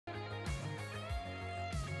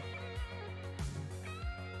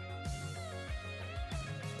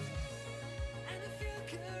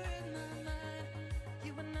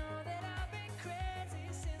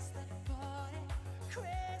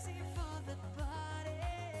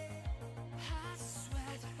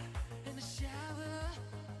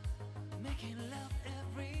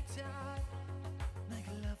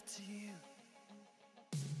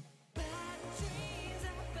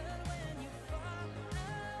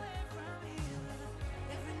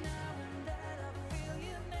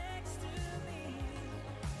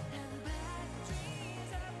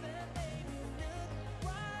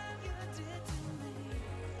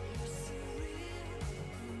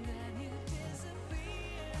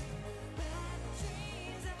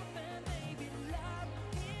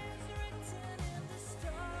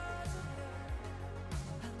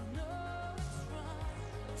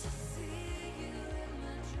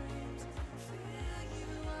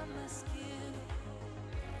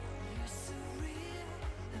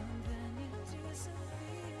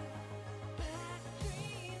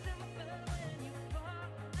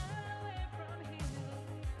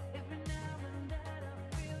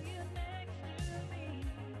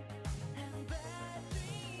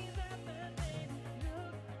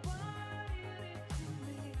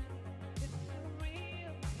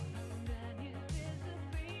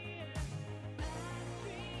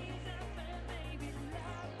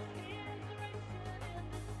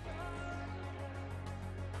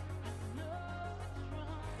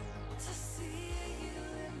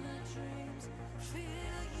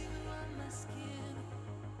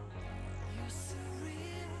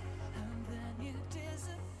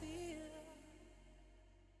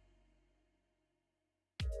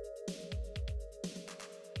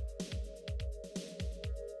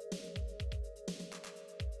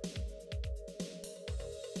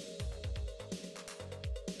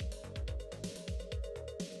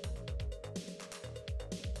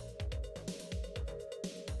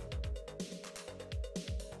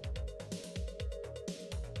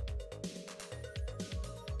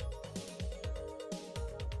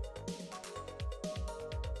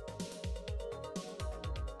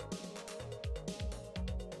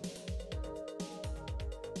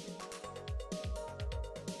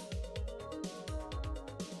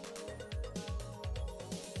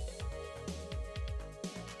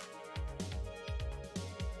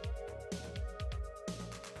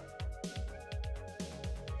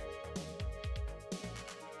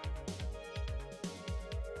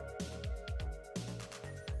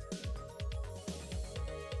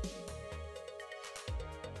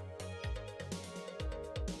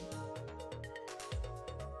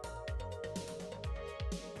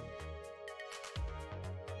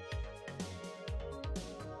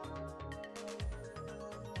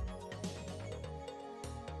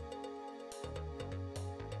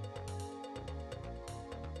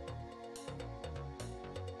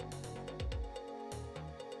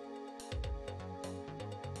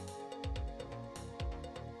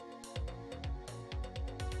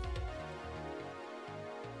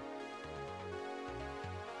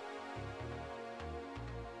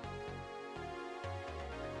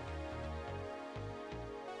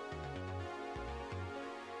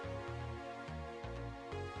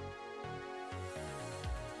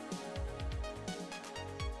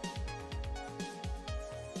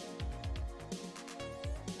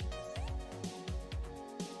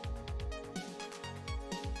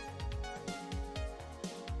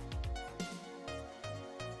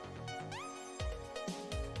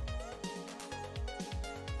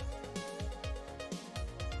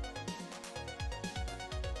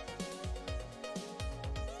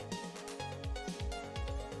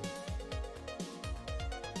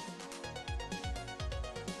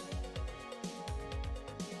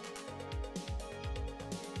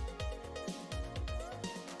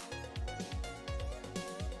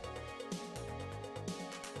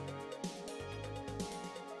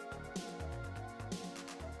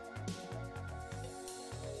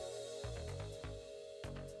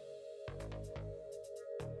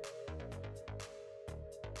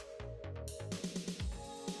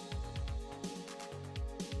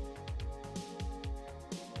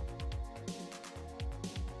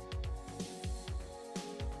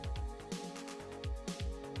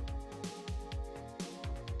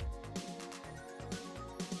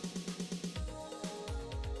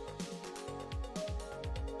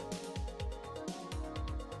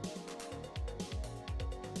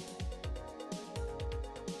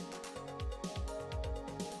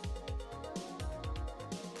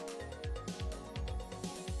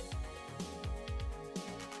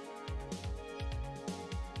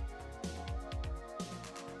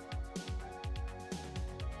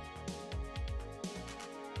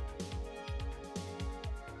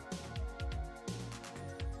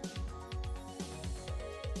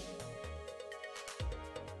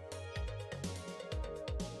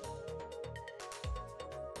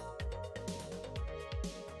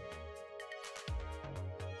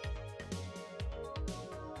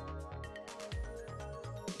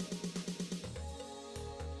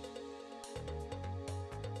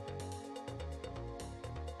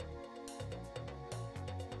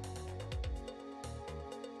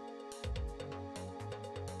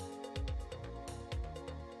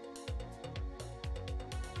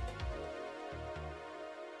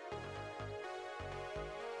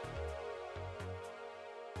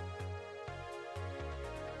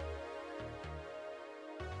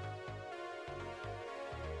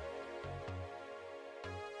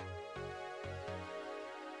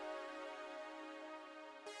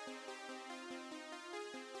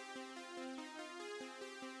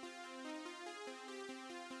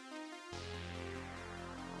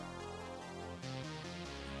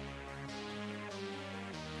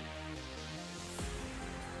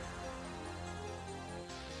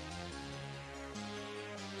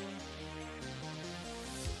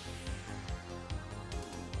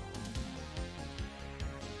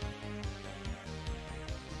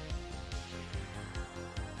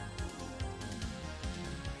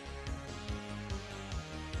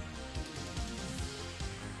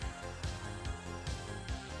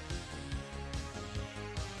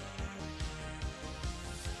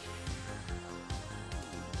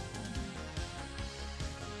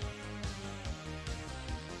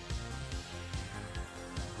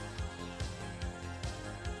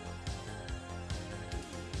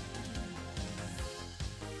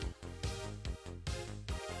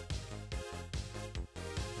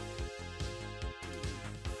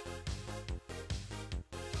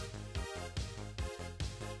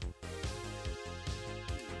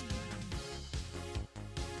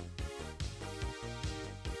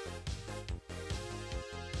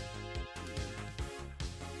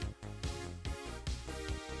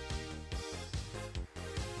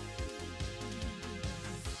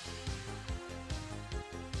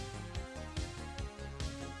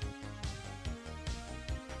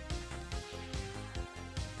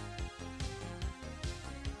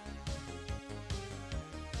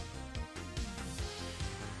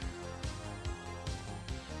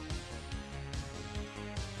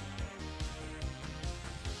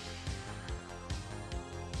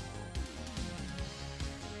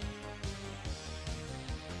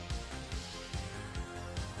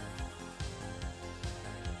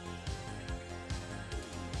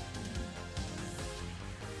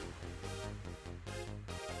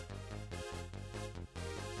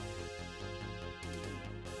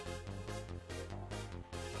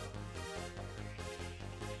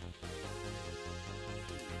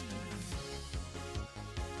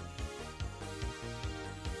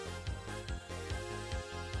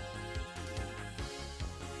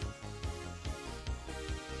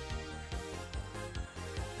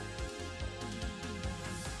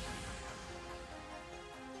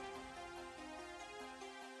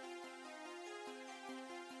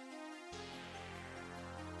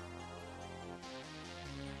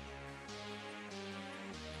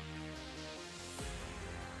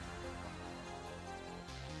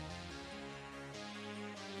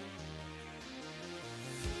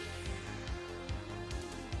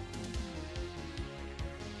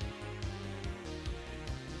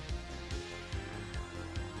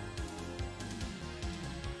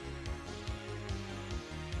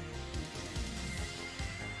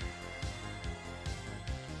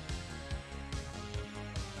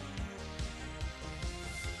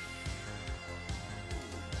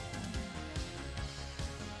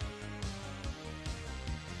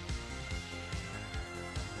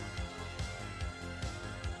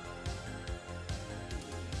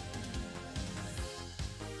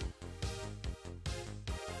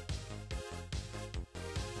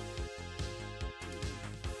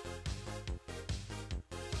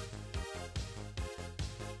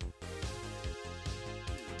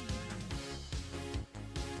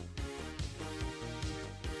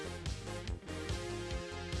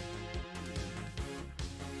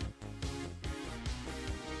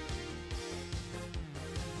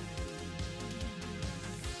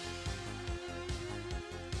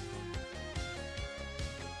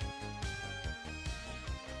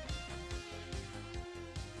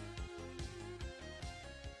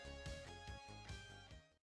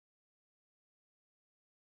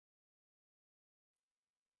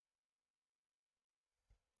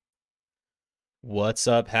What's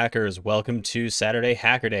up, hackers? Welcome to Saturday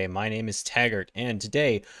Hacker Day. My name is Taggart, and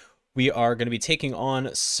today we are going to be taking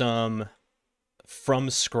on some from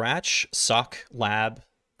scratch SOC lab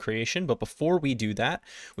creation. But before we do that,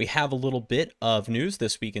 we have a little bit of news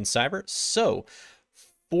this week in cyber. So,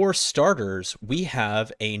 for starters, we have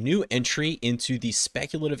a new entry into the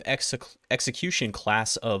speculative execution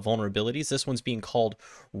class of vulnerabilities. This one's being called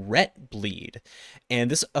Ret Bleed, and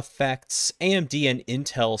this affects AMD and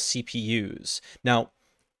Intel CPUs. Now,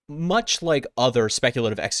 much like other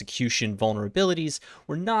speculative execution vulnerabilities,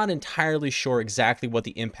 we're not entirely sure exactly what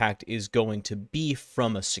the impact is going to be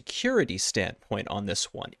from a security standpoint on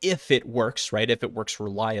this one. If it works, right, if it works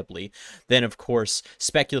reliably, then of course,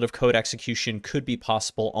 speculative code execution could be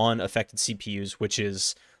possible on affected CPUs, which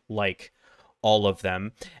is like all of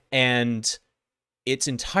them. And it's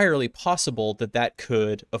entirely possible that that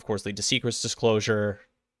could, of course, lead to secrets disclosure,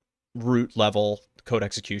 root level code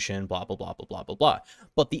execution, blah, blah, blah, blah, blah, blah, blah.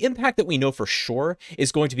 But the impact that we know for sure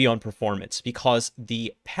is going to be on performance, because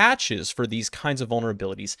the patches for these kinds of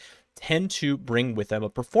vulnerabilities tend to bring with them a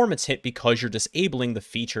performance hit because you're disabling the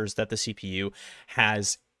features that the CPU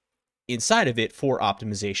has inside of it for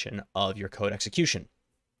optimization of your code execution.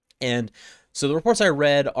 And so the reports I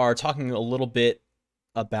read are talking a little bit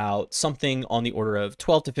about something on the order of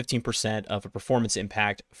 12 to 15% of a performance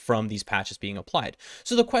impact from these patches being applied.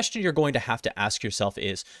 So the question you're going to have to ask yourself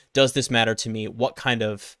is, does this matter to me? What kind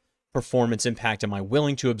of performance impact am I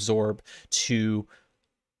willing to absorb to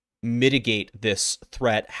mitigate this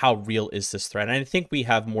threat? How real is this threat? And I think we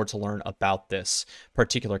have more to learn about this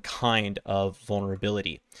particular kind of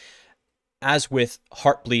vulnerability. As with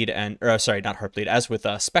Heartbleed and, or sorry, not Heartbleed, as with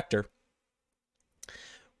Spectre,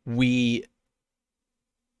 we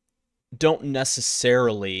don't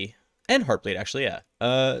necessarily, and Heartbleed actually, yeah.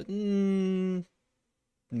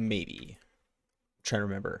 Maybe. I'm trying to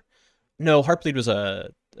remember. No, Heartbleed was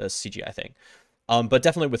a CGI thing. But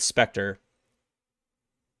definitely with Spectre,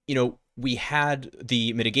 you know, we had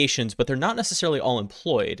the mitigations, but they're not necessarily all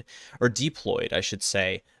employed, or deployed, I should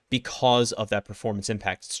say, because of that performance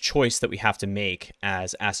impact. It's a choice that we have to make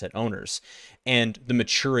as asset owners, and the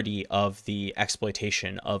maturity of the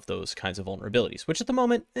exploitation of those kinds of vulnerabilities, which at the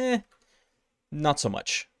moment, not so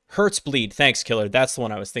much. Hurts Bleed. Thanks, Killer. That's the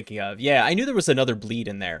one I was thinking of. Yeah, I knew there was another bleed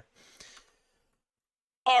in there.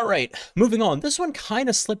 All right, moving on. This one kind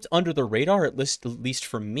of slipped under the radar, at least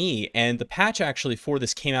for me, and the patch actually for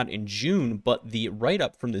this came out in June, but the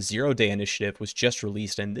write-up from the Zero Day Initiative was just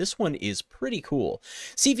released, and this one is pretty cool.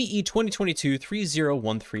 CVE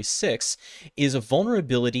 2022-30136 is a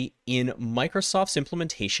vulnerability in Microsoft's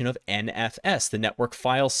implementation of NFS, the Network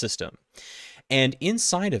File System. And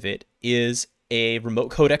inside of it is a remote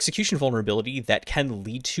code execution vulnerability that can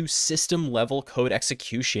lead to system-level code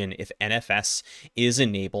execution if NFS is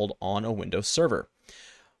enabled on a Windows server.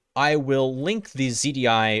 I will link the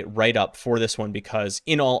ZDI write-up for this one because,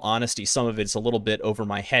 in all honesty, some of it's a little bit over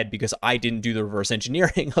my head because I didn't do the reverse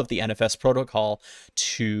engineering of the NFS protocol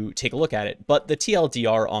to take a look at it. But the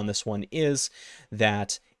TLDR on this one is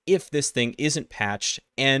that if this thing isn't patched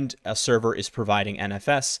and a server is providing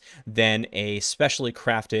NFS, then a specially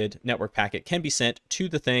crafted network packet can be sent to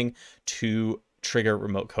the thing to trigger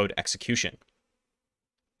remote code execution.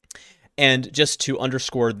 And just to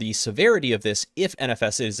underscore the severity of this, if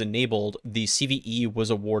NFS is enabled, the CVE was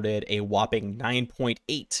awarded a whopping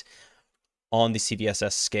 9.8 on the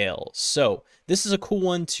CVSS scale. So this is a cool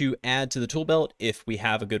one to add to the tool belt if we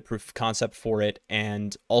have a good proof of concept for it.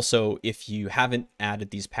 And also, if you haven't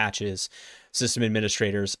added these patches, system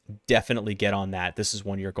administrators, definitely get on that. This is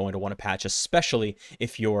one you're going to want to patch, especially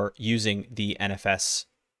if you're using the NFS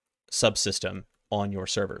subsystem on your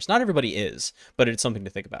servers. Not everybody is, but it's something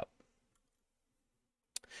to think about.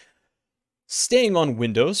 Staying on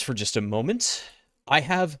Windows for just a moment, I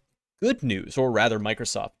have good news, or rather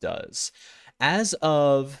Microsoft does. As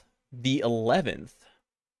of the 11th,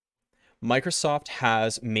 Microsoft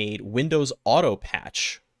has made Windows Auto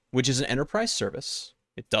Patch, which is an enterprise service.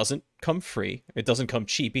 It doesn't come free. It doesn't come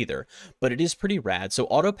cheap either, but it is pretty rad. So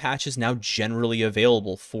Auto Patch is now generally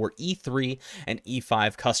available for E3 and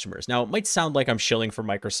E5 customers. Now, it might sound like I'm shilling for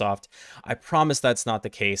Microsoft. I promise that's not the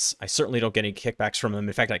case. I certainly don't get any kickbacks from them.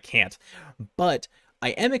 In fact, I can't. But I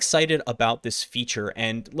am excited about this feature,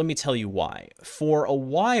 and let me tell you why. For a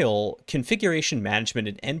while, configuration management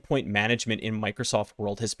and endpoint management in Microsoft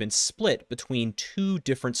World has been split between two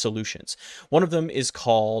different solutions. One of them is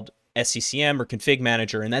called SCCM or Config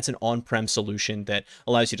Manager, and that's an on-prem solution that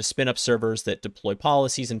allows you to spin up servers that deploy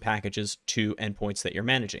policies and packages to endpoints that you're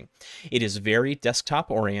managing. It is very desktop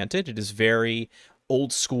oriented. It is very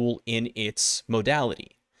old school in its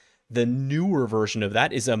modality. The newer version of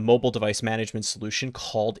that is a mobile device management solution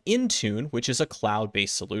called Intune, which is a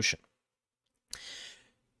cloud-based solution.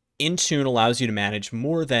 Intune allows you to manage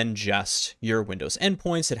more than just your Windows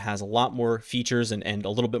endpoints. It has a lot more features and a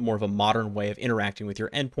little bit more of a modern way of interacting with your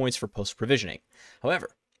endpoints for post-provisioning.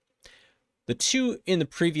 However, the two in the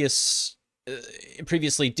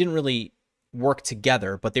previously didn't really work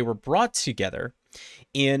together, but they were brought together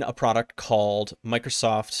in a product called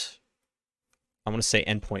Microsoft, I want to say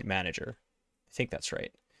Endpoint Manager. I think that's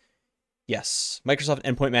right. Yes, Microsoft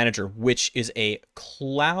Endpoint Manager, which is a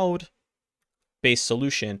cloud-based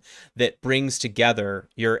solution that brings together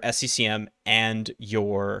your SCCM and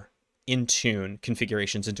your Intune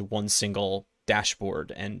configurations into one single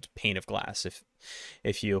dashboard and pane of glass,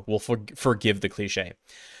 if you will forgive the cliche.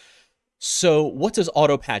 So what does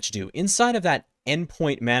AutoPatch do? Inside of that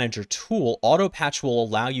Endpoint Manager tool, AutoPatch will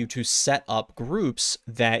allow you to set up groups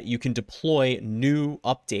that you can deploy new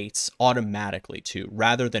updates automatically to,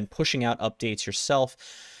 rather than pushing out updates yourself.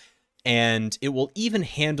 And it will even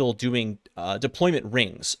handle doing deployment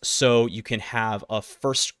rings. So you can have a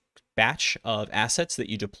first batch of assets that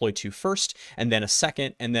you deploy to first, and then a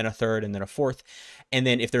second, and then a third, and then a fourth. And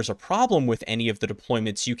then if there's a problem with any of the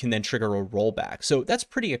deployments, you can then trigger a rollback. So that's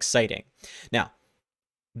pretty exciting. Now,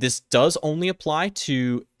 this does only apply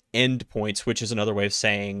to endpoints, which is another way of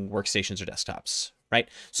saying workstations or desktops, right?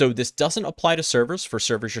 So this doesn't apply to servers. For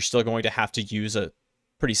servers, you're still going to have to use a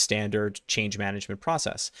pretty standard change management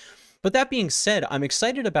process. But that being said, I'm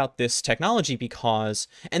excited about this technology because,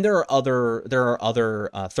 and there are other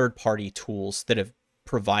third-party tools that have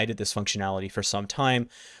provided this functionality for some time.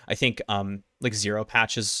 I think like Zero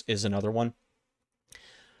Patch is another one.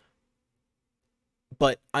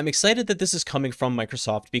 But I'm excited that this is coming from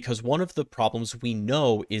Microsoft because one of the problems we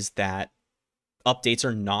know is that updates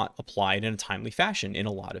are not applied in a timely fashion in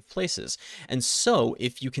a lot of places. And so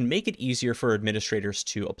if you can make it easier for administrators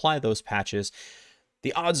to apply those patches,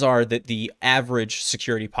 the odds are that the average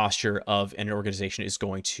security posture of an organization is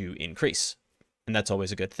going to increase. And that's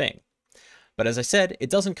always a good thing. But as I said, it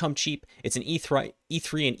doesn't come cheap. It's an E3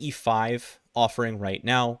 and E5 offering right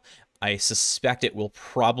now. I suspect it will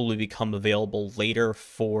probably become available later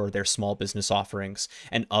for their small business offerings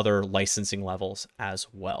and other licensing levels as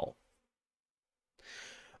well.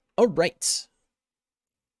 All right.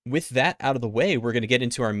 With that out of the way, we're going to get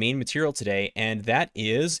into our main material today, and that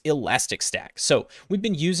is Elastic Stack. So we've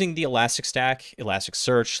been using the Elastic Stack,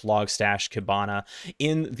 Elasticsearch, Logstash, Kibana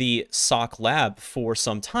in the SOC lab for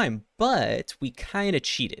some time, but we kind of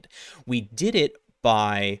cheated. We did it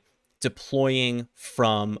by deploying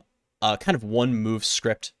from a kind of one move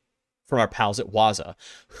script from our pals at Waza,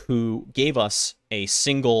 who gave us a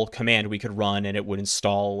single command we could run, and it would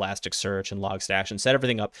install Elasticsearch and Logstash and set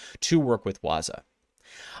everything up to work with Waza.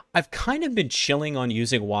 I've kind of been chilling on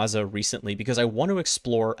using Waza recently because I want to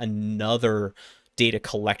explore another data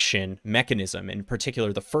collection mechanism, in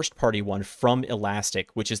particular the first party one from Elastic,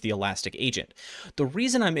 which is the Elastic Agent. The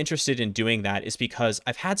reason I'm interested in doing that is because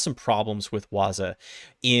I've had some problems with Waza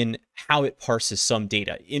in how it parses some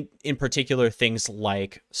data, in particular things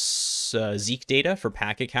like Zeek data for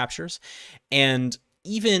packet captures, and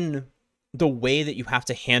even the way that you have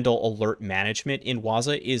to handle alert management in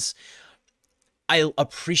Waza is, I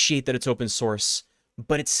appreciate that it's open source,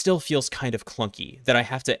 but it still feels kind of clunky that I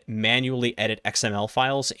have to manually edit XML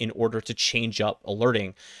files in order to change up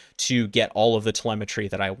alerting to get all of the telemetry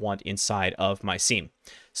that I want inside of my SIEM.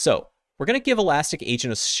 So we're going to give Elastic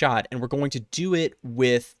Agent a shot, and we're going to do it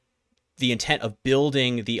with the intent of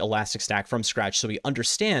building the Elastic Stack from scratch so we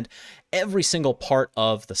understand every single part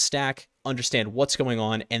of the stack, understand what's going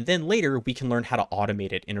on, and then later we can learn how to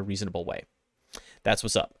automate it in a reasonable way. That's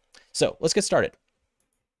what's up. So let's get started.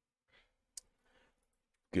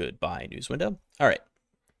 Goodbye, news window. All right.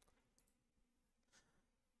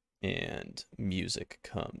 And music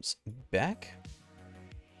comes back.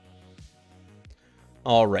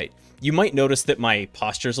 All right. You might notice that my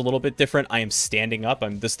posture is a little bit different. I am standing up.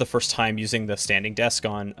 This is the first time using the standing desk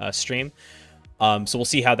on stream. So we'll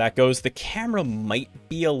see how that goes. The camera might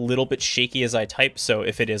be a little bit shaky as I type, so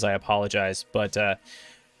if it is, I apologize. But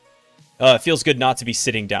it feels good not to be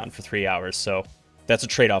sitting down for 3 hours, so that's a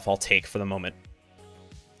trade-off I'll take for the moment.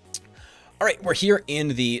 All right, we're here in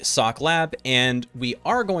the SOC lab, and we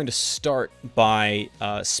are going to start by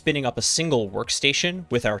spinning up a single workstation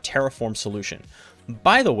with our Terraform solution.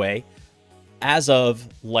 By the way, as of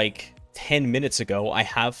like 10 minutes ago, I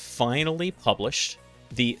have finally published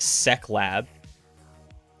the SecLab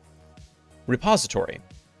repository.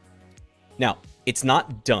 Now, it's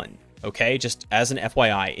not done, okay? Just as an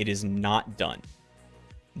FYI, it is not done.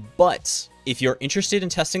 But if you're interested in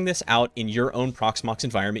testing this out in your own Proxmox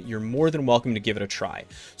environment, you're more than welcome to give it a try.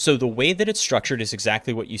 So the way that it's structured is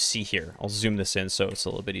exactly what you see here. I'll zoom this in so it's a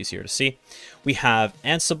little bit easier to see. We have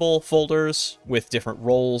Ansible folders with different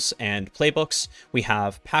roles and playbooks. We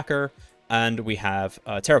have Packer, and we have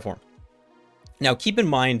Terraform. Now, keep in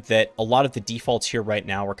mind that a lot of the defaults here right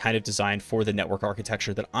now are kind of designed for the network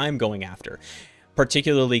architecture that I'm going after.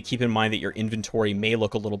 Particularly, keep in mind that your inventory may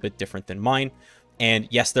look a little bit different than mine. And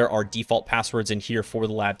yes, there are default passwords in here for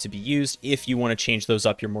the lab to be used. If you want to change those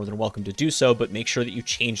up, you're more than welcome to do so, but make sure that you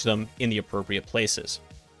change them in the appropriate places.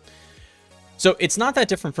 So it's not that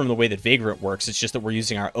different from the way that Vagrant works. It's just that we're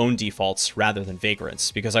using our own defaults rather than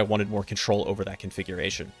Vagrant's because I wanted more control over that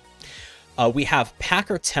configuration. We have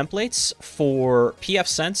Packer templates for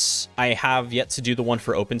pfSense. I have yet to do the one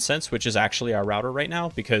for OpenSense, which is actually our router right now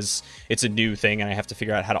because it's a new thing and I have to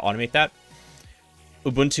figure out how to automate that.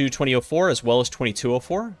 Ubuntu 2004 as well as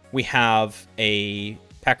 2204. We have a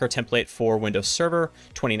Packer template for Windows Server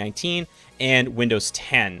 2019 and Windows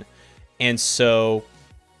 10. And so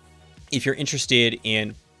if you're interested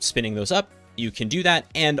in spinning those up, you can do that.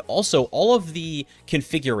 And also all of the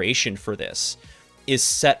configuration for this is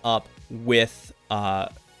set up with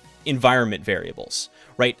environment variables,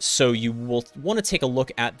 right? So you will want to take a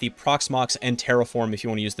look at the Proxmox and Terraform, if you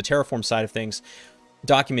want to use the Terraform side of things,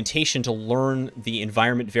 documentation to learn the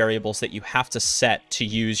environment variables that you have to set to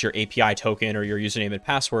use your API token or your username and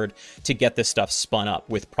password to get this stuff spun up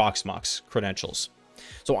with Proxmox credentials.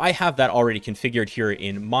 So I have that already configured here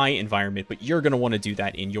in my environment, but you're going to want to do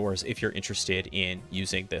that in yours if you're interested in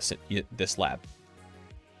using this lab.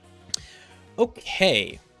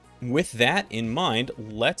 Okay, with that in mind,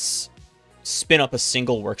 let's spin up a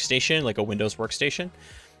single workstation, like a Windows workstation,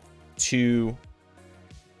 to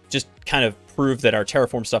just kind of prove that our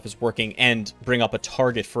Terraform stuff is working and bring up a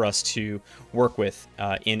target for us to work with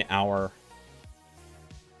in our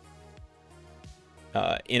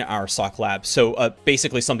SOC lab. So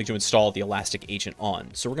basically something to install the Elastic agent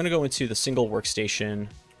on. So we're going to go into the single workstation.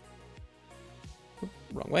 Oops,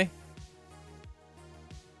 wrong way.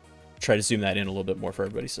 Try to zoom that in a little bit more for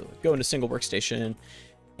everybody. So go into single workstation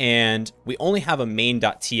and we only have a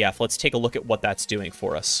main.tf. Let's take a look at what that's doing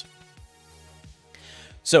for us.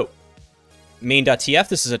 So main.tf,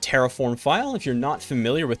 this is a Terraform file. If you're not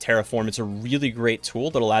familiar with Terraform, it's a really great tool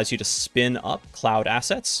that allows you to spin up cloud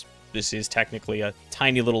assets. This is technically a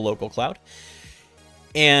tiny little local cloud,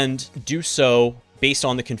 and do so based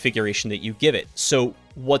on the configuration that you give it. So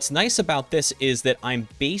what's nice about this is that I'm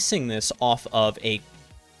basing this off of a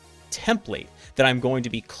template that I'm going to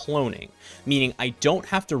be cloning, meaning I don't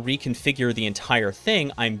have to reconfigure the entire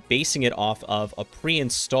thing. I'm basing it off of a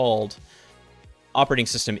pre-installed operating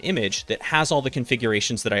system image that has all the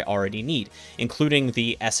configurations that I already need, including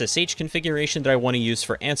the SSH configuration that I want to use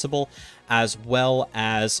for Ansible, as well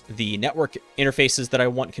as the network interfaces that I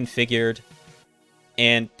want configured,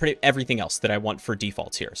 and everything else that I want for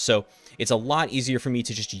defaults here. So it's a lot easier for me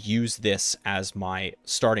to just use this as my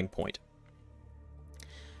starting point.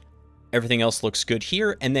 Everything else looks good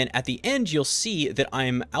here. And then at the end, you'll see that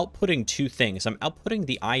I'm outputting two things. I'm outputting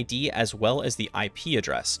the ID as well as the IP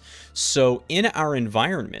address. So in our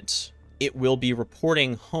environment, it will be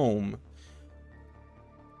reporting home.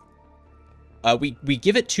 We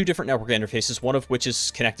give it two different network interfaces, one of which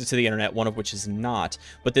is connected to the internet, one of which is not.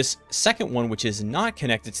 But this second one, which is not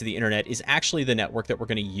connected to the internet, is actually the network that we're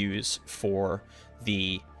going to use for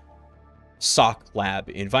the SOC lab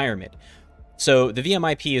environment. So the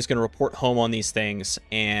VMIP is going to report home on these things,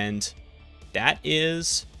 and that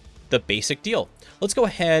is the basic deal. Let's go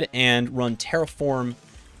ahead and run Terraform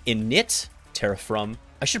init Terraform.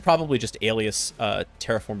 I should probably just alias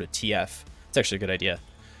Terraform to TF. It's actually a good idea.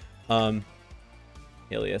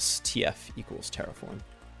 Alias TF equals Terraform.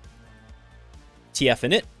 TF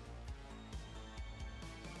init.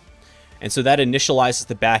 And so that initializes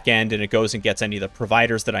the backend, and it goes and gets any of the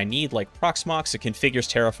providers that I need, like Proxmox. It configures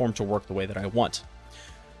Terraform to work the way that I want.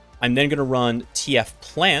 I'm then going to run TF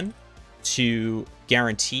plan to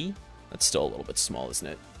guarantee. That's still a little bit small, isn't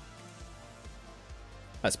it?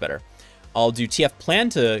 That's better. I'll do TF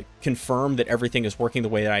plan to confirm that everything is working the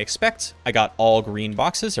way that I expect. I got all green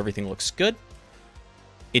boxes. Everything looks good.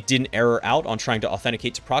 It didn't error out on trying to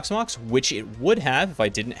authenticate to Proxmox, which it would have if I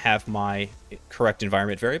didn't have my correct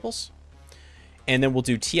environment variables. And then we'll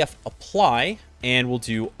do TF apply, and we'll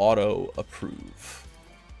do auto approve.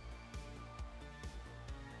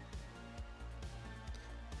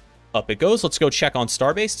 Up it goes. Let's go check on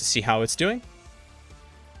Starbase to see how it's doing.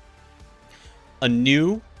 A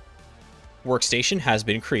new workstation has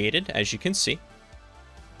been created, as you can see.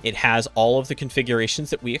 It has all of the configurations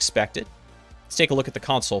that we expected. Let's take a look at the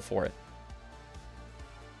console for it.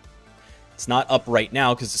 It's not up right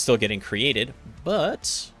now because it's still getting created,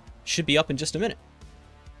 but should be up in just a minute.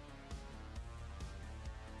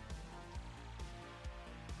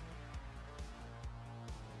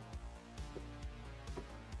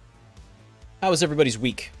 How was everybody's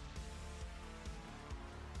week?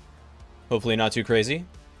 Hopefully not too crazy.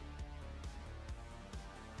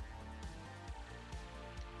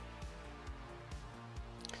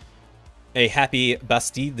 A happy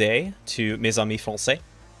Bastille Day to mes amis français.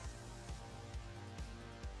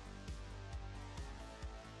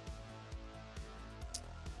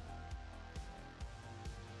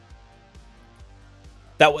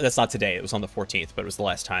 That's not today. It was on the 14th, but it was the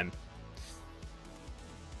last time.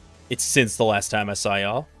 It's since the last time I saw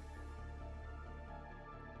y'all.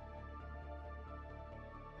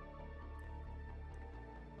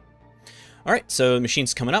 All right, so the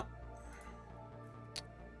machine's coming up.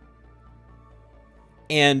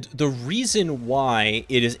 And the reason why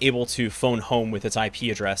it is able to phone home with its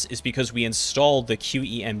IP address is because we installed the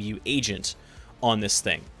QEMU agent on this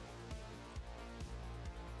thing.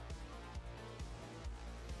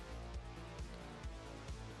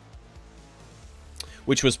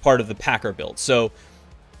 Which was part of the Packer build. So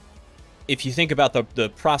if you think about the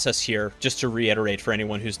process here, just to reiterate for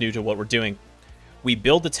anyone who's new to what we're doing, we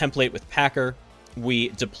build the template with Packer, we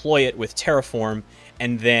deploy it with Terraform,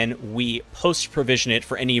 and then we post-provision it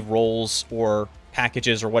for any roles or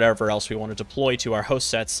packages or whatever else we want to deploy to our host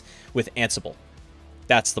sets with Ansible.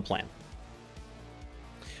 That's the plan.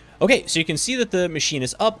 Okay, so you can see that the machine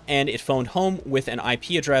is up and it phoned home with an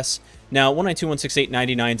IP address. Now,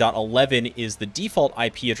 192.168.99.11 is the default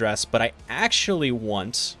IP address, but I actually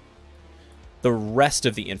want the rest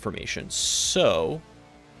of the information. So,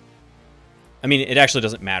 I mean, it actually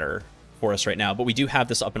doesn't matter for us right now, but we do have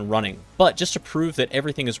this up and running. But just to prove that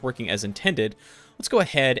everything is working as intended, let's go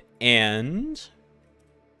ahead and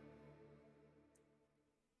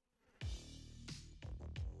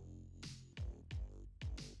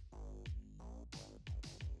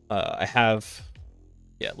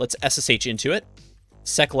let's SSH into it.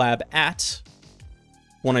 seclab at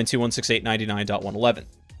 192.168.99.111.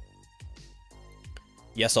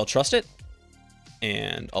 Yes, I'll trust it.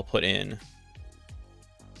 And I'll put in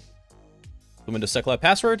the Windows seclab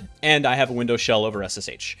password, and I have a Windows shell over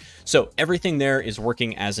SSH. So everything there is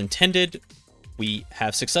working as intended. We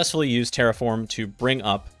have successfully used Terraform to bring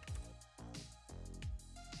up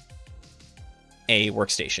a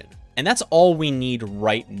workstation. And that's all we need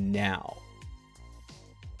right now.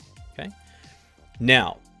 Okay.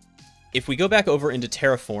 Now, if we go back over into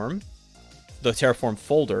Terraform, the Terraform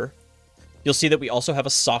folder, you'll see that we also have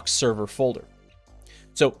a sock server folder.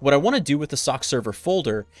 So what I want to do with the sock server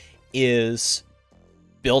folder is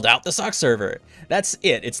build out the sock server. That's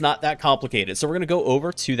it. It's not that complicated. So we're going to go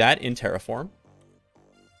over to that in Terraform.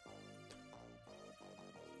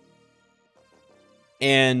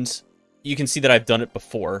 And you can see that I've done it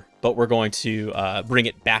before, but we're going to bring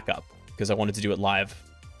it back up because I wanted to do it live.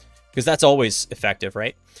 Because that's always effective,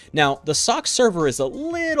 right? Now, the sock server is a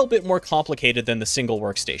little bit more complicated than the single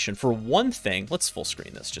workstation. For one thing, let's full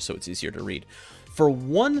screen this just so it's easier to read. For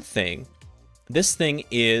one thing, this thing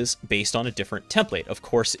is based on a different template. Of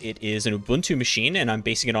course, it is an Ubuntu machine, and I'm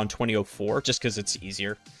basing it on 2004 just because it's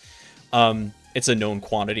easier. It's a known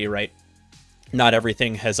quantity, right? Not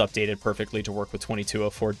everything has updated perfectly to work with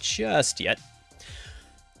 2204 just yet.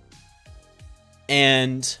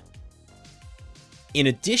 And in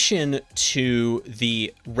addition to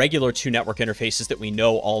the regular two network interfaces that we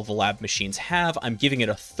know all the lab machines have, I'm giving it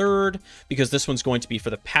a third because this one's going to be for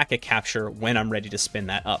the packet capture when I'm ready to spin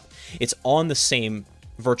that up. It's on the same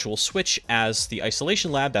virtual switch as the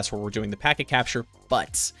isolation lab. That's where we're doing the packet capture,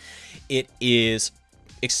 but it is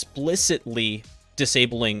explicitly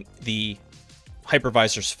disabling the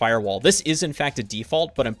hypervisor's firewall. This is in fact a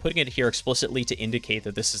default, but I'm putting it here explicitly to indicate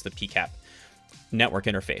that this is the PCAP network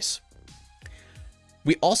interface.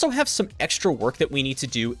 We also have some extra work that we need to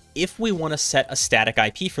do if we want to set a static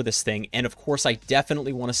IP for this thing. And of course, I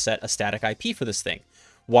definitely want to set a static IP for this thing.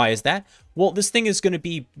 Why is that? Well, this thing is going to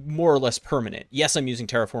be more or less permanent. Yes, I'm using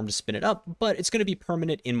Terraform to spin it up, but it's going to be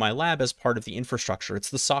permanent in my lab as part of the infrastructure. It's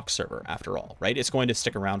the SOC server, after all, right? It's going to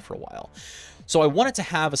stick around for a while. So I want it to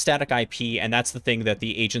have a static IP, and that's the thing that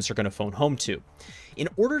the agents are going to phone home to. In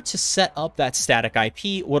order to set up that static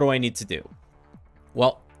IP, what do I need to do?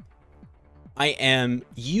 Well, I am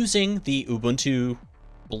using the Ubuntu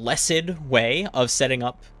blessed way of setting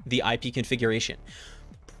up the IP configuration.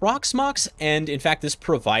 Proxmox, and in fact this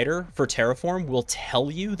provider for Terraform, will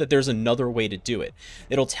tell you that there's another way to do it.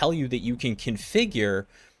 It'll tell you that you can configure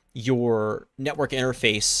your network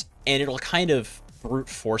interface and it'll kind of brute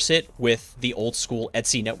force it with the old school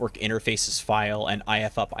Etsy network interfaces file and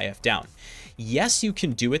IF up, IF down. Yes, you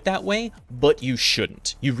can do it that way, but you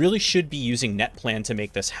shouldn't. You really should be using NetPlan to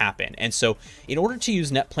make this happen. And so in order to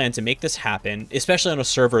use NetPlan to make this happen, especially on a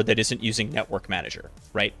server that isn't using Network Manager,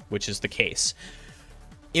 right, which is the case,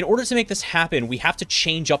 in order to make this happen, we have to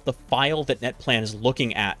change up the file that NetPlan is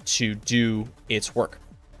looking at to do its work.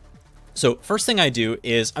 So first thing I do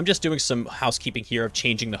is I'm just doing some housekeeping here of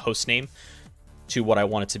changing the host name to what I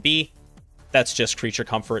want it to be. That's just creature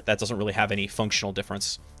comfort. That doesn't really have any functional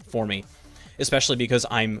difference for me, especially because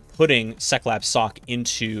I'm putting seclab sock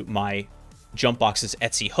into my Jumpbox's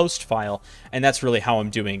Etsy host file, and that's really how I'm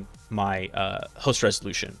doing my host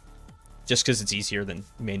resolution, just because it's easier than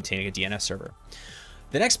maintaining a DNS server.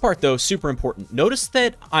 The next part, though, super important. Notice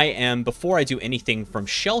that I am, before I do anything from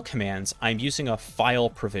shell commands, I'm using a file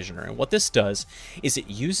provisioner. And what this does is it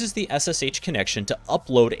uses the SSH connection to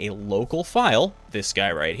upload a local file, this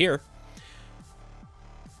guy right here,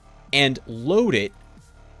 and load it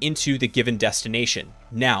into the given destination.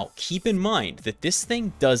 Now, keep in mind that this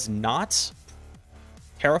thing does not,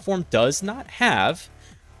 Terraform does not have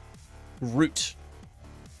root.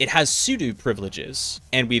 It has sudo privileges,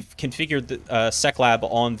 and we've configured the seclab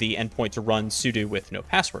on the endpoint to run sudo with no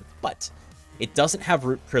password, but it doesn't have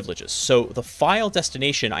root privileges. So the file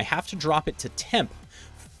destination, I have to drop it to temp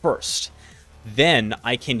first. Then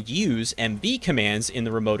I can use MB commands in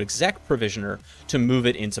the remote exec provisioner to move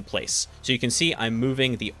it into place. So you can see I'm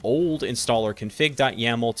moving the old installer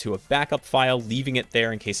config.yaml to a backup file, leaving it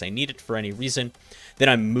there in case I need it for any reason. Then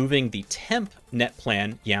I'm moving the temp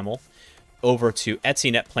netplan YAML over to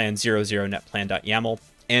Etsy netplan 00 netplan.yaml.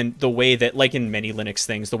 And the way that, like in many Linux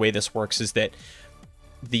things, the way this works is that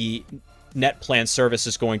the NetPlan service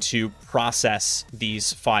is going to process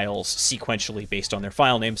these files sequentially based on their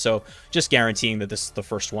file name. So just guaranteeing that this is the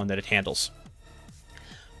first one that it handles.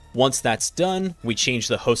 Once that's done, we change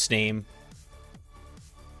the host name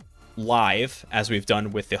live, as we've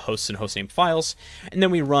done with the hosts and hostname files. And then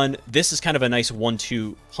we run, this is kind of a nice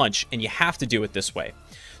 1-2 punch, and you have to do it this way.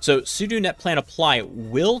 So sudo netplan apply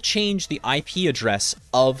will change the IP address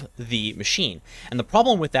of the machine. And the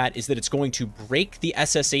problem with that is that it's going to break the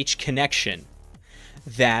SSH connection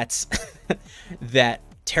that, that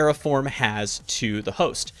Terraform has to the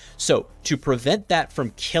host. So to prevent that from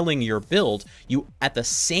killing your build, you at the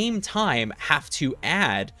same time have to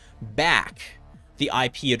add back the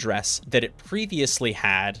IP address that it previously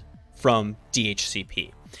had from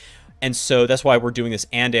DHCP. And so that's why we're doing this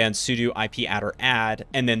and sudo IP adder add,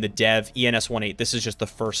 and then the dev ENS18. This is just the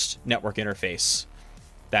first network interface.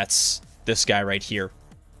 That's this guy right here.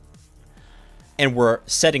 And we're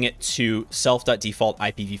setting it to self.default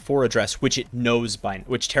IPv4 address, which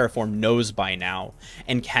Terraform knows by now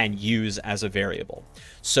and can use as a variable.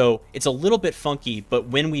 So it's a little bit funky, but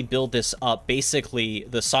when we build this up, basically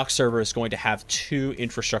the SOC server is going to have 2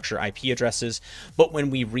 infrastructure IP addresses, but when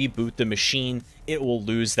we reboot the machine, it will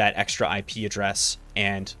lose that extra IP address,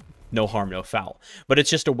 and no harm, no foul. But it's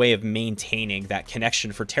just a way of maintaining that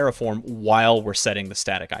connection for Terraform while we're setting the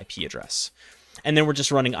static IP address. And then we're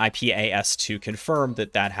just running IPAS to confirm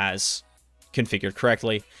that that has configured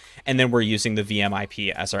correctly. And then we're using the VM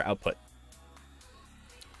IP as our output.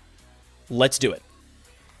 Let's do it.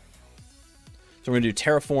 So we're going to do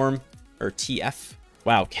Terraform, or TF.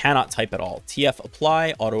 Wow, cannot type at all. TF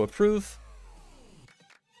apply, auto approve.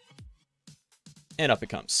 And up it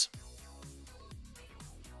comes.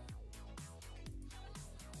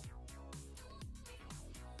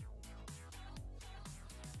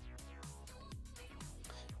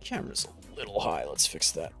 Camera's a little high. Let's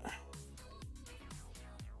fix that.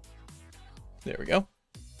 There we go.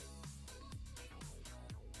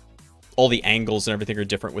 All the angles and everything are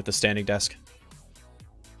different with the standing desk.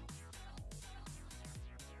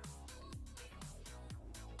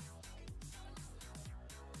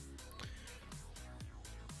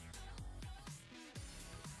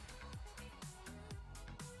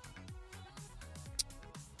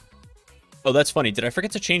 Oh, that's funny. Did I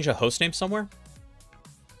forget to change a hostname somewhere?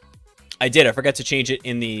 I did. I forgot to change it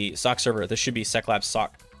in the SOC server. This should be seclab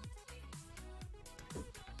sock.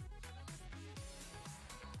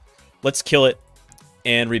 Let's kill it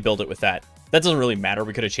and rebuild it with that. That doesn't really matter.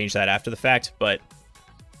 We could have changed that after the fact, but...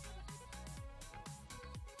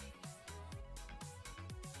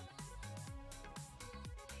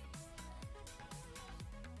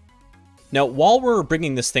 Now, while we're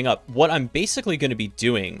bringing this thing up, what I'm basically going to be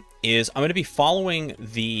doing is I'm going to be following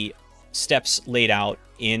the steps laid out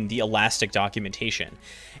in the Elastic documentation.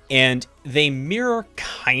 And they mirror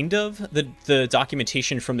kind of the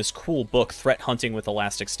documentation from this cool book, Threat Hunting with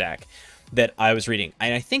Elastic Stack. that I was reading.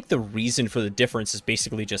 And I think the reason for the difference is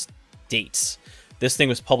basically just dates. This thing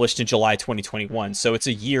was published in July 2021, so it's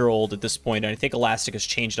a year old at this point, and I think Elastic has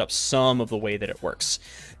changed up some of the way that it works.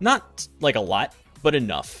 Not like a lot, but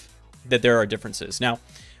enough that there are differences. Now,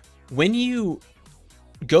 when you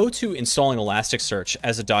go to installing Elasticsearch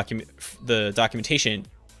as a the documentation,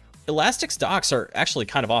 Elastic's docs are actually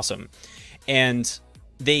kind of awesome, and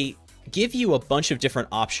they give you a bunch of different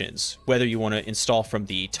options, whether you want to install from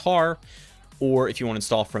the tar or if you want to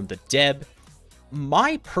install from the deb.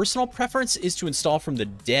 My personal preference is to install from the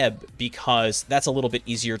deb because that's a little bit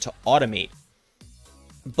easier to automate.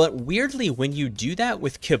 But weirdly, when you do that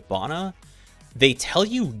with Kibana, they tell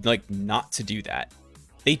you like not to do that.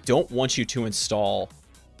 They don't want you to install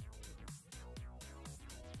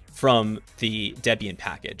from the Debian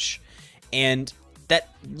package. And that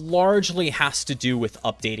largely has to do with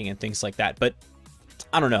updating and things like that. But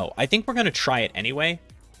I don't know. I think we're going to try it anyway,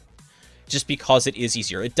 just because it is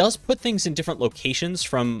easier. It does put things in different locations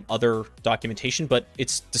from other documentation, but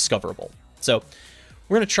it's discoverable. So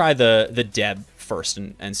we're going to try the deb first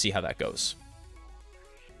and see how that goes.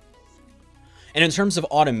 And in terms of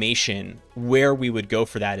automation, where we would go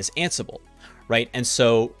for that is Ansible, right? And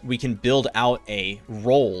so we can build out a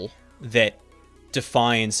role that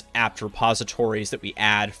defines apt repositories that we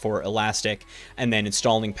add for Elastic, and then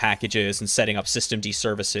installing packages and setting up systemd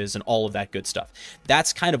services and all of that good stuff.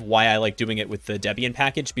 That's kind of why I like doing it with the Debian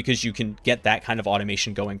package, because you can get that kind of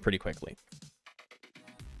automation going pretty quickly.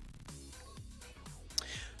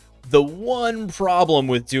 The one problem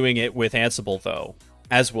with doing it with Ansible, though,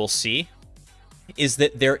 as we'll see, is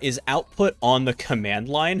that there is output on the command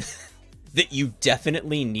line that you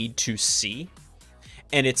definitely need to see.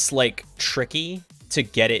 And it's like tricky to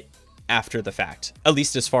get it after the fact, at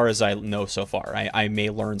least as far as I know so far. I may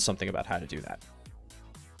learn something about how to do that.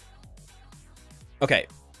 Okay,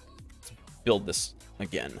 let's build this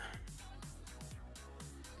again.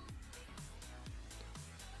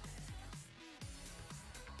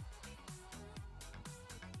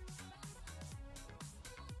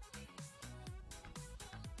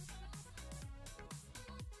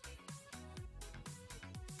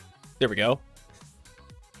 There we go.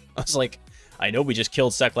 I was like, I know we just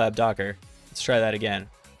killed seclab docker. Let's try that again.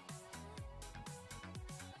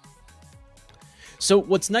 So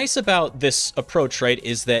what's nice about this approach, right,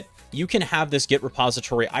 is that you can have this Git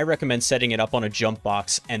repository. I recommend setting it up on a jump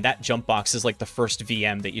box, and that jump box is like the first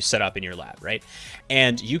VM that you set up in your lab, right?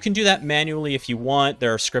 And you can do that manually if you want.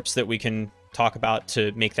 There are scripts that we can talk about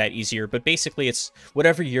to make that easier, but basically it's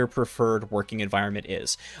whatever your preferred working environment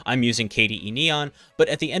is. I'm using KDE Neon, but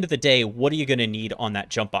at the end of the day, what are you going to need on that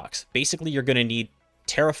jump box? Basically, you're going to need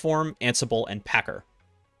Terraform, Ansible, and Packer.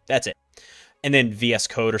 That's it. And then VS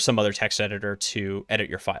Code or some other text editor to edit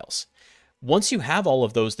your files. Once you have all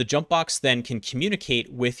of those, the jump box then can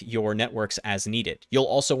communicate with your networks as needed. You'll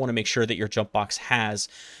also want to make sure that your jump box has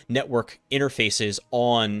network interfaces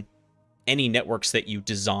on any networks that you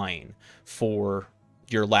design for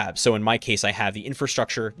your lab. So in my case, I have the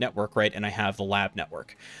infrastructure network, right? And I have the lab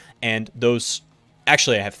network. And those,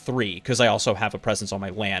 actually I have three, because I also have a presence on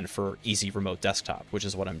my LAN for easy remote desktop, which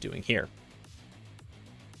is what I'm doing here.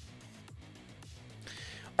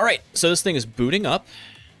 All right, so this thing is booting up.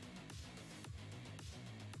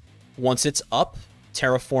 Once it's up,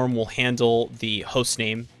 Terraform will handle the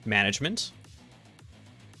hostname management.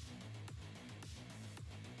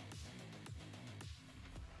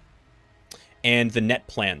 And the net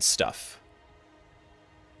plan stuff.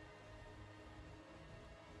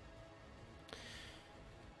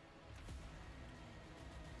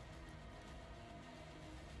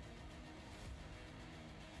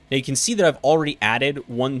 Now you can see that I've already added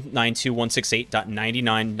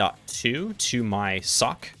 192.168.99.2 to my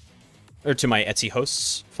sock, or to my Etsy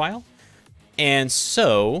hosts file. And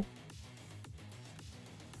so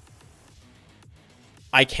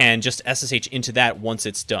I can just SSH into that once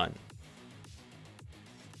it's done.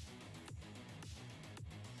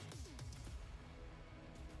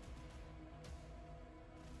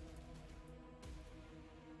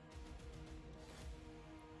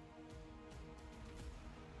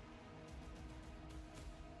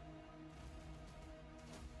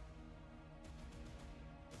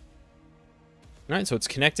 All right, so it's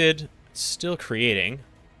connected, it's still creating.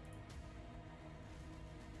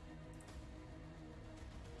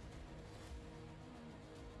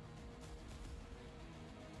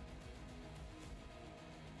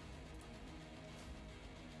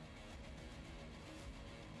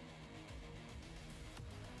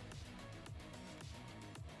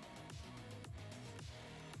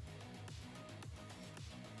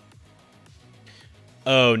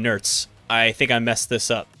 Oh, nerds. I think I messed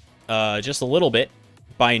this up. just a little bit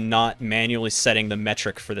by not manually setting the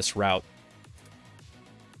metric for this route.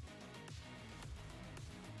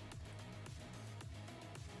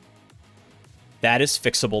 That is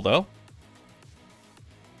fixable, though.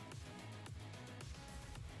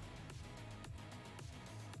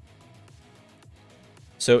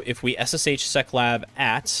 So if we SSH seclab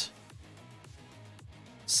at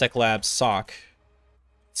seclab sock,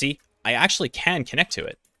 see, I actually can connect to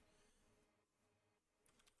it.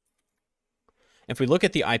 If we look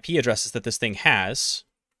at the IP addresses that this thing has,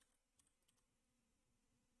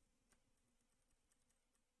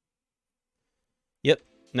 yep,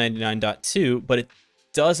 99.2, but it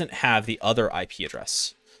doesn't have the other IP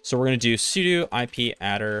address. So we're going to do sudo IP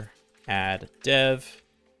adder add dev.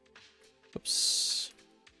 Oops.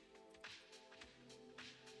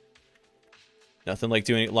 Nothing like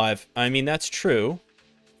doing it live. I mean, that's true.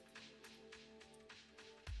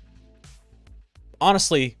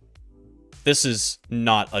 Honestly, this is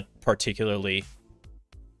not a particularly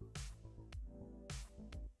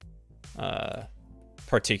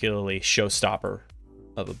showstopper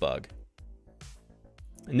of a bug.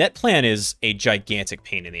 Netplan is a gigantic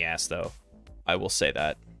pain in the ass, though. I will say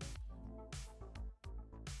that.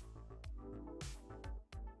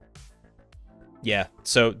 Yeah,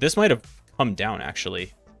 so this might have come down,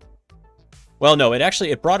 actually. Well, no,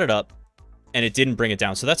 it brought it up, and it didn't bring it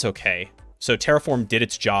down, so that's okay. So Terraform did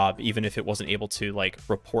its job, even if it wasn't able to, like,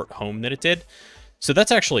 report home that it did. So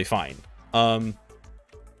that's actually fine.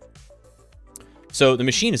 So the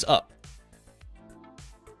machine is up.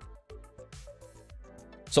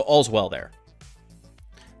 So all's well there.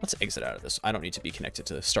 Let's exit out of this. I don't need to be connected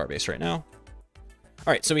to Starbase right now. All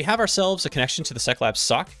right, so we have ourselves a connection to the seclab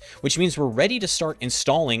sock, which means we're ready to start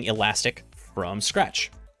installing Elastic from scratch.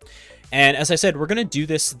 And as I said, we're going to do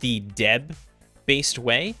this the deb-based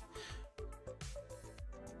way.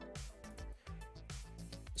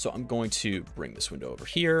 So I'm going to bring this window over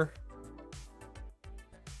here.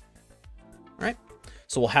 All right,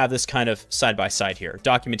 so we'll have this kind of side by side here,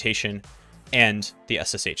 documentation and the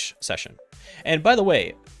SSH session. And by the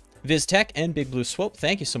way, VizTech and Big Blue Swope,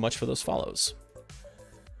 thank you so much for those follows.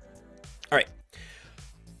 All right,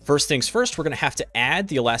 first things first, we're going to have to add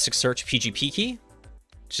the Elasticsearch PGP key.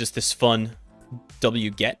 It's just this fun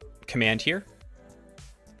wget command here.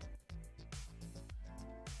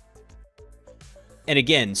 And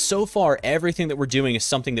again, so far, everything that we're doing is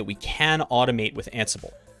something that we can automate with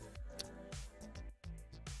Ansible.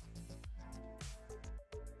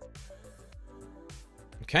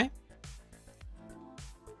 Okay.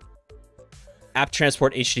 App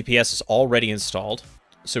transport HTTPS is already installed,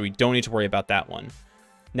 so we don't need to worry about that one.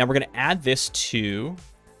 Now we're going to add this to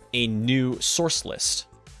a new source list.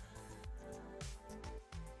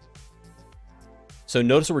 So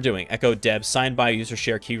notice what we're doing. Echo deb signed by user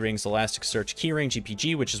share keyrings Elasticsearch keyring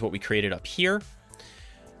GPG, which is what we created up here.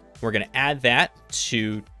 We're going to add that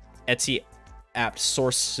to Etsy apt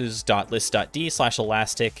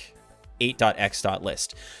sources.list.d/elastic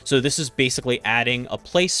 8.x.list. So this is basically adding a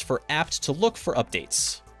place for apt to look for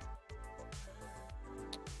updates.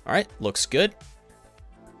 All right, looks good.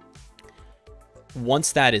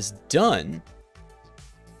 Once that is done,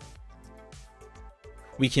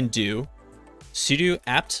 we can do sudo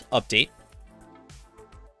apt update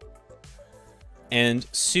and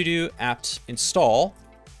sudo apt install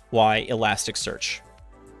y Elasticsearch.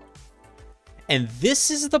 And this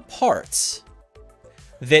is the part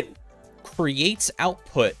that creates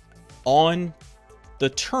output on the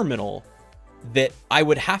terminal that I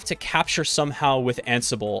would have to capture somehow with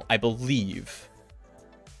Ansible, I believe,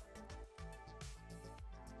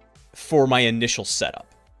 for my initial setup.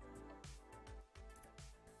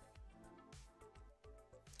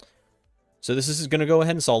 So this is going to go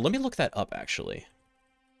ahead and install. Let me look that up, actually.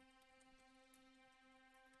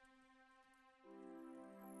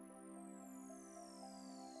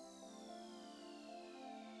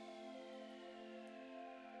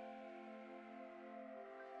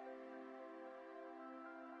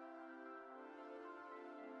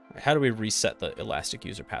 How do we reset the Elastic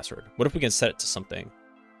user password? What if we can set it to something?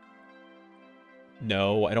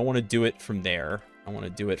 No, I don't want to do it from there. I want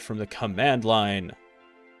to do it from the command line.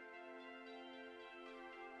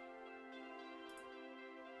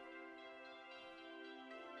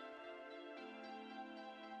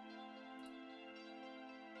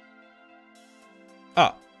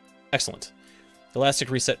 Ah, excellent.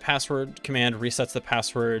 Elastic reset password command resets the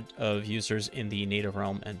password of users in the native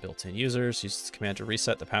realm and built-in users. Uses the command to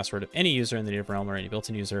reset the password of any user in the native realm or any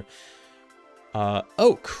built-in user.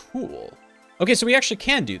 Oh, cool. Okay, so we actually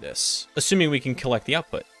can do this, assuming we can collect the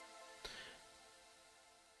output.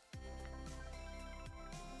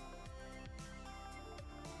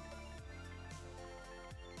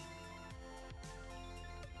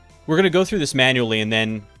 we're going to go through this manually and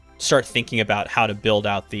then start thinking about how to build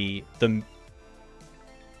out the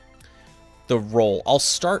role. I'll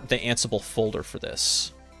start the Ansible folder for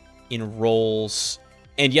this in roles.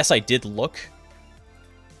 And yes, I did look.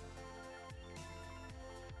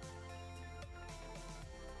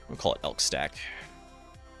 We'll call it elk stack.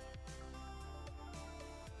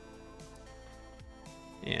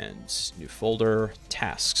 And new folder,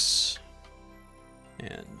 tasks,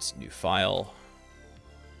 and new file,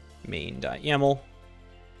 main.yaml.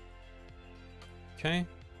 Okay.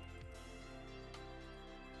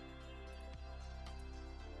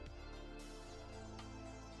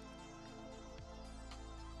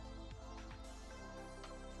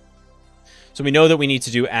 So we know that we need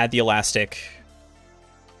to do add the elastic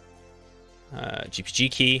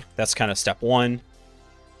GPG key. That's kind of step one.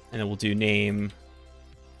 And then we'll do name,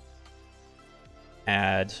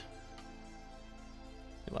 add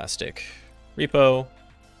elastic repo,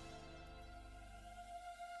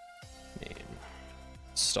 name,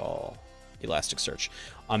 install Elasticsearch.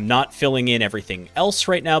 I'm not filling in everything else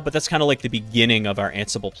right now, but that's kind of like the beginning of our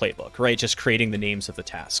Ansible playbook, right? Just creating the names of the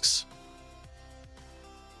tasks.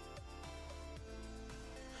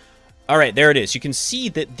 All right, there it is. You can see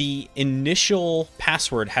that the initial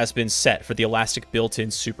password has been set for the Elastic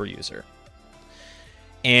built-in super user.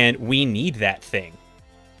 And we need that thing.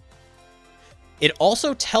 It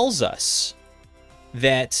also tells us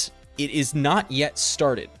that it is not yet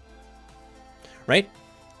started, right?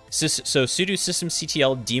 So sudo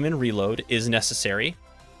systemctl daemon reload is necessary,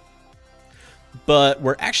 but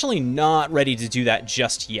we're actually not ready to do that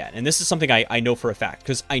just yet. And this is something I know for a fact,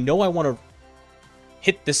 because I know I want to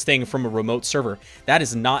hit this thing from a remote server. That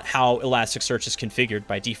is not how Elasticsearch is configured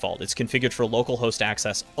by default. It's configured for localhost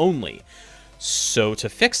access only. So to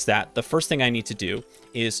fix that, the first thing I need to do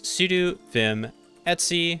is sudo vim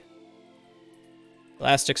etc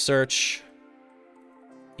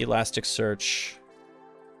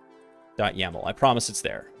elasticsearch.yaml. I promise it's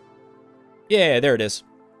there. Yeah, there it is.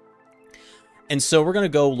 And so we're going to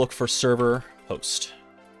go look for server host.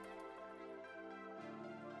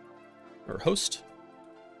 Or host.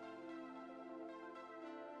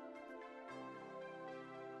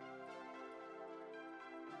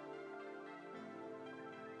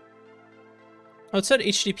 Oh, it said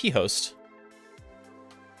HTTP host.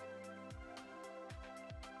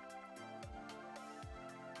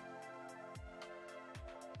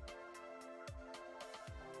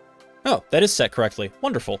 Oh, that is set correctly.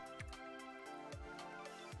 Wonderful.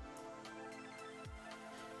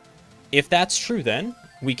 If that's true, then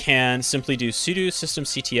we can simply do sudo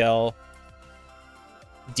systemctl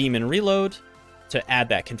daemon reload to add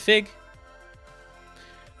that config.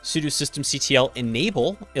 Sudo systemctl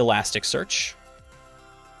enable Elasticsearch.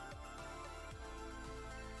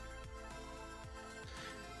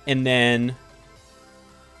 And then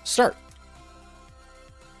start.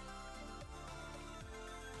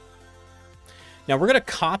 Now we're going to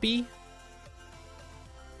copy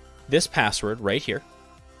this password right here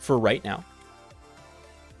for right now,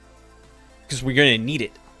 because we're going to need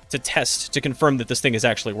it to test, to confirm that this thing is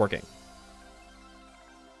actually working.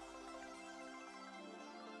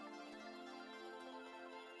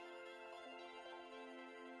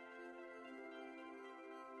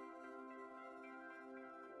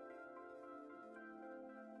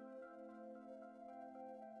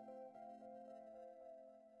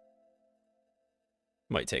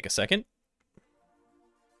 Might take a second.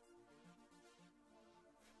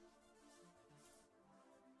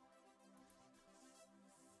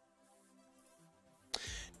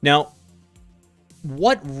 Now,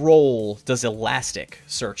 what role does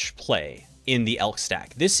Elasticsearch play in the Elk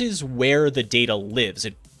stack? This is where the data lives.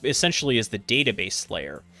 It essentially is the database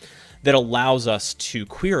layer that allows us to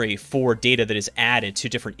query for data that is added to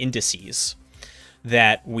different indices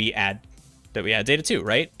that we add data to,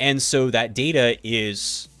 right? And so that data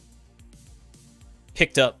is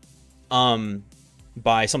picked up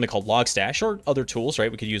by something called Logstash or other tools,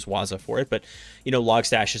 right? We could use Waza for it, but you know,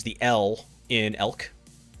 Logstash is the L in Elk.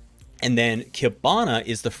 And then Kibana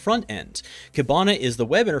is the front end. Kibana is the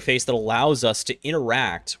web interface that allows us to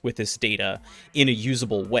interact with this data in a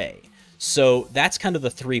usable way. So that's kind of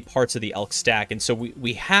the three parts of the Elk stack. And so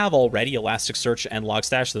we have already Elasticsearch and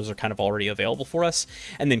Logstash. Those are kind of already available for us.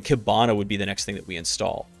 And then Kibana would be the next thing that we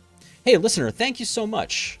install. Hey, listener, thank you so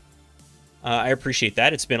much. I appreciate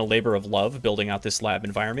that. It's been a labor of love building out this lab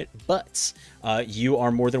environment. But you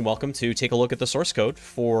are more than welcome to take a look at the source code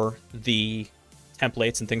for the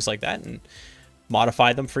templates and things like that and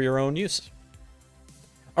modify them for your own use.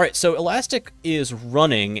 All right, so Elastic is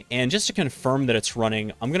running, and just to confirm that it's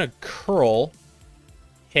running, I'm going to curl,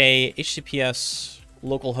 hey, HTTPS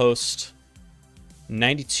localhost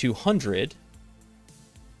 9200.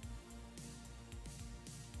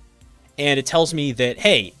 And it tells me that,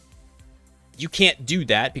 hey, you can't do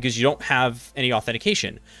that because you don't have any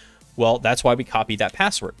authentication. Well, that's why we copied that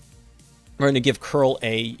password. We're going to give curl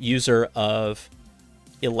a user of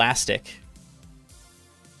elastic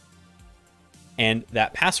and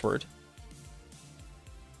that password.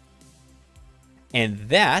 And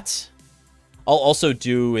that, I'll also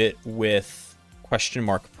do it with question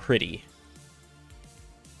mark pretty.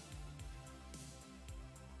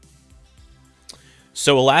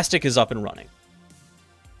 So elastic is up and running.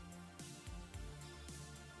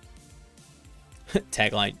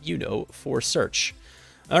 Tagline, you know, for search.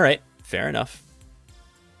 All right, fair enough.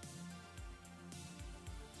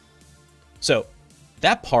 So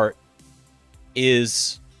that part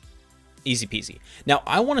is easy peasy. Now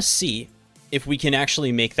I want to see if we can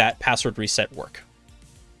actually make that password reset work.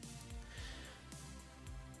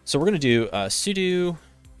 So we're going to do sudo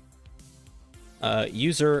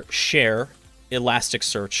user share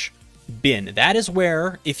Elasticsearch bin. That is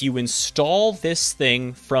where, if you install this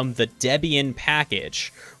thing from the Debian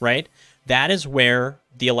package, right, that is where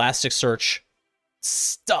the Elasticsearch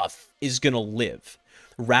stuff is going to live,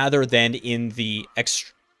 rather than in the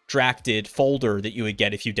extracted folder that you would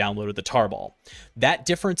get if you downloaded the tarball. That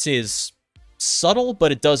difference is subtle,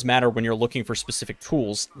 but it does matter when you're looking for specific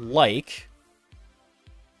tools like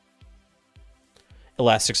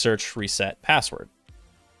Elasticsearch reset password.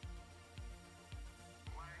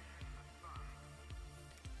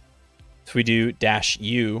 So we do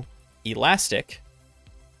 -u elastic.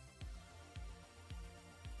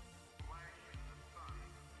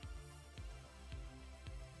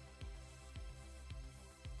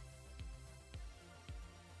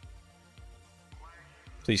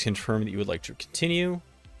 Please confirm that you would like to continue.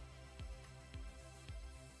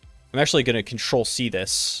 I'm actually going to Control-C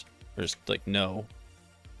this, or just like no,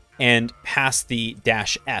 and pass the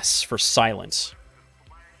 -s for silence,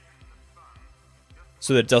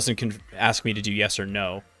 so that it doesn't ask me to do yes or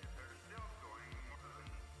no.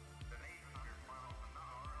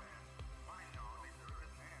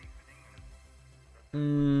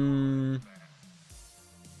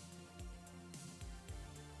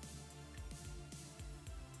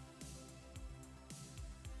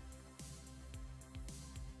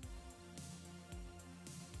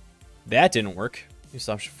 That didn't work. Use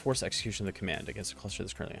the option force execution of the command against a cluster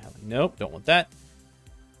that's currently happening. Nope, don't want that.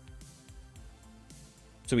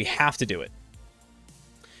 So we have to do it.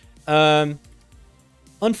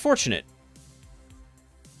 Unfortunate.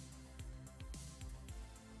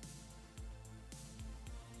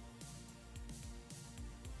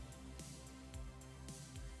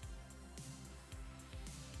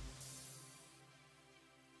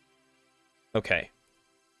 Okay.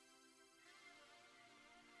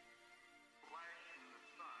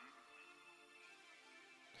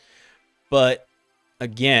 But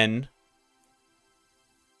again,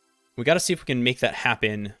 we got to see if we can make that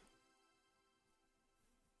happen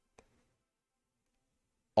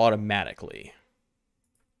automatically.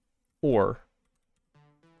 Or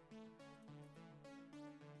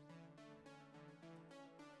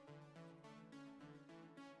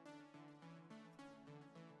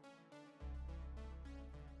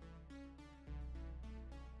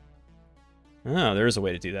oh, there is a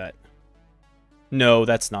way to do that. No,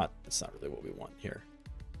 that's not really what we want here.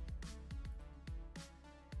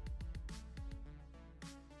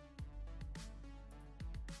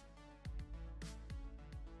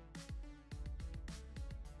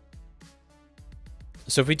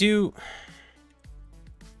 So if we do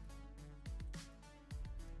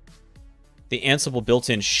the Ansible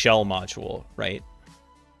built-in shell module, right?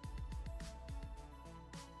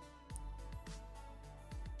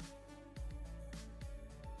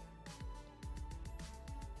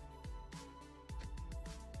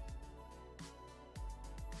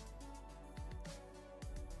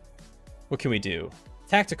 What can we do?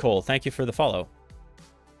 Tactical, thank you for the follow.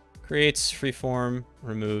 Creates freeform,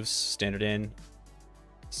 removes standard in.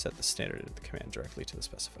 Set the standard in the command directly to the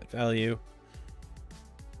specified value.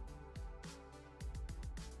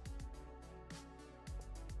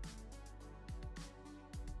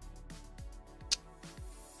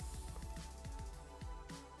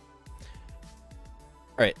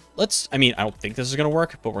 All right, let's, I mean, I don't think this is going to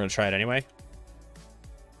work, but we're going to try it anyway.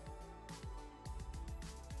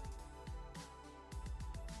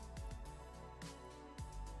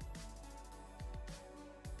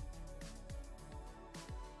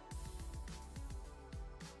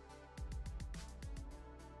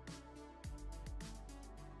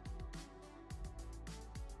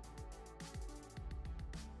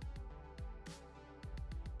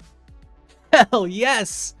 Hell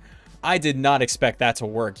yes! I did not expect that to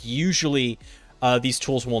work. Usually, these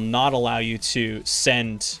tools will not allow you to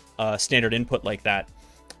send standard input like that.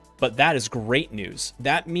 But that is great news.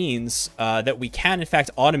 That means that we can, in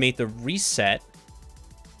fact, automate the reset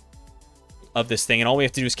of this thing, and all we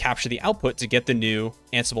have to do is capture the output to get the new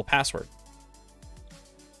Ansible password.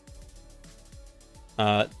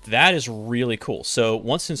 That is really cool. So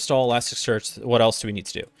once install Elasticsearch, what else do we need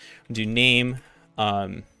to do? Do name,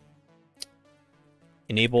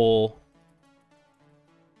 enable,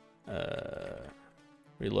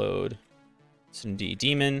 reload, systemd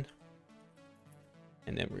daemon,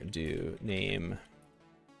 and then we're going to do name,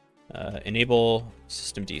 enable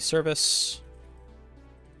systemd service,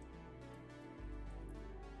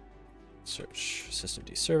 search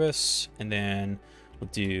systemd service, and then we'll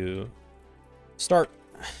do start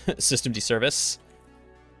systemd service.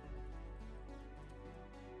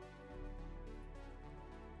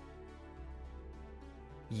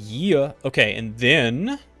 Yeah, okay, and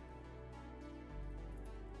then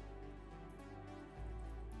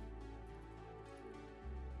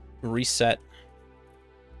reset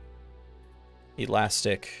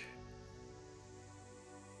Elastic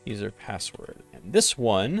user password. And this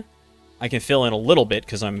one I can fill in a little bit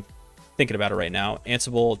because I'm thinking about it right now.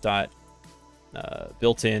 Ansible dot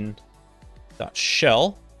built-in dot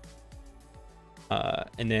shell,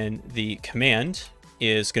 and then the command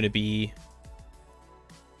is going to be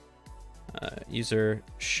user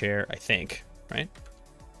share, I think, right?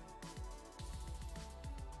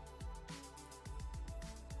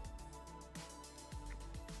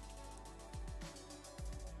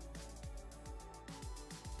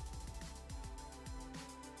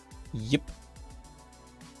 Yep.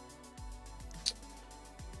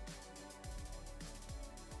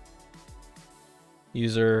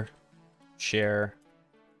 User share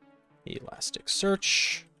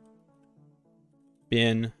Elasticsearch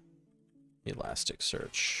bin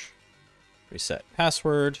Elasticsearch reset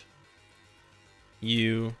password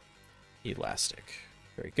elastic.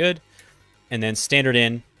 Very good. And then standard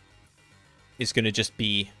in is going to just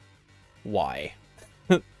be y.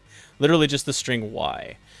 Literally just the string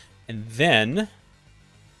y. And then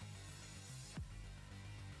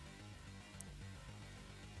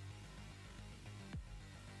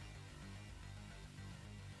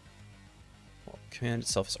command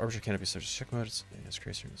itself is arbitrary canopy such as check mode. It's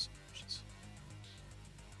crazy.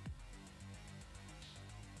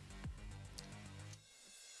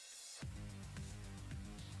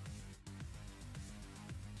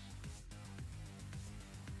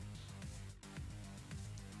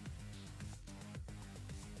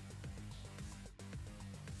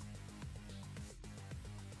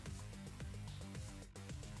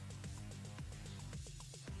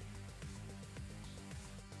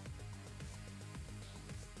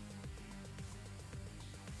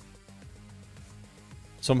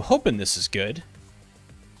 So I'm hoping this is good.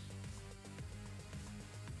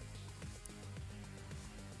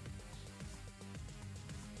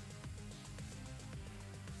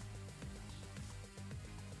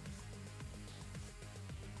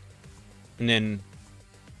 And then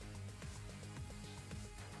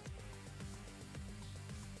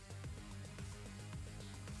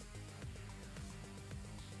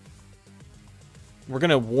we're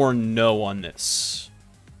going to warn no on this,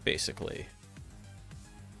 basically.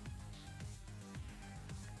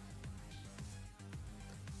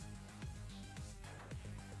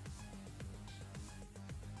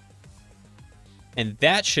 And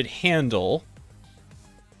that should handle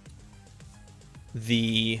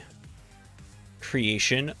the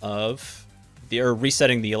creation of the, or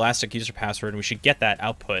resetting the Elastic user password, and we should get that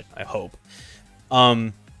output, I hope.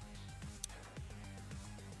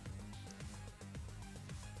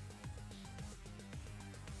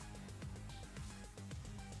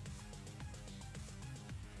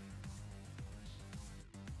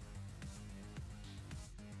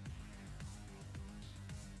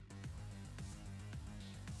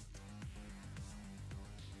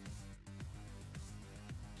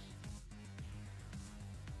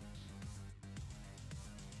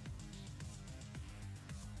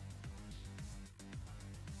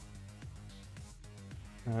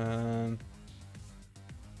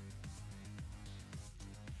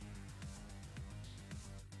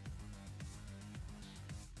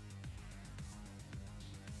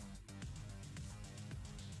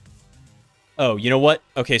 Oh, you know what?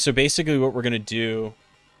 Okay, so basically what we're going to do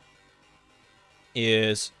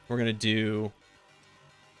is we're going to do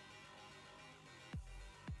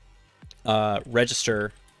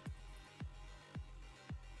register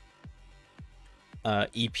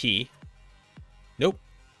EP. Nope.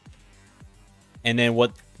 And then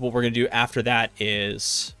what what we're going to do after that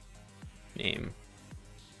is name,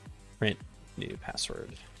 print, new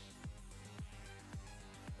password,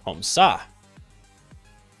 Homsa.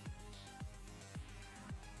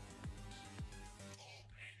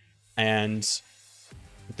 And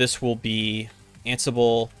this will be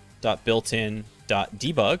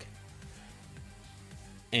ansible.builtin.debug.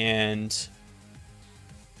 And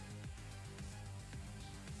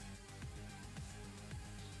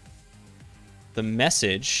the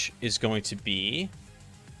message is going to be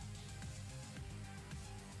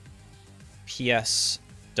ps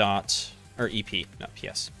dot, or ep, not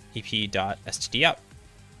ps, ep.stdout.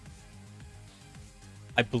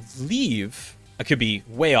 I believe, I could be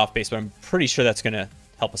way off base, but I'm pretty sure that's going to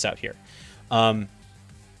help us out here.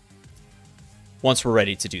 Once we're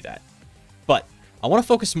ready to do that. But I want to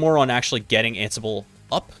focus more on actually getting Ansible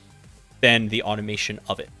up than the automation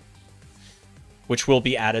of it, which will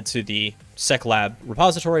be added to the SecLab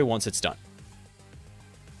repository once it's done.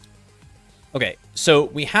 Okay, so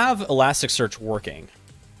we have Elasticsearch working.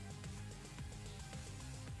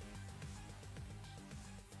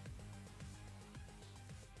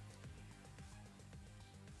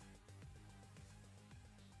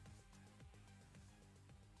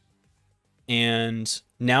 And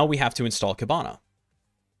now we have to install Kibana.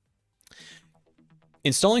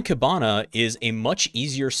 Installing Kibana is a much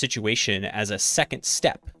easier situation as a second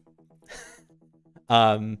step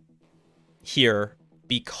here,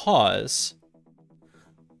 because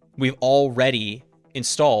we've already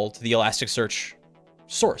installed the Elasticsearch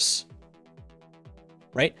source,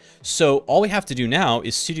 right? So all we have to do now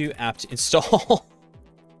is sudo apt install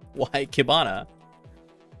y Kibana.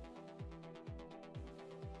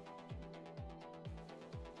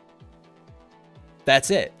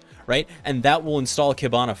 That's it, right? And that will install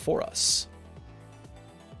Kibana for us.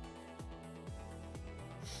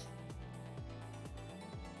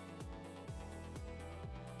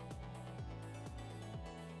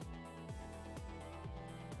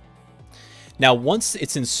 Now, once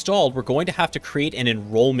it's installed, we're going to have to create an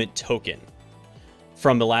enrollment token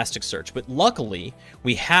from Elasticsearch. But luckily,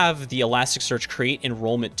 we have the Elasticsearch create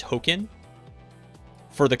enrollment token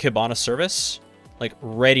for the Kibana service, like,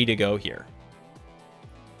 ready to go here.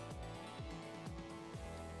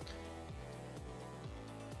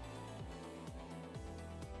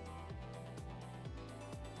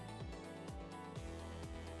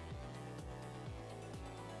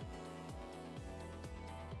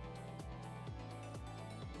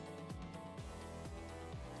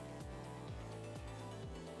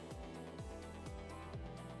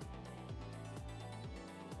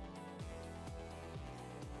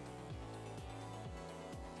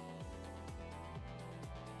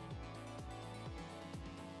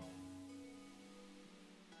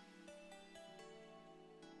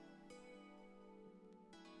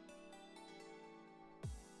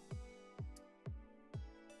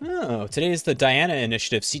 Oh, today is the Diana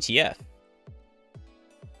Initiative CTF.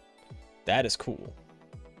 That is cool.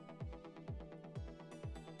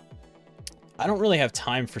 I don't really have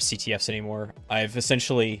time for CTFs anymore. I've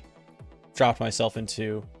essentially dropped myself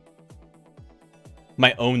into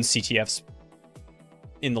my own CTFs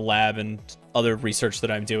in the lab and other research that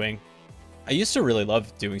I'm doing. I used to really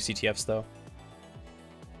love doing CTFs though.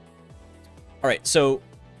 All right, so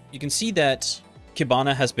you can see that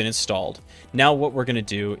Kibana has been installed. Now what we're going to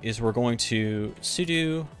do is we're going to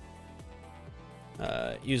sudo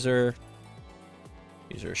user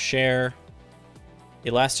share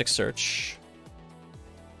Elasticsearch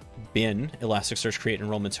bin Elasticsearch create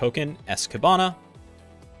enrollment token s Kibana.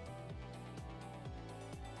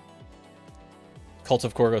 Cult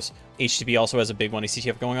of Korgos. HTTP also has a big one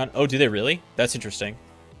CTF going on. Oh, do they really? That's interesting.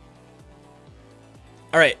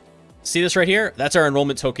 All right. See this right here? That's our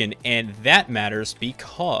enrollment token, and that matters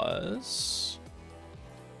because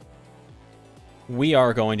we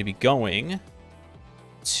are going to be going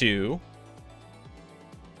to...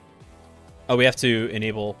 Oh, we have to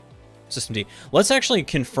enable systemd. Let's actually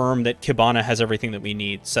confirm that Kibana has everything that we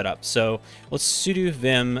need set up. So let's sudo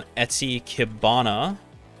vim etc Kibana.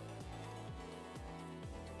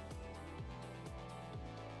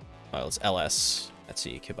 Let's ls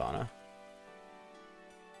etc Kibana.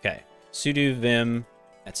 Okay. Sudo vim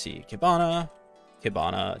etc Kibana,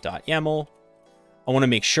 kibana.yaml. I want to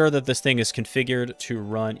make sure that this thing is configured to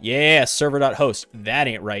run. Yeah, server.host. That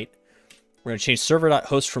ain't right. We're going to change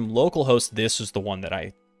server.host from localhost. This is the one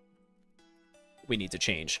that we need to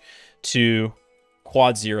change to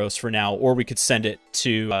quad zeros for now, or we could send it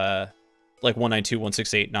to like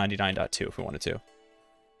 192.168.99.2 if we wanted to,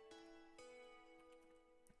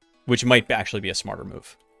 which might actually be a smarter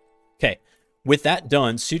move. Okay. With that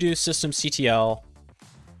done, sudo systemctl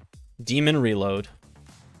Daemon reload.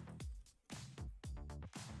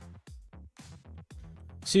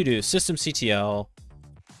 Sudo systemctl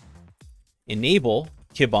enable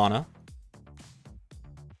Kibana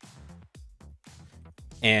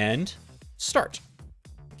and start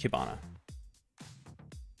Kibana.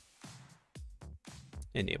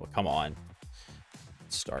 Enable, come on.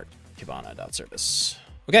 Start Kibana.service.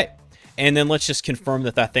 Okay, and then let's just confirm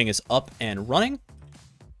that that thing is up and running.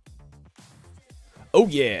 Oh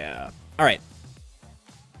yeah. All right.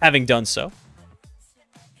 Having done so,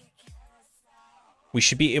 we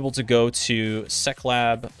should be able to go to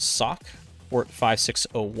seclab sock port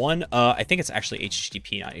 5601. I think it's actually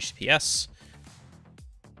HTTP, not HTTPS.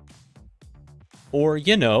 Or,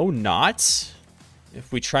 you know, not.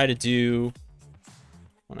 If we try to do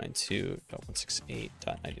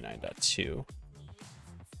 192.168.99.2.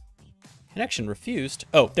 Connection refused.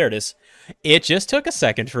 Oh, there it is. It just took a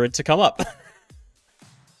second for it to come up.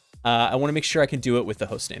 I want to make sure I can do it with the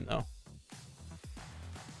hostname, though.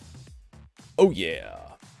 Oh, yeah.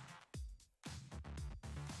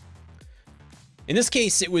 In this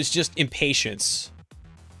case, it was just impatience.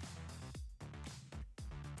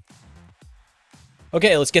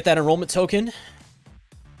 Okay, let's get that enrollment token.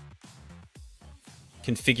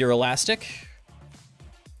 Configure Elastic.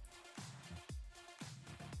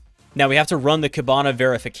 Now we have to run the Kibana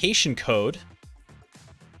verification code.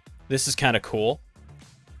 This is kind of cool.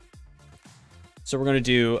 So we're going to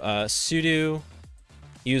do sudo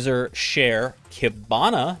user share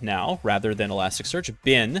Kibana now, rather than Elasticsearch,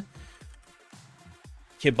 bin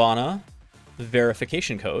Kibana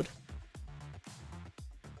verification code.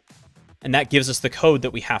 And that gives us the code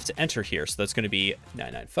that we have to enter here. So that's going to be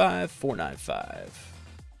 995495.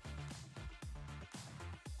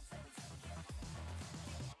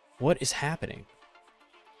 What is happening?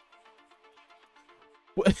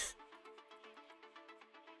 What?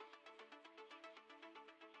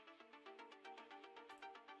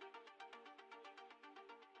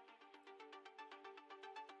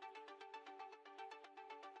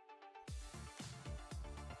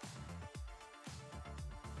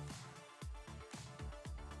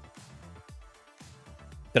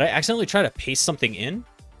 Did I accidentally try to paste something in?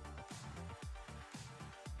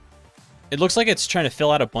 It looks like it's trying to fill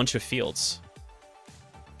out a bunch of fields.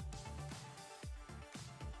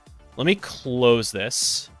 Let me close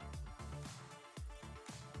this.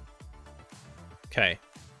 Okay.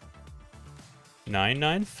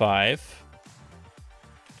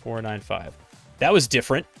 995495. That was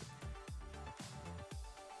different.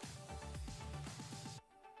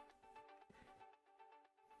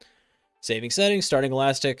 Saving settings, starting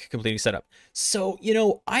Elastic, completing setup. So, you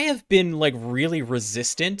know, I have been like really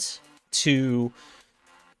resistant to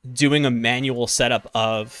doing a manual setup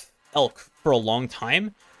of Elk for a long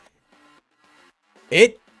time.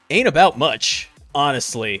 It ain't about much,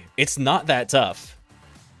 honestly. It's not that tough.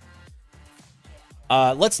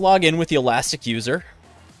 Let's log in with the Elastic user.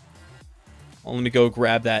 Well, let me go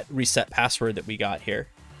grab that reset password that we got here.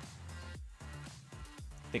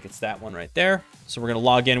 I think it's that one right there. So we're going to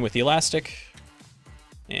log in with the Elastic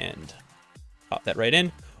and pop that right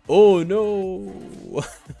in. Oh, no.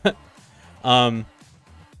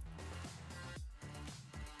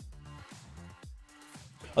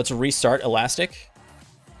 Let's restart Elastic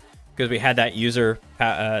because we had that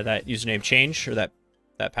that username change, or that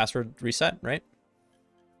password reset, right?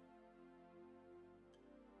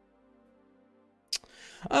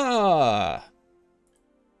 I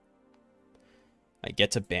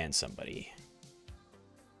get to ban somebody.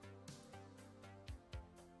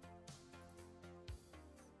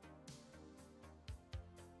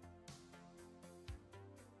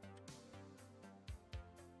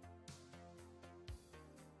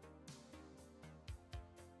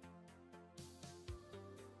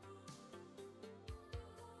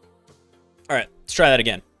 All right, let's try that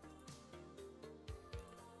again.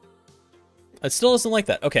 It still doesn't like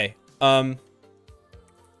that. Okay.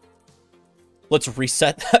 Let's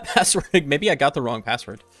reset that password. Maybe I got the wrong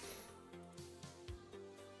password.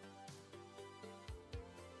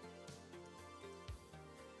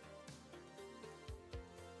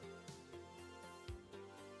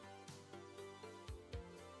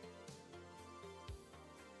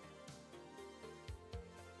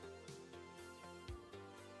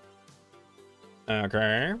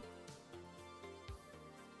 Okay.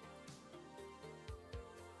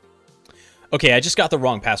 Okay, I just got the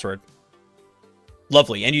wrong password.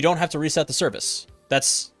 Lovely, and you don't have to reset the service.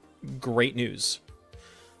 That's great news.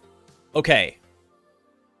 Okay.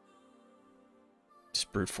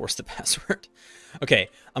 Just brute force the password. Okay,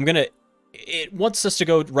 I'm gonna it wants us to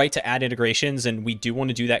go right to add integrations, and we do want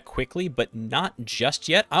to do that quickly, but not just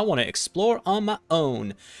yet. I want to explore on my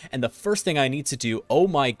own. And the first thing I need to do, oh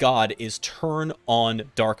my god, is turn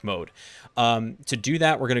on dark mode. To do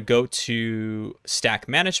that, we're going to go to Stack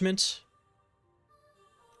Management,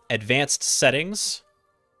 Advanced Settings,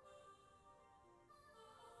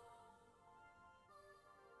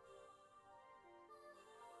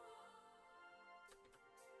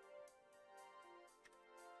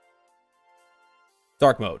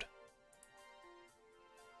 Dark Mode.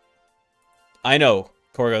 I know,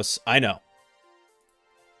 Korgos, I know.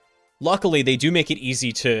 Luckily, they do make it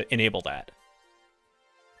easy to enable that.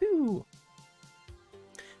 Whew.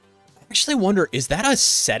 I actually wonder, is that a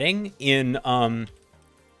setting in,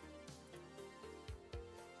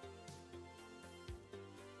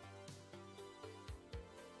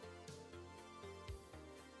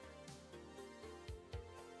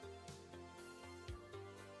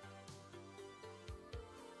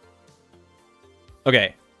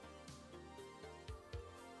 Okay.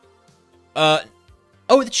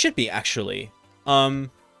 Oh, it should be, actually.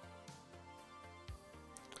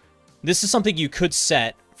 This is something you could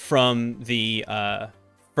set from the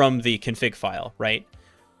config file, right?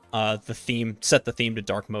 The theme, set the theme to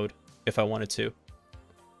dark mode if I wanted to.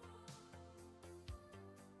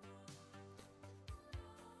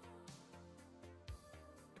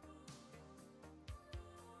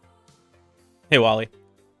 Hey, Wally.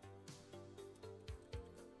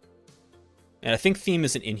 And I think theme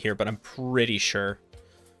isn't in here, but I'm pretty sure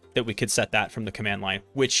that we could set that from the command line,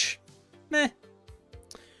 which, meh.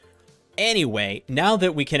 Anyway, now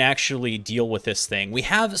that we can actually deal with this thing, we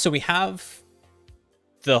have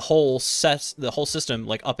the whole system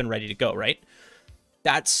like up and ready to go, right?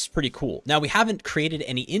 That's pretty cool. Now we haven't created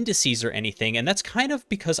any indices or anything, and that's kind of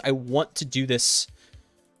because I want to do this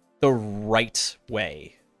the right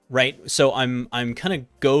way, right? So I'm kind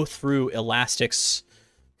of go through Elastic's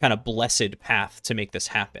kind of blessed path to make this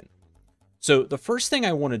happen. So the first thing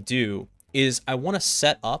I want to do is I want to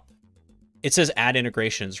set up, it says add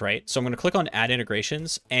integrations, right? So I'm going to click on add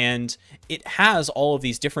integrations, and it has all of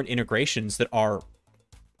these different integrations that are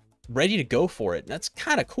ready to go for it. That's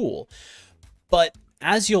kind of cool. But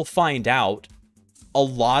as you'll find out, a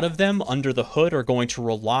lot of them under the hood are going to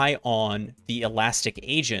rely on the Elastic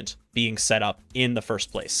agent being set up in the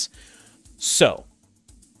first place. So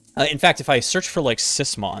in fact, if I search for like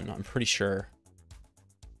sysmon, I'm pretty sure.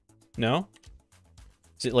 No?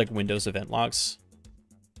 Is it like Windows event logs?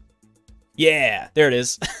 Yeah, there it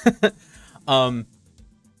is.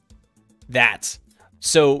 That.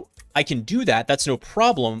 So I can do that. That's no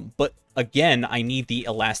problem. But again, I need the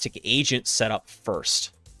Elastic agent set up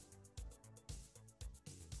first.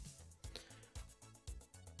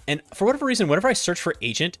 And for whatever reason, whenever I search for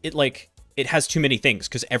agent, it has too many things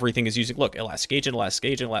because everything is using, look, Elastic agent,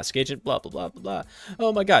 blah, blah, blah, blah, blah.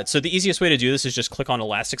 Oh my god. So the easiest way to do this is just click on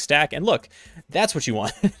Elastic Stack, and look, that's what you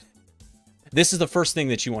want. This is the first thing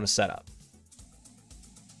that you want to set up.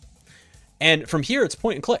 And from here, it's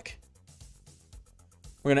point and click.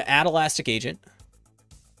 We're going to add Elastic agent,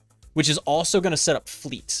 which is also going to set up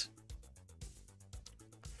fleet.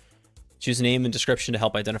 Choose a name and description to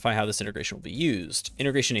help identify how this integration will be used.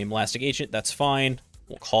 Integration name, Elastic agent, that's fine.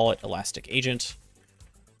 We'll call it Elastic agent.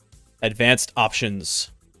 Advanced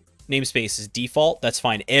options. Namespace is default. That's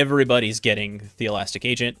fine. Everybody's getting the Elastic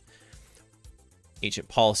agent. Agent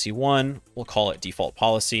policy 1. We'll call it default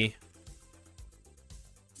policy.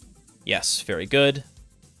 Yes, very good.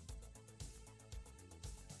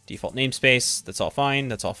 Default namespace. That's all fine.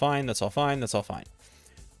 That's all fine. That's all fine. That's all fine.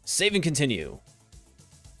 Save and continue.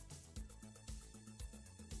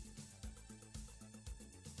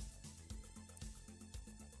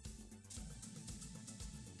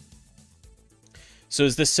 So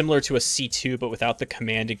is this similar to a C2 but without the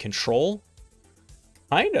command and control?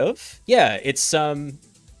 Kind of. Yeah, it's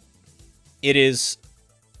it is,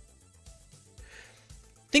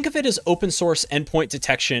 think of it as open source endpoint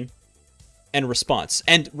detection and response.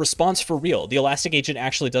 And response for real. The Elastic agent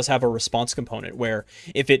actually does have a response component where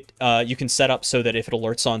if it you can set up so that if it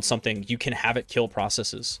alerts on something, you can have it kill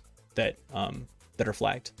processes that that are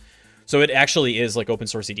flagged. So it actually is like open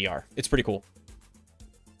source EDR. It's pretty cool.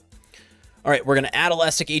 All right, we're going to add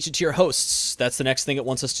Elastic agent to your hosts. That's the next thing it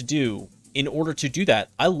wants us to do. In order to do that,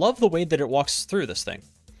 I love the way that it walks through this thing.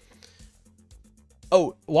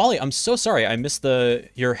 Oh, Wally, I'm so sorry. I missed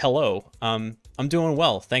your hello. I'm doing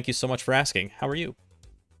well. Thank you so much for asking. How are you?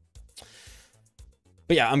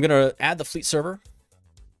 But yeah, I'm going to add the fleet server,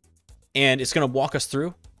 and it's going to walk us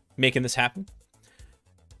through making this happen.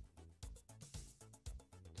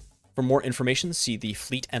 For more information, see the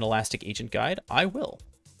Fleet and Elastic Agent guide. I will.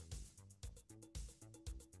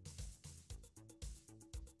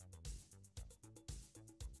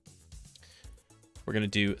 we're going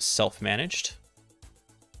to do self-managed.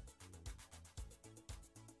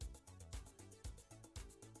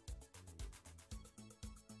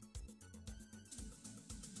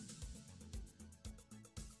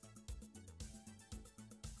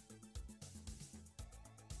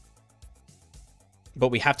 But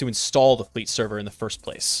we have to install the fleet server in the first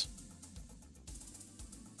place.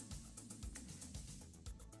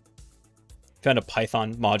 Found a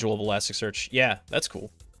Python module of Elasticsearch. Yeah, that's cool.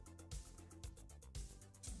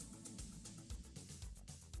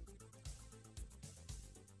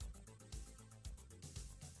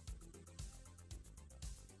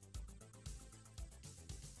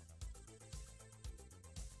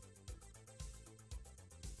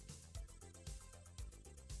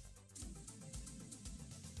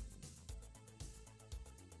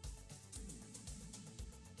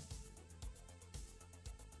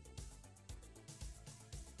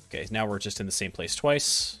 Okay, now we're just in the same place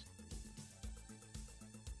twice.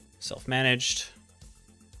 Self-managed.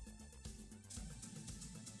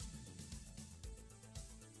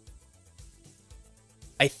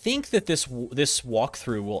 I think that this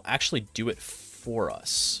walkthrough will actually do it for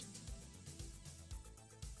us.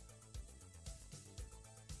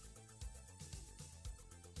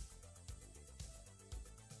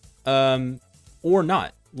 Or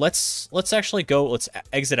not. Let's actually go. Let's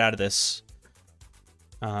exit out of this.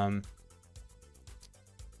 And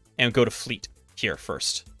go to fleet here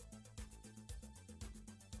first.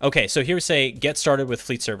 Okay, so here we say get started with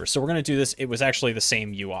fleet server. So we're going to do this. It was actually the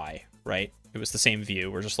same UI, right? It was the same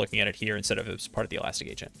view. We're just looking at it here instead of it was part of the Elastic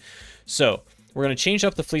agent. So we're going to change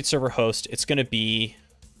up the fleet server host. It's going to be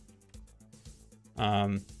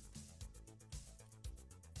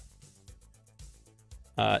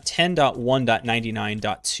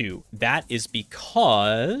 10.1.99.2. That is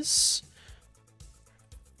because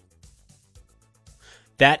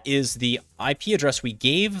that is the IP address we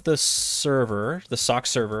gave the server, the SOC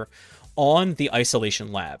server, on the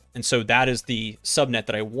isolation lab. And so that is the subnet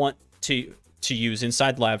that I want to use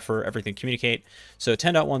inside the lab for everything to communicate. So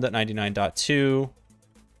 10.1.99.2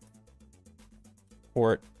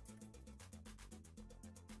 port.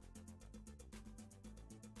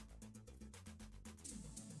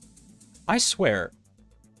 I swear,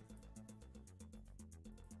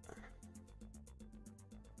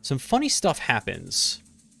 some funny stuff happens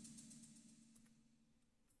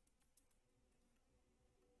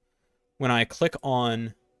when I click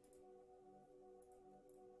on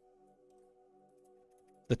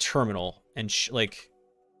the terminal and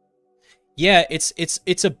yeah,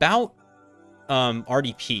 it's about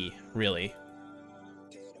RDP really.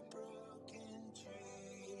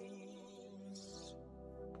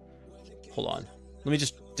 Hold on. Let me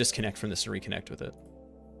just disconnect from this and reconnect with it.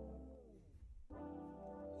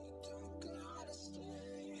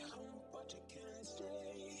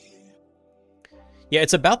 Yeah,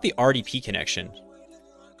 it's about the RDP connection.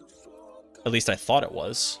 At least I thought it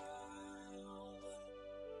was.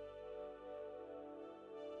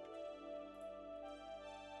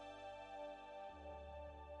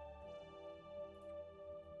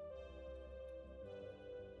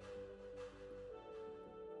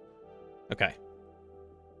 Okay.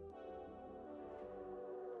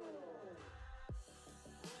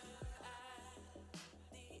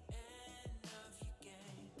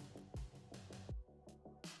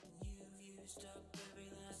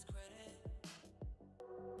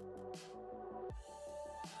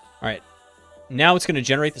 All right. Now it's going to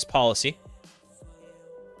generate this policy.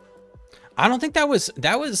 I don't think that was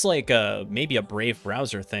like maybe a Brave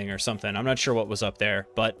browser thing or something. I'm not sure what was up there,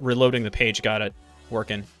 but reloading the page got it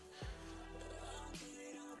working.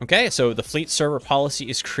 Okay, so the fleet server policy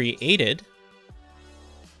is created.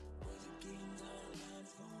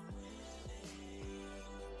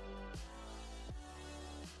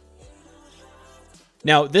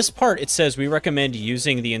 Now, this part, it says we recommend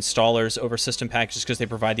using the installers over system packages because they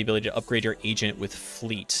provide the ability to upgrade your agent with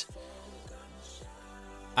fleet.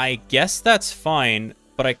 I guess that's fine,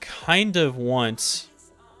 but I kind of want...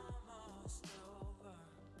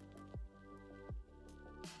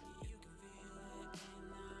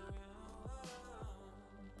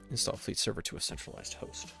 Install fleet server to a centralized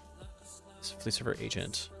host. So fleet server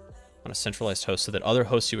agent on a centralized host so that other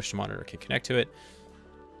hosts you wish to monitor can connect to it.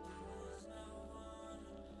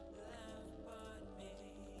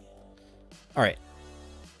 All right.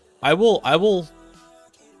 I will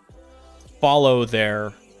follow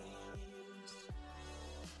their...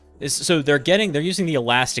 So they're using the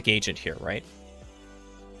Elastic agent here, right?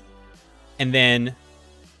 And then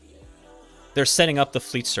they're setting up the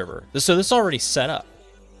fleet server. So this is already set up.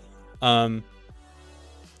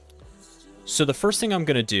 So the first thing I'm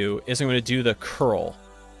going to do is I'm going to do the curl.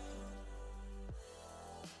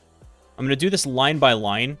 I'm going to do this line by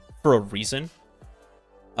line for a reason.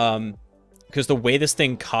 Because the way this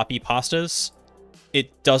thing copy pastas,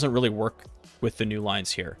 it doesn't really work with the new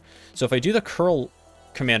lines here. So if I do the curl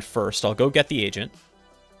command first, I'll go get the agent.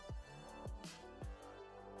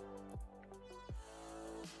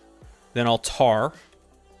 Then I'll tar,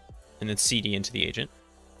 and then cd into the agent.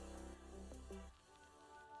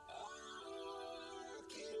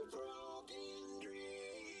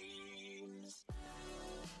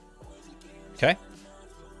 Okay.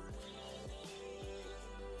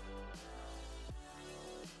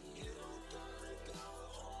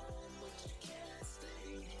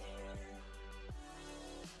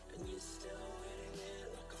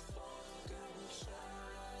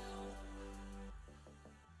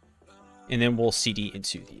 And then we'll cd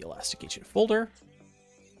into the Elastic Agent folder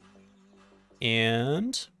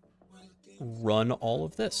and run all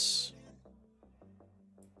of this.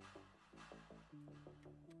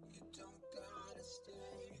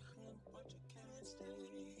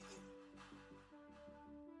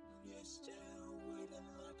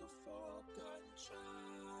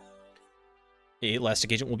 The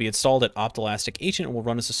Elastic Agent will be installed at opt Elastic Agent and will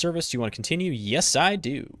run as a service. Do you want to continue? Yes, I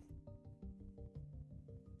do.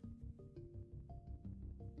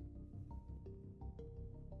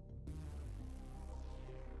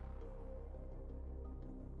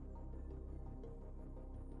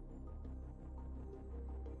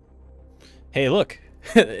 Hey, look.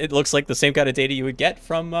 It looks like the same kind of data you would get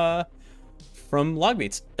from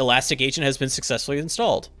Logmeets. Elastic Agent has been successfully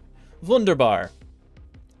installed. Wunderbar.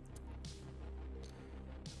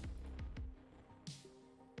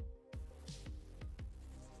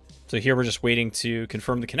 So here we're just waiting to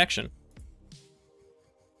confirm the connection.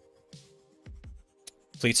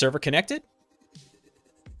 Fleet server connected.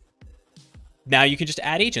 Now you can just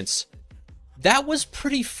add agents. That was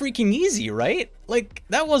pretty freaking easy, right? Like,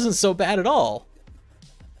 that wasn't so bad at all.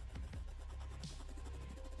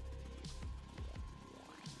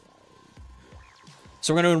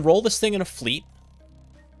 So we're going to enroll this thing in a fleet.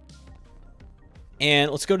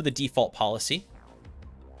 And let's go to the default policy.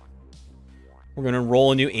 We're going to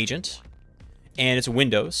enroll a new agent. And it's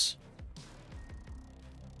Windows.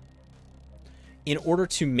 In order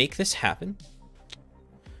to make this happen,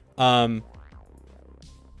 I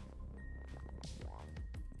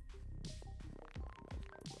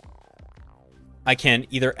can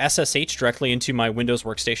either SSH directly into my Windows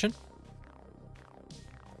workstation,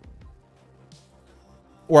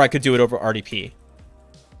 or I could do it over RDP.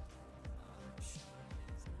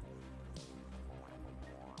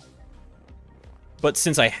 But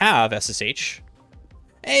since I have SSH...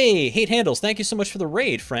 Hey, Hate Handles, thank you so much for the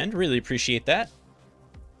raid, friend. Really appreciate that.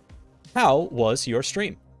 How was your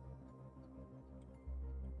stream?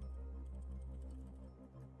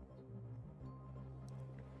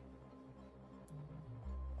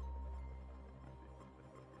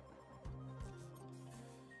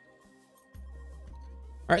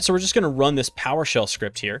 All right, so we're just going to run this PowerShell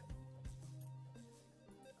script here.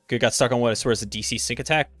 Good, got stuck on what I swear is a DC sync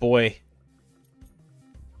attack. Boy.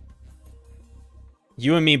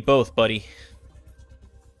 You and me both, buddy.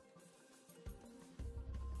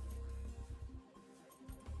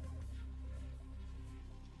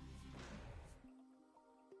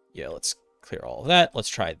 Yeah, let's clear all of that. Let's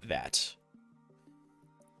try that.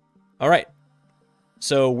 All right.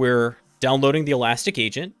 So we're downloading the Elastic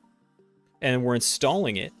Agent, and we're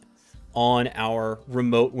installing it on our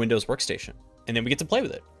remote Windows workstation. And then we get to play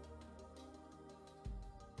with it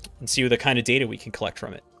and see the kind of data we can collect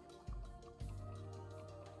from it.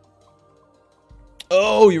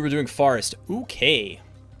 Oh, you were doing Forest. Okay.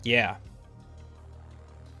 Yeah.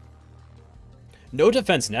 No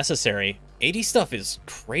defense necessary. AD stuff is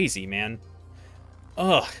crazy, man.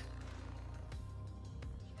 Ugh.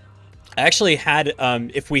 I actually had,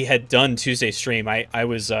 if we had done Tuesday stream, I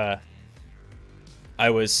was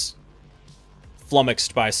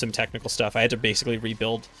flummoxed by some technical stuff. I had to basically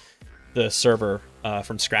rebuild the server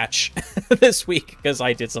from scratch this week because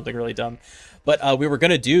I did something really dumb. But we were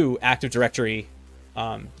going to do Active Directory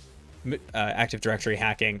hacking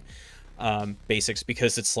basics,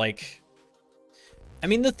 because it's like, I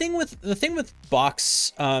mean, the thing with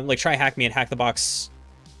box, like try hack me and hack the box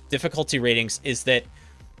difficulty ratings is that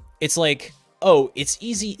it's like, oh, it's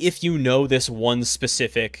easy if you know this one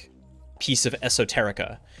specific piece of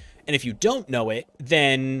esoterica. And if you don't know it,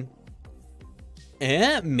 then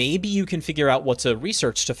maybe you can figure out what to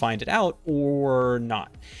research to find it out or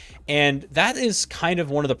not. And that is kind of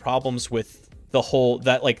one of the problems with the whole,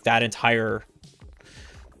 that entire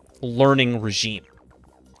learning regime.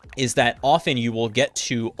 is that often you will get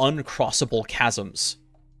to uncrossable chasms.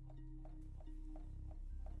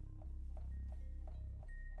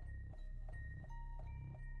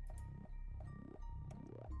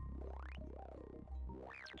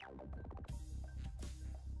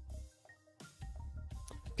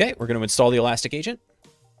 Okay, we're going to install the Elastic Agent.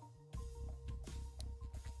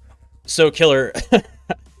 So, Killer,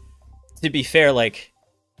 to be fair, like...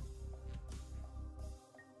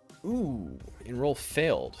 Ooh, enroll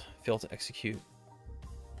failed. Failed to execute.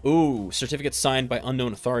 Ooh, certificate signed by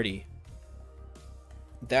unknown authority.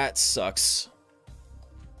 That sucks.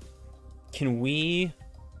 Can we...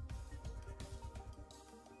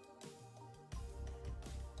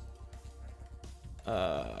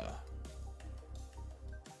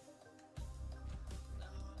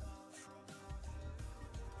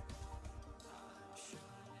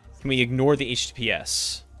 Can we ignore the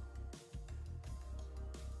HTTPS?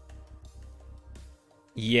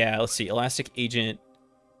 Yeah, let's see. Elastic Agent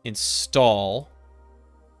install.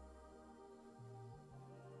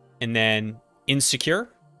 And then insecure.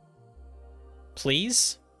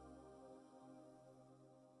 Please.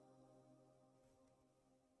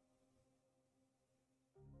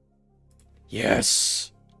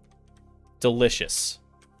 Yes. Delicious.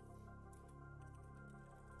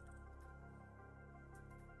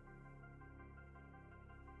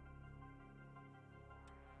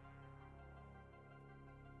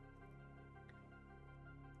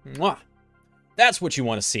 Mwah. That's what you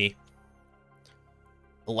want to see.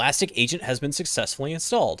 Elastic Agent has been successfully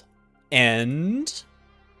installed. And...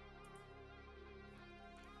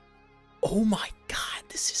 oh my god,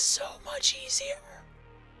 this is so much easier.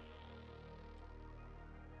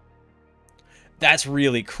 That's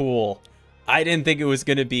really cool. I didn't think it was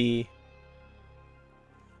going to be...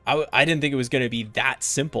 I didn't think it was going to be that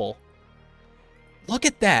simple. Look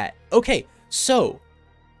at that. Okay, so...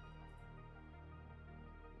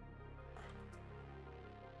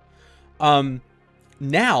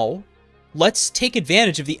 now let's take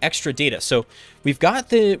advantage of the extra data. So we've got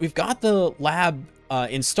the lab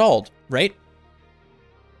installed, right?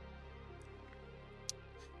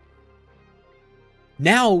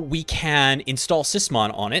 Now we can install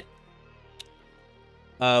Sysmon on it.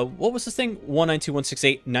 What was this thing?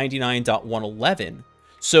 192.168.99.111.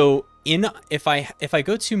 So if I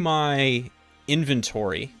go to my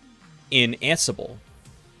inventory in Ansible,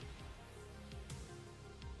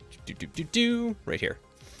 right here.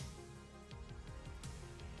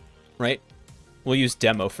 Right? We'll use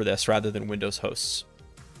demo for this rather than Windows hosts.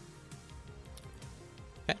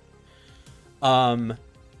 Okay.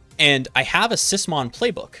 And I have a Sysmon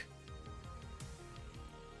playbook.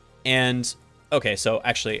 And, okay, so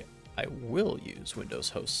actually, I will use Windows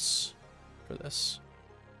hosts for this.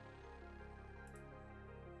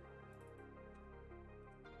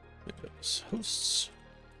 Windows hosts.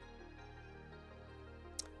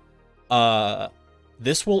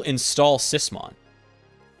 This will install Sysmon.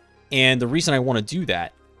 And the reason I want to do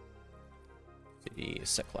that, the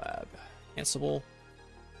seclab Ansible,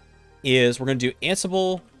 is we're going to do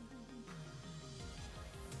Ansible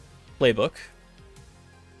playbook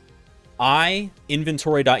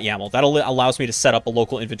inventory.yaml. That allows me to set up a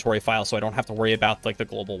local inventory file so I don't have to worry about like the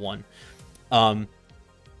global one. And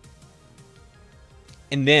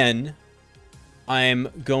then I'm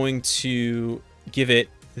going to give it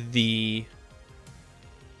the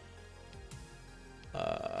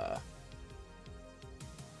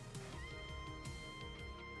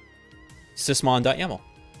sysmon.yaml.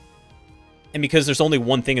 And because there's only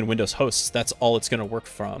one thing in Windows hosts, that's all it's going to work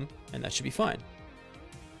from, and that should be fine.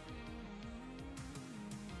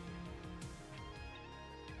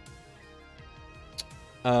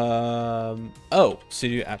 Oh,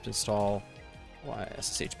 sudo apt install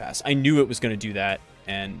ssh pass. I knew it was going to do that,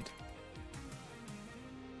 and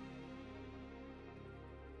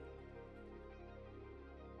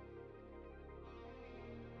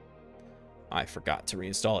I forgot to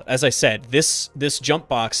reinstall it. As I said, this jump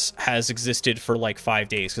box has existed for like 5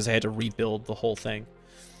 days because I had to rebuild the whole thing.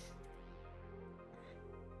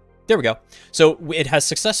 There we go. So it has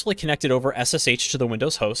successfully connected over SSH to the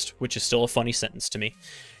Windows host, which is still a funny sentence to me.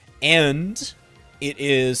 And it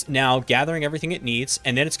is now gathering everything it needs,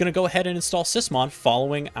 and then it's going to go ahead and install Sysmon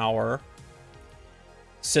following our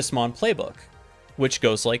Sysmon playbook, which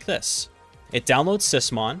goes like this. It downloads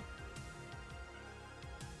Sysmon.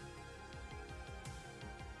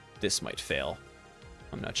 This might fail.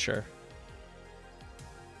 I'm not sure.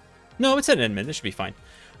 No, it's at admin. It should be fine.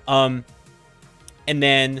 And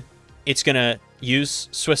then it's going to use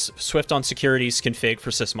Swift on Securities config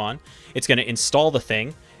for Sysmon. It's going to install the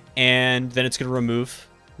thing, and then it's going to remove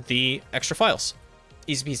the extra files.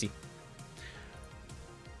 Easy peasy.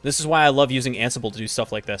 This is why I love using Ansible to do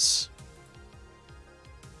stuff like this.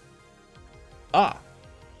 Ah.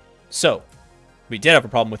 So, we did have a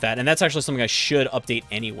problem with that, and that's actually something I should update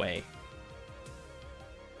anyway.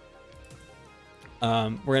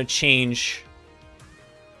 We're going to change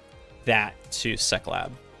that to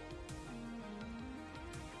SecLab.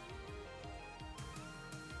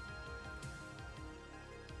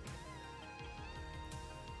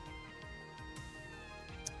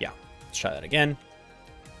 Yeah, let's try that again.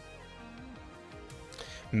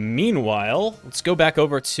 Meanwhile, let's go back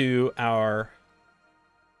over to our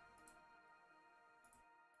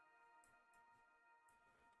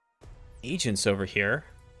agents over here.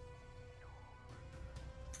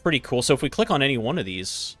 Pretty cool. So if we click on any one of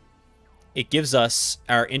these, it gives us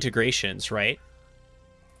our integrations, right?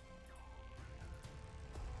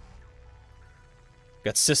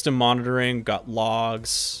 Got system monitoring, got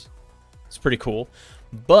logs. It's pretty cool.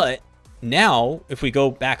 But now, if we go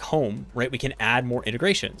back home, right, we can add more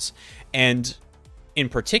integrations. And in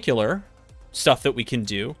particular, stuff that we can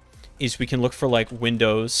do is we can look for like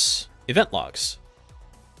Windows event logs.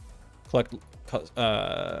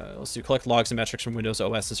 Let's do collect logs and metrics from Windows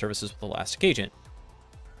OS and services with Elastic Agent.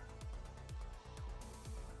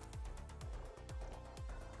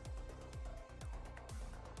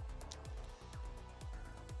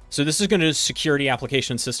 So this is going to do security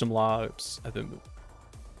application system logs. I've been moved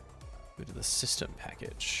to the system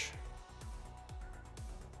package.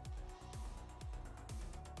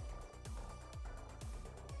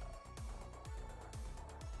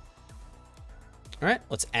 All right,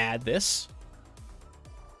 let's add this.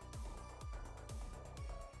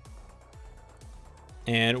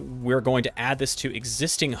 And we're going to add this to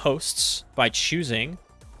existing hosts by choosing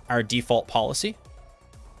our default policy.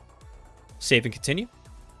 Save and continue.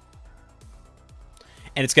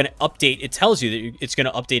 And it's going to update. It tells you that it's going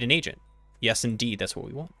to update an agent. Yes, indeed. That's what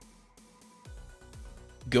we want.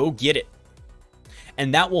 Go get it.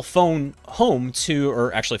 And that will phone home to,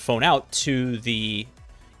 or actually phone out to the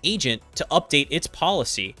agent to update its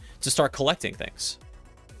policy to start collecting things.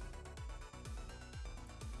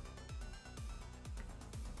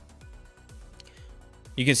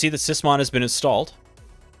 You can see that Sysmon has been installed.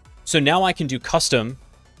 So now I can do custom.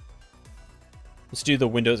 Let's do the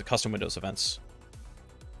Windows custom Windows events.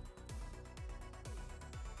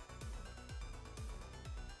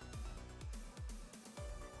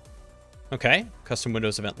 Okay, custom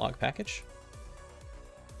Windows event log package.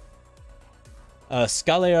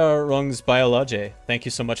 Scalia Rungs Biologe, thank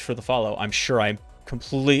you so much for the follow. I'm sure I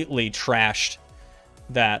completely trashed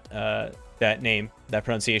that that name, that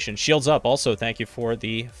pronunciation. Shields Up, also thank you for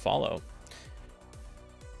the follow.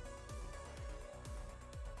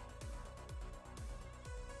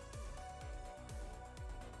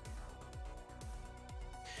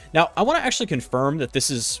 Now, I want to actually confirm that this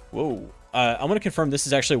is... Whoa. I want to confirm this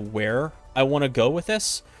is actually where I want to go with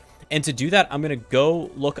this. And to do that, I'm going to go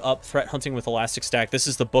look up Threat Hunting with Elastic Stack. This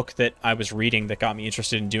is the book that I was reading that got me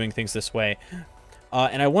interested in doing things this way.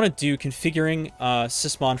 And I want to do configuring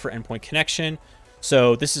Sysmon for endpoint connection.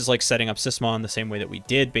 So this is like setting up Sysmon the same way that we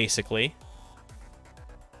did, basically.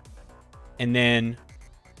 And then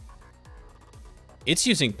it's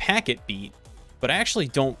using packet beat, but I actually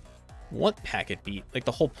don't want packet beat. Like,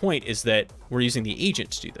 the whole point is that we're using the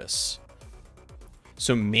agent to do this.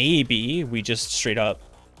 So maybe we just straight up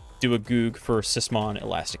do a goog for Sysmon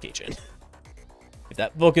Elastic Agent. If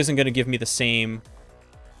that book isn't going to give me the same...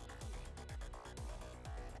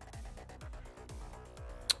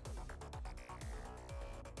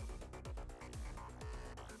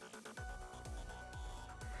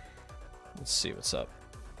 Let's see what's up.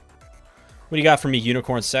 What do you got for me,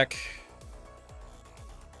 Unicorn Sec?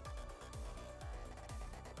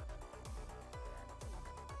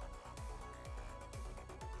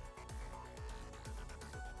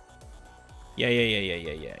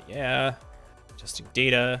 Yeah. Testing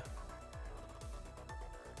data.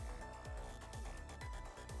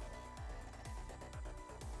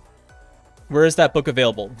 Where is that book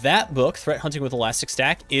available? That book, Threat Hunting with Elastic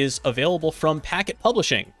Stack, is available from Packet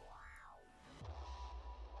Publishing.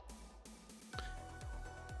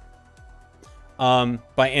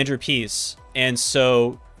 By Andrew Pease. And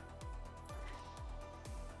so...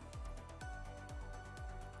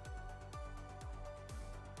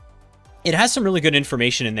 it has some really good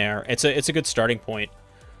information in there. It's a good starting point.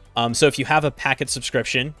 So if you have a Packet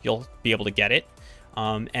subscription, you'll be able to get it.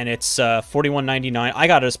 And it's $41.99. I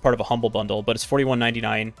got it as part of a Humble bundle, but it's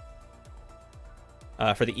 $41.99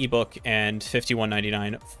 for the ebook and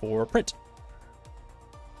 $51.99 for print.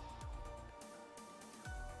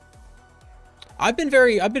 I've been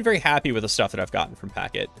very happy with the stuff that I've gotten from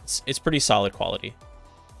Packet. It's pretty solid quality.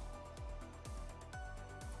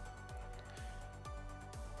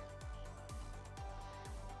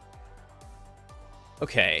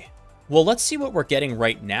 Okay, well, let's see what we're getting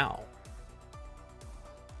right now.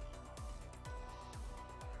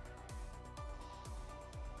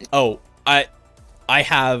 Oh, I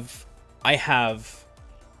have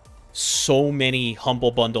so many Humble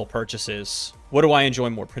Bundle purchases. What do I enjoy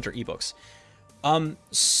more, print or ebooks?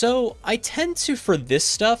 So I tend to, for this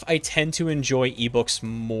stuff, I tend to enjoy ebooks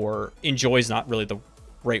more. Enjoy is not really the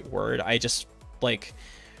right word. I just, like,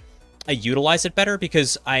 I utilize it better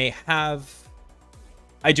because I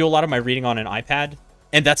do a lot of my reading on an iPad,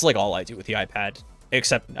 and that's like all I do with the iPad,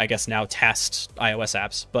 except I guess now test iOS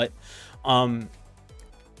apps. But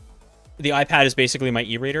the iPad is basically my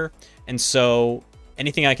e-reader, and so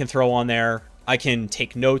anything I can throw on there, I can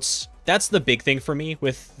take notes. That's the big thing for me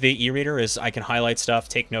with the e-reader, is I can highlight stuff,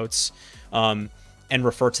 take notes, and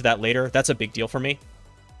refer to that later. That's a big deal for me.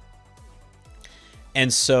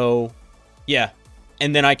 And so, yeah.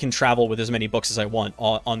 And then I can travel with as many books as I want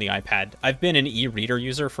on the iPad. I've been an e-reader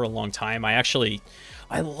user for a long time. I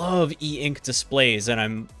love e-ink displays, and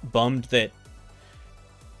I'm bummed that,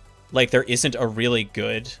 like, there isn't a really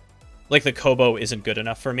good, like, the Kobo isn't good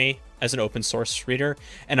enough for me as an open source reader,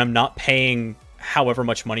 and I'm not paying however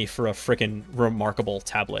much money for a freaking Remarkable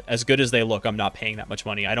tablet. As good as they look, I'm not paying that much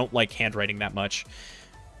money. I don't like handwriting that much.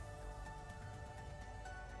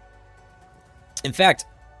 In fact,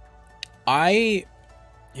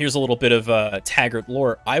 here's a little bit of Taggart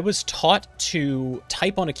lore. I was taught to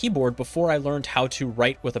type on a keyboard before I learned how to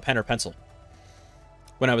write with a pen or pencil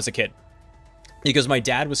when I was a kid, because my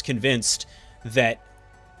dad was convinced that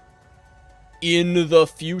in the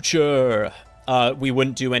future we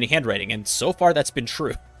wouldn't do any handwriting, and so far that's been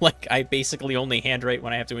true. Like, I basically only handwrite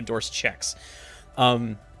when I have to endorse checks.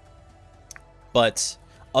 But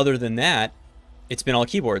other than that, it's been all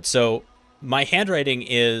keyboard. So my handwriting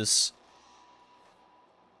is,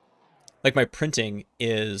 like, my printing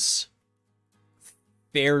is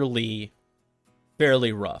fairly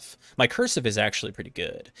rough. My cursive is actually pretty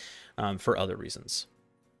good for other reasons.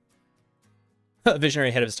 Visionary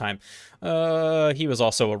ahead of his time. He was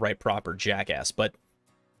also a right proper jackass, but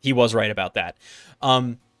he was right about that.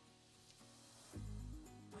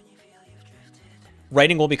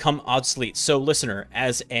 Writing will become obsolete. So, listener,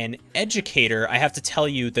 as an educator, I have to tell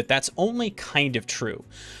you that that's only kind of true.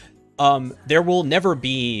 There will never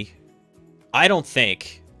be, I don't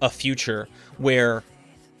think, a future where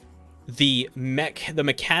the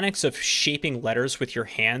mechanics of shaping letters with your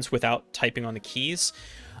hands without typing on the keys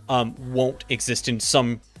won't exist in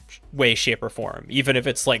some way, shape, or form, even if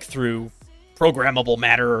it's like through programmable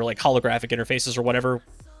matter or like holographic interfaces or whatever.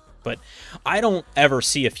 But I don't ever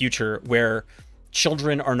see a future where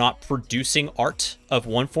children are not producing art of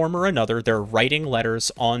one form or another. They're writing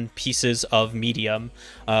letters on pieces of medium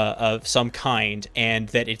of some kind, and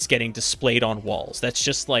that it's getting displayed on walls. That's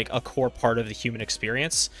just like a core part of the human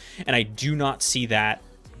experience, and I do not see that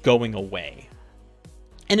going away.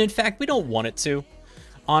 And in fact, we don't want it to.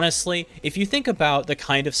 Honestly, if you think about the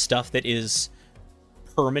kind of stuff that is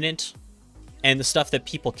permanent and the stuff that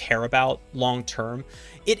people care about long term,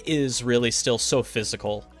 it is really still so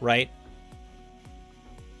physical, right?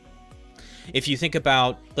 If you think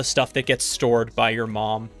about the stuff that gets stored by your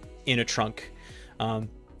mom in a trunk,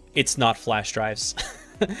 it's not flash drives.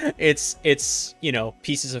 it's you know,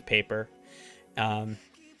 pieces of paper.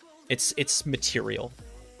 It's material.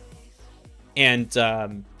 And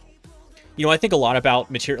you know, I think a lot about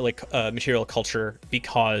material culture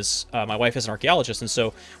because my wife is an archaeologist, and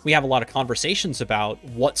so we have a lot of conversations about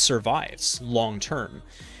what survives long term.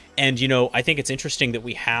 And you know, I think it's interesting that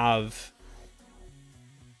we have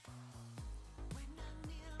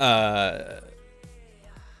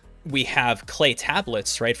clay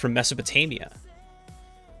tablets, right, from Mesopotamia,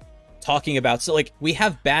 talking about, so like, we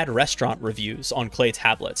have bad restaurant reviews on clay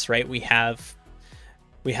tablets, right? We have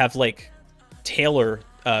like tailor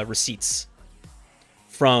receipts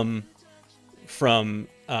from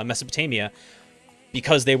Mesopotamia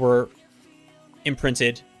because they were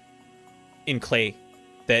imprinted in clay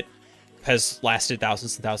that has lasted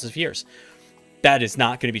thousands and thousands of years. That is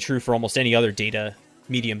not going to be true for almost any other data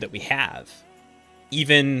medium that we have,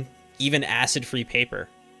 even acid-free paper.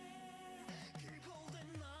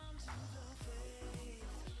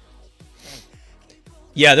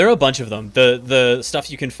 Yeah, there are a bunch of them. The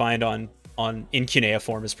stuff you can find in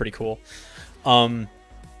cuneiform is pretty cool.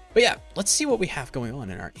 But yeah, let's see what we have going on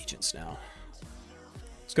in our agents now.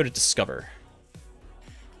 Let's go to Discover.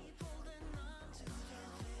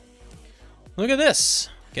 Look at this.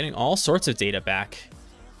 Getting all sorts of data back.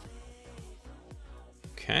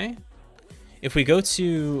 Okay. If we go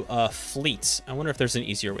to fleet, I wonder if there's an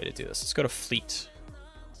easier way to do this. Let's go to fleet.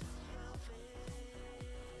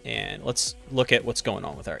 And let's look at what's going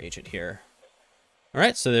on with our agent here. All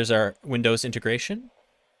right, so there's our Windows integration.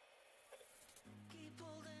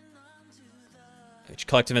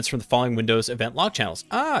 Collect events from the following Windows event log channels.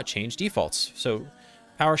 Ah, change defaults. So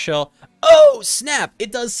PowerShell. Oh, snap!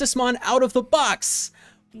 It does sysmon out of the box.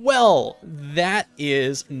 Well, that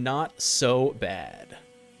is not so bad.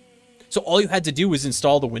 So all you had to do was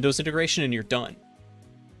install the Windows integration and you're done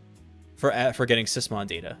for getting sysmon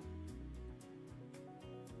data.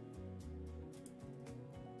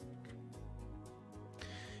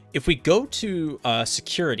 If we go to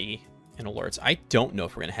security and alerts, I don't know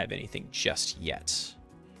if we're going to have anything just yet.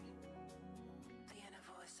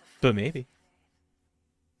 But maybe.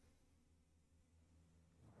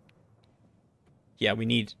 Yeah, we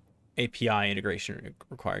need API integration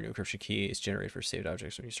required. New encryption key is generated for saved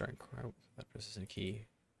objects when you start that processing key.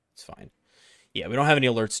 It's fine. Yeah, we don't have any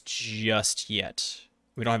alerts just yet.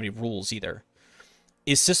 We don't have any rules either.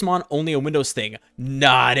 Is sysmon only a Windows thing?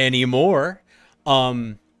 Not anymore.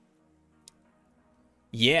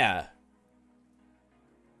 Yeah.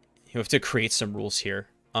 You have to create some rules here.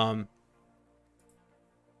 Go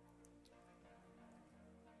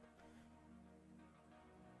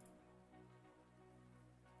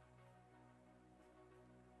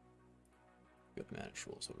to manage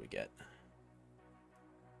rules. What do we get?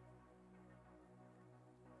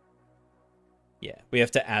 Yeah, we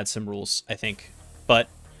have to add some rules, I think. But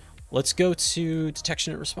let's go to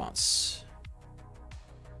detection and response.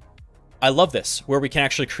 I love this, where we can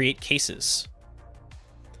actually create cases.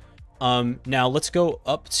 Now let's go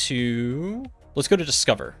up to, let's go to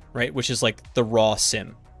Discover, right? Which is like the raw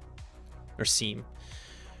SIM or SIEM.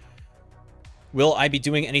 Will I be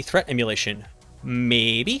doing any threat emulation?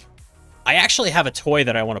 Maybe. I actually have a toy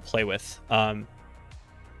that I want to play with.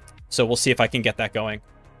 So we'll see if I can get that going.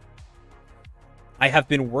 I've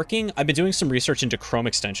been doing some research into Chrome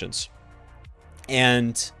extensions.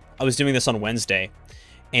 And I was doing this on Wednesday.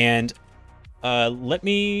 And let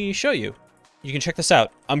me show you. You can check this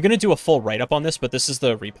out. I'm going to do a full write-up on this, but this is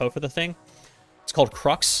the repo for the thing. It's called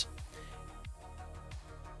Crux.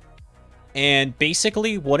 And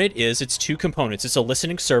basically what it is, it's two components. It's a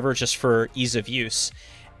listening server just for ease of use.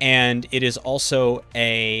 And it is also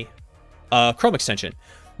a Chrome extension.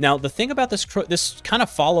 Now, the thing about this kind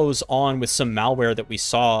of follows on with some malware that we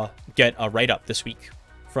saw get a write-up this week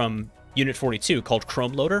from Unit 42 called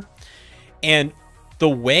Chrome Loader. And the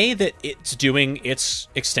way that it's doing its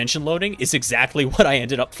extension loading is exactly what I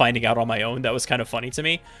ended up finding out on my own. That was kind of funny to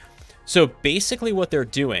me. So basically what they're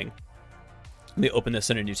doing, let me open this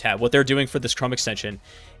in a new tab. What they're doing for this Chrome extension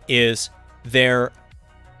is they're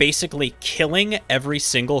basically killing every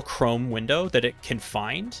single Chrome window that it can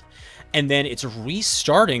find. And then it's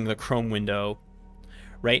restarting the Chrome window,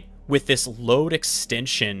 right, with this load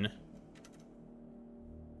extension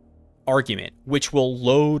argument, which will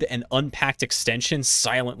load an unpacked extension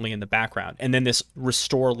silently in the background. And then this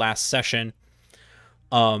restore last session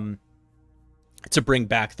to bring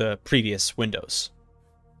back the previous windows.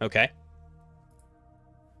 Okay?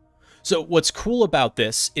 So what's cool about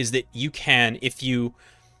this is that you can, if you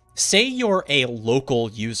say you're a local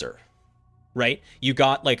user, right? You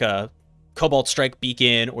got like a Cobalt Strike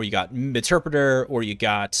beacon, or you got Interpreter, or you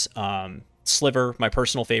got Sliver, my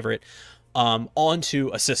personal favorite, onto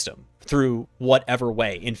a system through whatever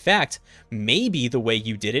way. In fact, maybe the way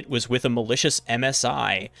you did it was with a malicious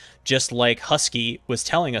MSI, just like Husky was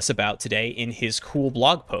telling us about today in his cool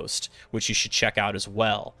blog post, which you should check out as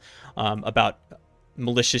well, about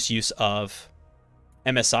malicious use of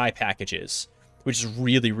MSI packages, which is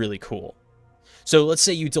really, really cool. So let's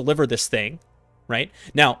say you deliver this thing, right?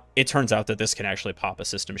 Now, it turns out that this can actually pop a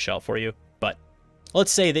system shell for you, but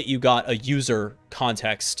let's say that you got a user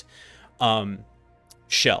context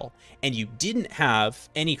shell, and you didn't have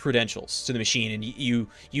any credentials to the machine, and you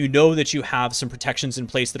know that you have some protections in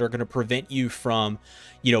place that are going to prevent you from,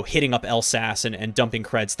 you know, hitting up LSAS and dumping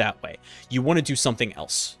creds that way. You want to do something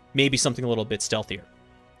else, maybe something a little bit stealthier.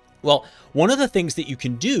 Well, one of the things that you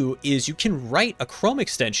can do is you can write a Chrome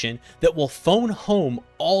extension that will phone home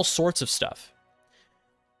all sorts of stuff.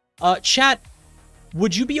 Chat,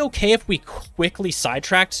 would you be okay if we quickly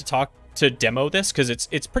sidetracked to demo this? Because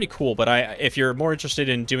it's pretty cool, but if you're more interested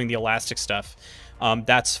in doing the Elastic stuff,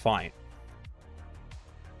 that's fine.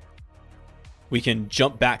 We can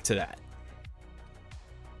jump back to that.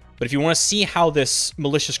 But if you want to see how this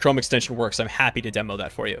malicious Chrome extension works, I'm happy to demo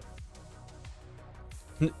that for you.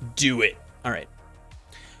 Do it. All right.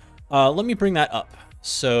 Let me bring that up.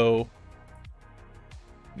 So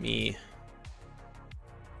me.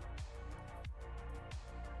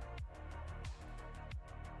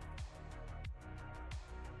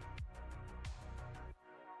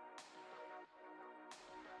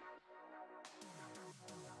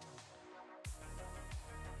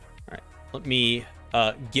 All right, let me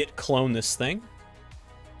git clone this thing.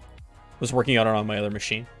 Was working on it on my other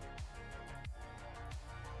machine.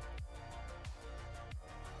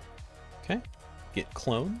 Okay, git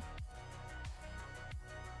clone.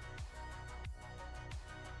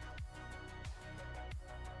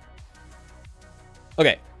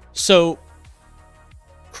 Okay, so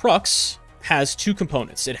Crux has two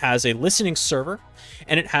components. It has a listening server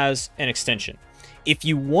and it has an extension. If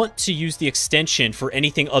you want to use the extension for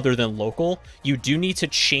anything other than local, you do need to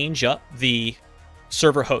change up the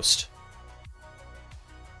server host.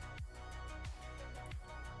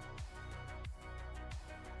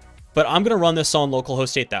 But I'm going to run this on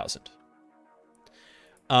localhost 8000.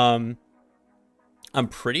 I'm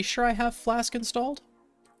pretty sure I have Flask installed.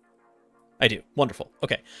 I do. Wonderful.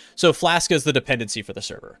 Okay. So Flask is the dependency for the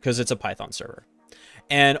server because it's a Python server.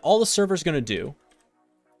 And all the server's going to do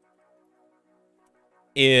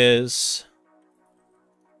is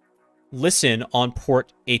listen on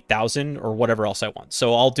port 8000 or whatever else I want.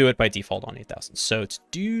 So I'll do it by default on 8000. So to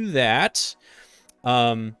do that,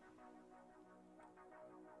 I'm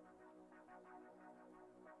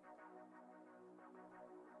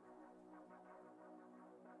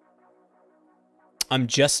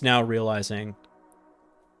just now realizing.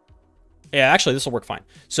 Yeah, actually, this will work fine.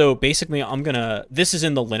 So basically, this is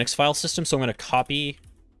in the Linux file system, so I'm going to copy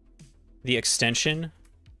the extension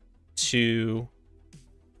to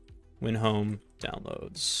WinHome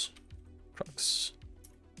downloads Crux.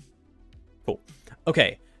 Cool.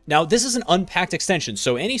 Okay, now this is an unpacked extension,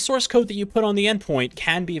 so any source code that you put on the endpoint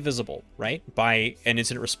can be visible, right, by an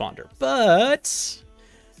incident responder. But,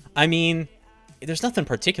 I mean, there's nothing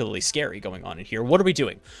particularly scary going on in here. What are we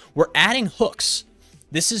doing? We're adding hooks.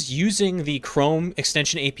 This is using the Chrome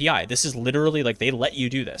extension API. This is literally like they let you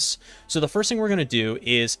do this. So the first thing we're going to do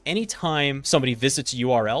is anytime somebody visits a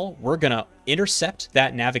URL, we're going to intercept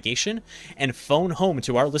that navigation and phone home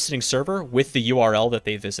to our listening server with the URL that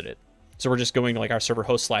they visited. So we're just going like our server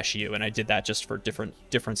host /u, and I did that just for different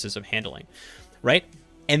differences of handling, right?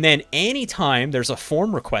 And then anytime there's a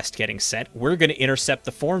form request getting sent, we're going to intercept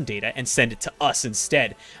the form data and send it to us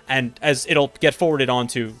instead. And as it'll get forwarded on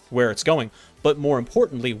to where it's going. But more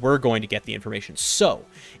importantly, we're going to get the information. So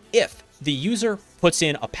if the user puts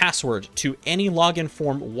in a password to any login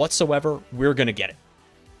form whatsoever, we're going to get it.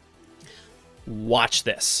 Watch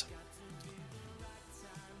this.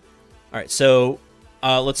 All right, so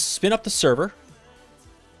let's spin up the server.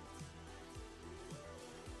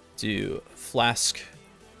 Do Flask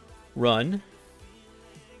run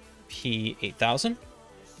P8000. All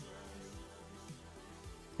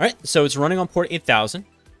right, so it's running on port 8000.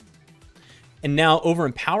 And now over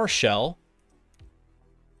in PowerShell,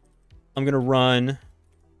 I'm going to run...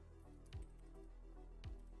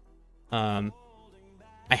 I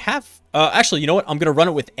have... actually, you know what? I'm going to run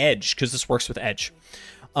it with Edge, because this works with Edge.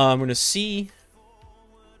 I'm going to see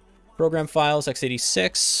program files,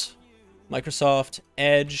 x86, Microsoft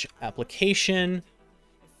Edge application,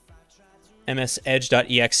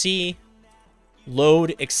 msedge.exe,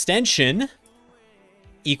 load extension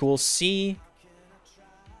equals C.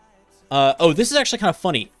 Oh, this is actually kind of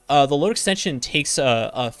funny. The load extension takes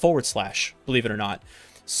a /, believe it or not.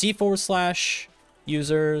 C/users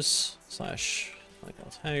 /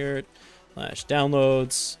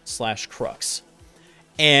 downloads / Crux.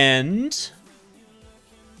 And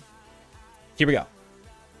here we go.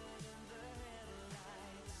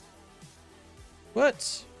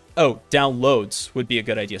 What? Oh, downloads would be a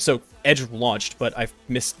good idea. So Edge launched, but I've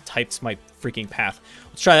mistyped my freaking path.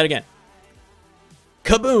 Let's try that again.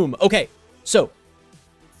 Kaboom! Okay, so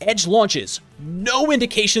Edge launches. No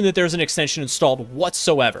indication that there's an extension installed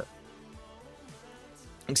whatsoever.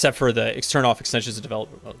 Except for the turn off extensions in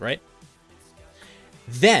development mode, right?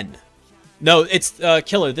 Then, no, it's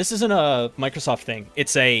killer. This isn't a Microsoft thing.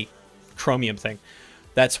 It's a Chromium thing.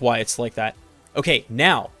 That's why it's like that. Okay,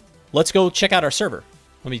 now, let's go check out our server.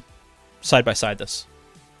 Let me side by side this.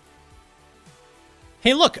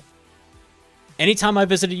 Hey, look. Anytime I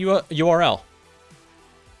visit a URL,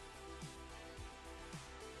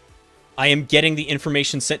 I am getting the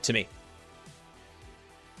information sent to me.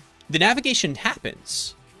 The navigation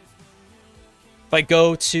happens. If I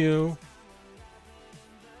go to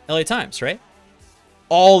LA Times, right?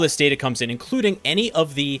 All this data comes in, including any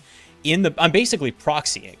of the I'm basically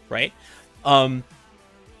proxying, right?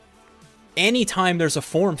 Anytime there's a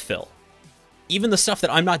form fill Even the stuff that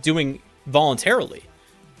I'm not doing voluntarily,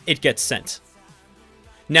 it gets sent.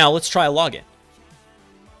 Now let's try a login.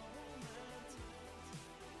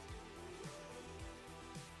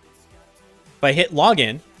 If I hit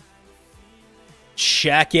login,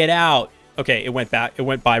 check it out. Okay, it went back. It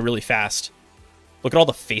went by really fast. Look at all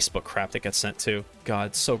the Facebook crap that gets sent to. God,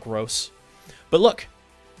 it's so gross. But look.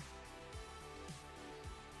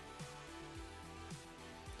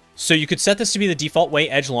 So you could set this to be the default way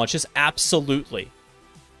Edge launches. Absolutely.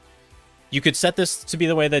 You could set this to be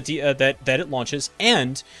the way that that it launches,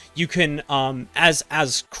 and you can,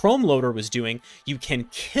 as Chrome Loader was doing, you can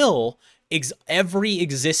kill every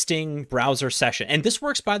existing browser session. And this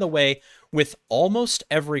works, by the way, with almost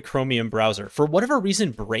every Chromium browser. For whatever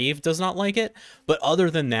reason, Brave does not like it, but other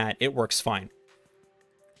than that, it works fine.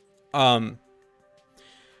 Telefonica,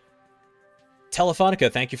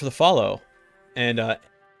 thank you for the follow. And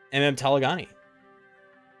MM Talagani.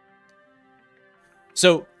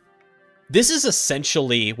 So this is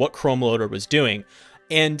essentially what Chrome Loader was doing.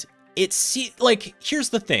 And it's like, here's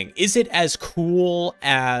the thing. Is it as cool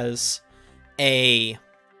as a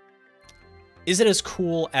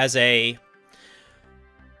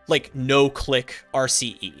like no-click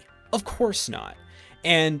RCE? Of course not.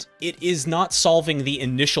 And it is not solving the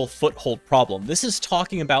initial foothold problem. This is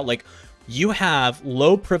talking about, like, you have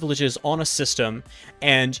low privileges on a system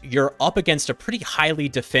and you're up against a pretty highly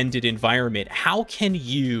defended environment. How can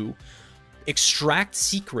you extract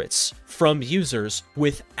secrets from users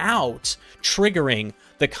without triggering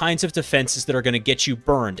the kinds of defenses that are going to get you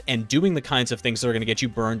burned and doing the kinds of things that are going to get you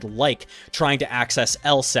burned, like trying to access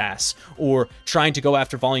LSAS or trying to go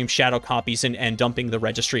after volume shadow copies and dumping the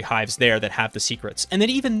registry hives there that have the secrets? And then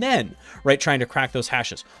even then, right, trying to crack those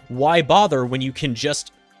hashes. Why bother when you can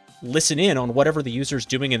just listen in on whatever the user's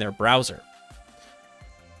doing in their browser?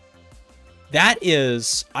 That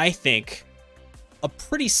is, I think, a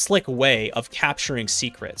pretty slick way of capturing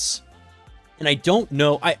secrets. And I don't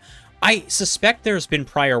know, I suspect there's been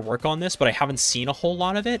prior work on this, but I haven't seen a whole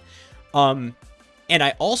lot of it. And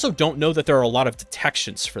I also don't know that there are a lot of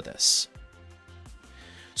detections for this.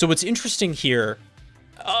 So what's interesting here,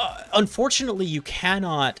 unfortunately, you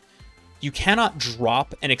cannot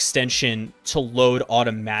drop an extension to load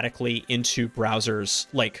automatically into browsers,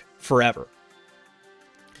 like, forever.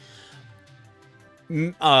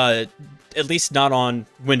 At least not on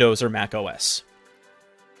Windows or Mac OS.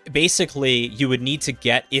 Basically, you would need to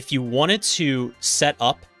get, if you wanted to set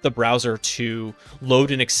up the browser to load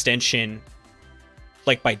an extension,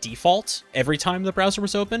 like, by default, every time the browser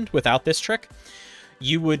was opened without this trick,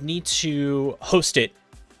 you would need to host it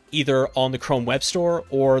either on the Chrome Web Store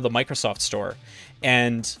or the Microsoft Store,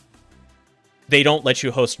 and they don't let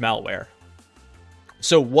you host malware.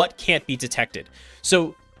 So what can't be detected?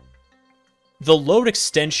 So the load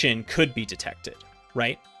extension could be detected,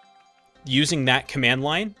 right? Using that command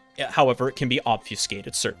line. However, it can be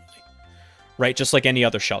obfuscated, certainly, right? Just like any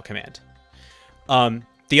other shell command.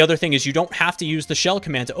 The other thing is you don't have to use the shell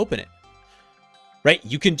command to open it, right?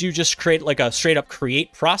 You can just create like a straight up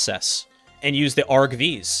create process and use the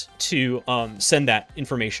argvs to send that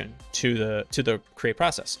information to the create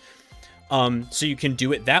process. So you can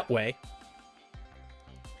do it that way.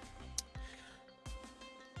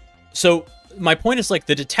 So my point is, like,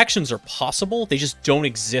 the detections are possible. They just don't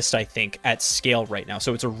exist, I think, at scale right now.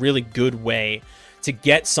 So it's a really good way to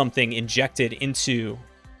get something injected into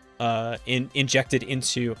injected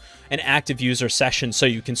into an active user session so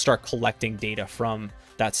you can start collecting data from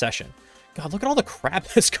that session. God, look at all the crap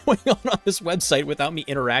that's going on this website without me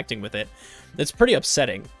interacting with it. It's pretty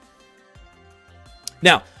upsetting.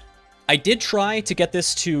 Now, I did try to get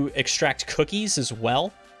this to extract cookies as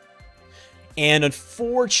well. And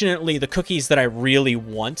unfortunately, the cookies that I really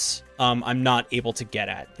want, I'm not able to get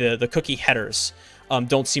at. The cookie headers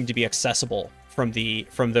don't seem to be accessible from the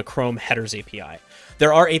Chrome headers API.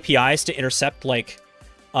 There are APIs to intercept, like,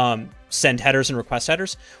 send headers and request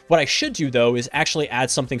headers. What I should do, though, is actually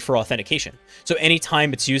add something for authentication. So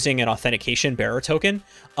anytime it's using an authentication bearer token,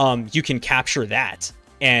 you can capture that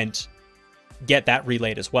and get that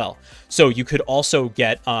relayed as well. So you could also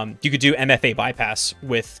get, you could do MFA bypass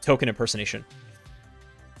with token impersonation.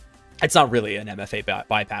 It's not really an MFA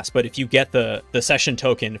bypass, but if you get the session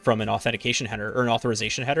token from an authentication header or an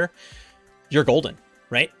authorization header, you're golden,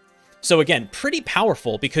 right? So again, pretty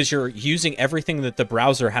powerful because you're using everything that the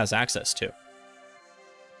browser has access to.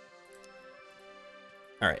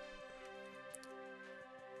 All right.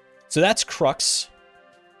 So that's Crux.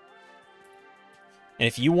 And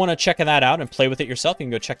if you want to check that out and play with it yourself, you can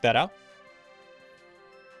go check that out.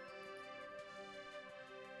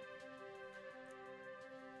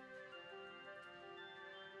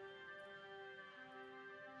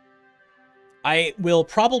 I will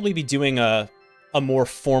probably be doing a more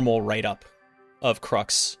formal write-up of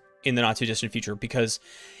Crux in the not-too-distant future because,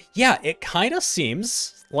 yeah, it kind of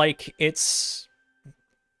seems like it's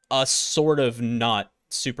a sort of not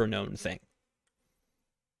super known thing.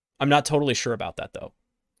 I'm not totally sure about that, though.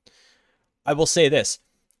 I will say this.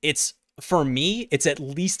 For me, it's at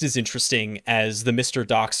least as interesting as the Mr.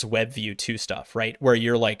 Doc's WebView 2 stuff, right? Where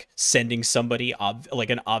you're like sending somebody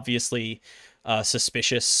like an obviously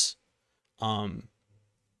suspicious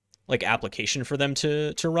like application for them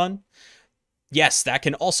to run. Yes, that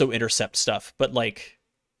can also intercept stuff, but like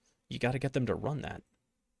you got to get them to run that.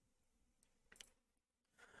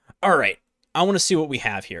 All right. I want to see what we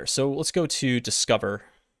have here. So let's go to Discover.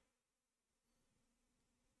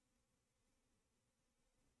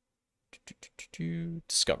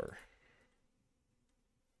 Discover.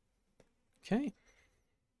 Okay.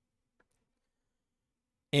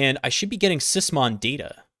 And I should be getting Sysmon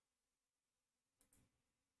data.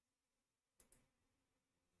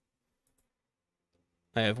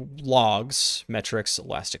 I have logs, metrics,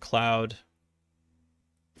 Elastic Cloud.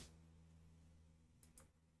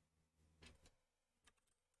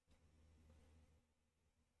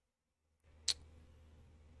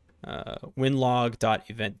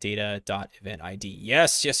 winlog.eventdata.eventID.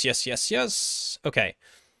 Yes, yes, yes, yes, yes. Okay.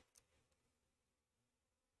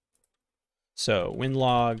 So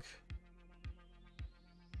winlog.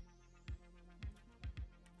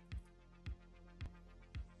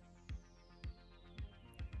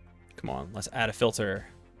 Come on, let's add a filter.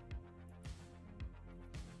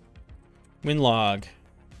 Winlog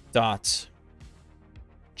dot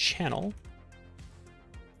channel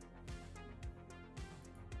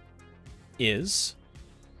is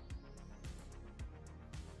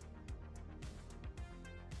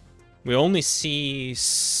we only see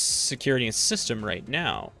security and system right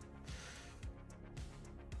now.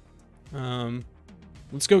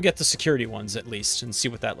 Let's go get the security ones at least and see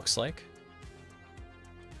what that looks like.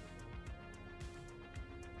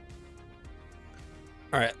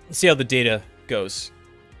 All right, let's see how the data goes.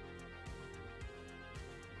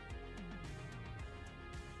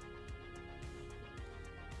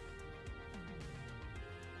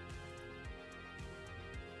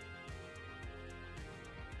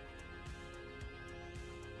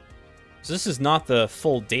 So this is not the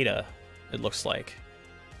full data, it looks like.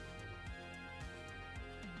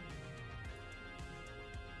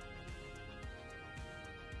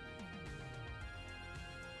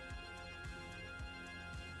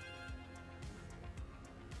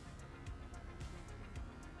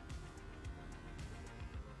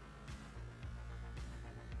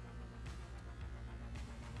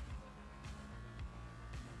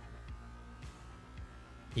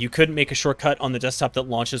 You couldn't make a shortcut on the desktop that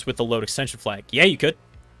launches with the load extension flag. Yeah, you could.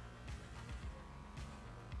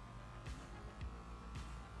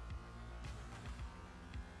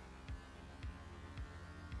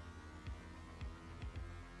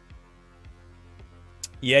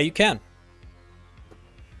 Yeah, you can.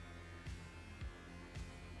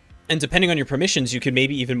 And depending on your permissions, you could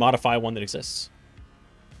maybe even modify one that exists.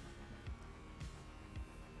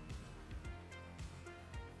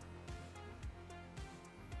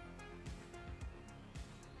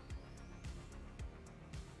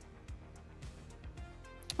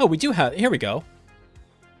 Oh, we do have... Here we go.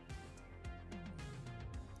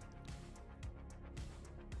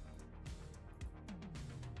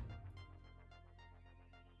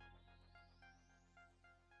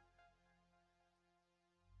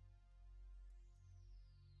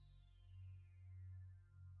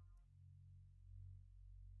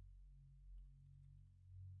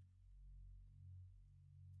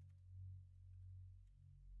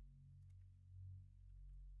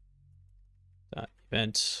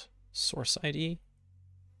 Event source ID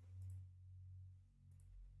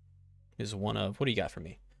is one of... What do you got for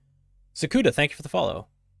me? Sakuda, thank you for the follow.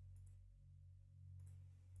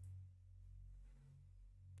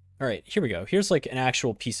 All right, here we go. Here's like an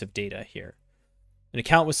actual piece of data here. An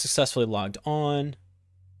account was successfully logged on.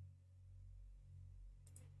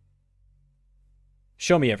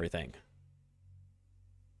 Show me everything.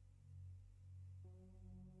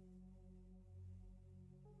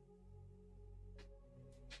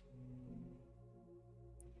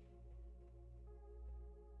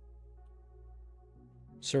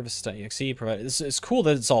 Service.exe provided. This is cool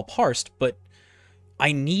that it's all parsed, but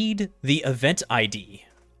I need the event ID.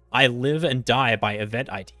 I live and die by event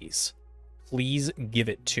IDs. Please give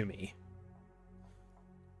it to me.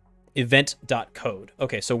 Event.code.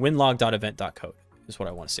 Okay, so winlog.event.code is what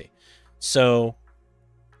I want to see. So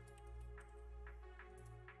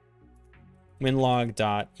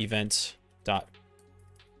winlog.event.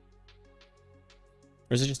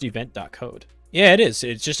 Or is it just event.code? Yeah, it is.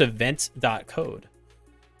 It's just event.code.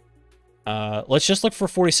 Let's just look for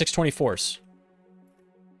 4624s.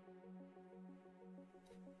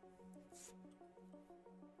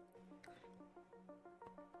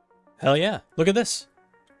 Hell yeah. Look at this.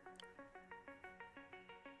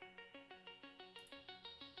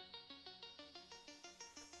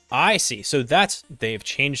 I see. So they've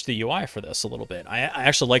changed the UI for this a little bit. I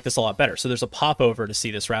actually like this a lot better. So there's a popover to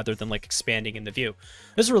see this rather than like expanding in the view.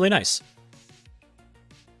 This is really nice.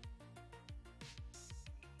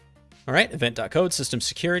 All right, event.code, system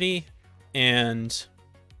security, and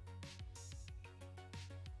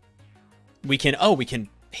we can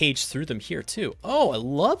page through them here too. Oh, I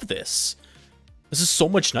love this. This is so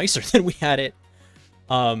much nicer than we had it.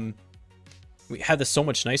 We had this so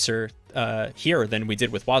much nicer here than we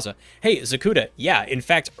did with Waza. Hey, Zakuda, yeah, in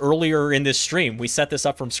fact, earlier in this stream, we set this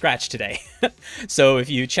up from scratch today. So if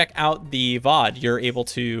you check out the VOD, you're able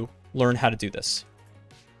to learn how to do this.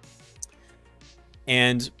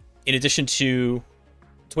 And in addition to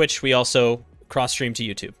Twitch, we also cross-stream to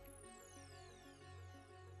YouTube.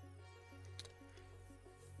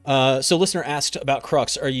 So listener asked about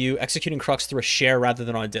Crux. Are you executing Crux through a share rather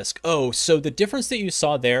than on a disk? Oh, so the difference that you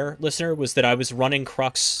saw there, listener, was that I was running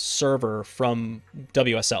Crux server from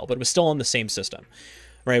WSL, but it was still on the same system,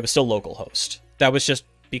 right? It was still localhost. That was just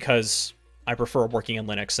because I prefer working in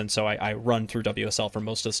Linux, and so I run through WSL for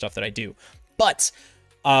most of the stuff that I do. But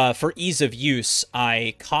for ease of use,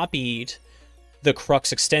 I copied the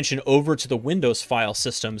Crux extension over to the Windows file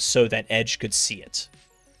system so that Edge could see it.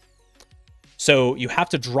 So you have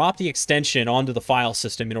to drop the extension onto the file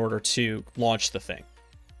system in order to launch the thing.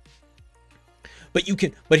 But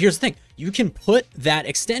here's the thing, you can put that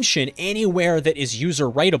extension anywhere that is user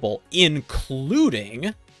writable,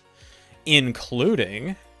 including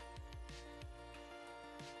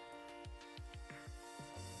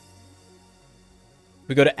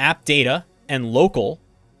we go to app data and local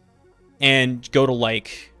and go to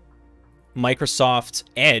like Microsoft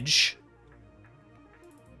Edge.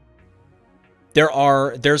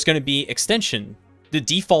 There's going to be extension. The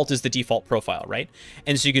default is the default profile, right?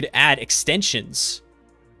 And so you could add extensions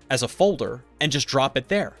as a folder and just drop it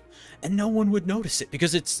there. And no one would notice it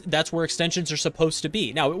because that's where extensions are supposed to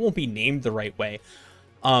be. Now, it won't be named the right way.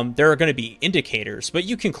 There are going to be indicators, but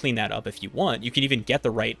you can clean that up if you want. You can even get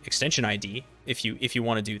the right extension ID if you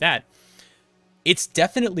want to do that. It's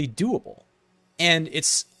definitely doable. And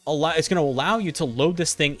it's going to allow you to load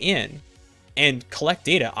this thing in and collect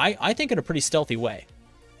data, I think, in a pretty stealthy way.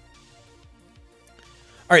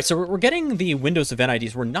 All right, so we're getting the Windows event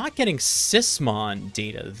IDs. We're not getting sysmon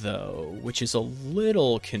data, though, which is a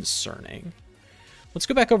little concerning. Let's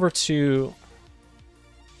go back over to...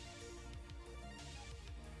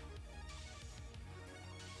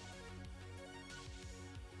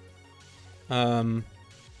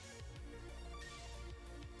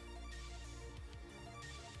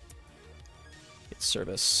 Get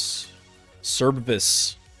service.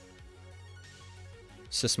 Service.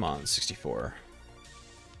 Sysmon 64.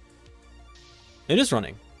 It is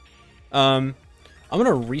running. I'm going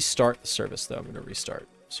to restart the service, though. I'm going to restart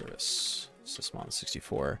service. Sysmon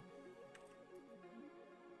 64.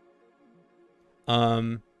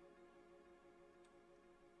 And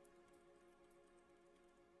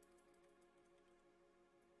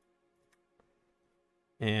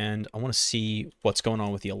I want to see what's going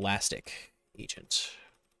on with the Elastic agent.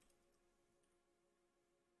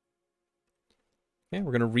 Okay,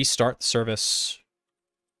 we're going to restart the service.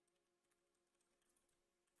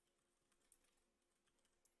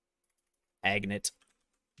 Agnet.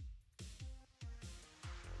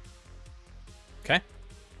 Okay.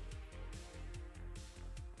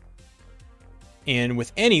 And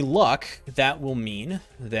with any luck, that will mean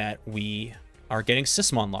that we are getting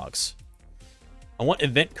sysmon logs. I want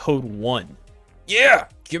event code 1. Yeah!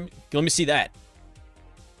 Let me see that.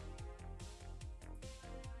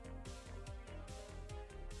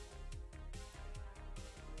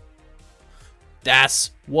 That's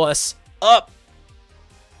what's up.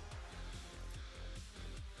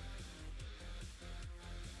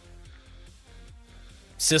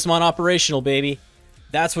 Sysmon operational, baby.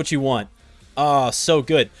 That's what you want. Oh, so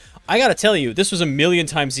good. I gotta tell you, this was a million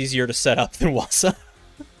times easier to set up than Waza.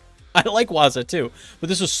 I like Waza too, but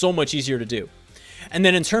this was so much easier to do. And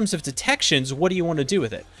then in terms of detections, what do you want to do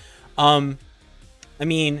with it? I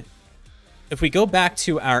mean, if we go back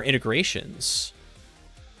to our integrations...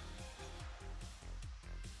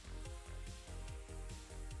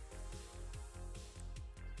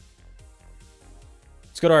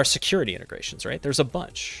 Let's go to our security integrations, right? There's a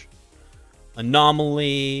bunch.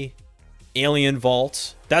 Anomaly, Alien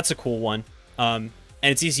Vault. That's a cool one.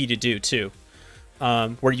 And it's easy to do too,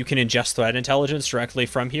 where you can ingest threat intelligence directly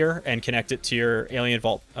from here and connect it to your Alien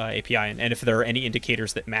Vault API. And if there are any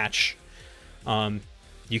indicators that match,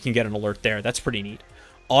 you can get an alert there. That's pretty neat.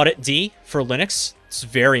 Audit D for Linux. It's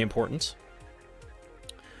very important.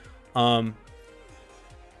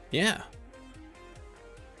 Yeah.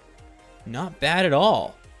 Not bad at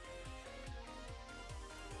all.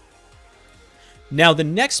 Now, the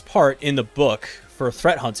next part in the book for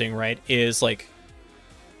threat hunting, right, is like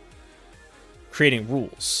creating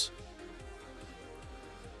rules.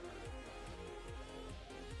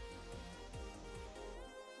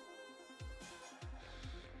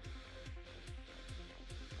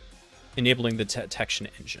 Enabling the detection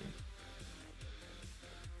engine.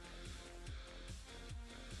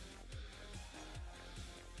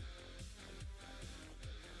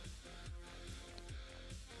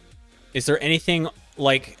 Is there anything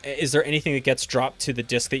that gets dropped to the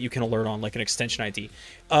disk that you can alert on, like an extension ID?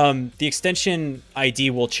 The extension ID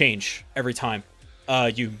will change every time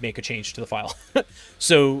you make a change to the file.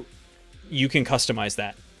 So you can customize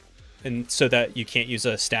that, and so that you can't use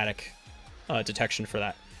a static detection for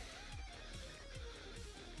that.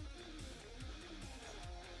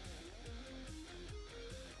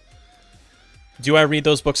 Do I read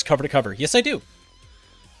those books cover to cover? Yes, I do.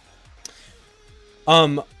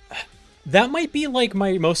 That might be like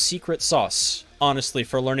my most secret sauce, honestly,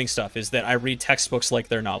 for learning stuff, is that I read textbooks like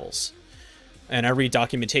they're novels. And I read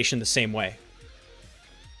documentation the same way.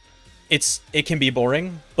 It can be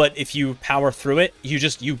boring, but if you power through it, you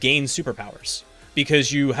gain superpowers.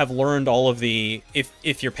 Because you have learned all of the...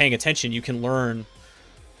 If you're paying attention, you can learn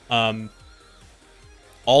all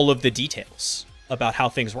of the details about how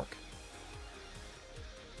things work.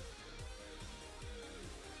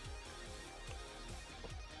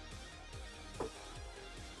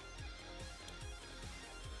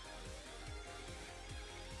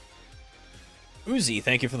 Uzi,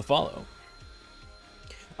 thank you for the follow.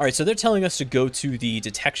 All right, so they're telling us to go to the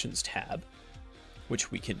detections tab,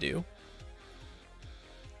 which we can do.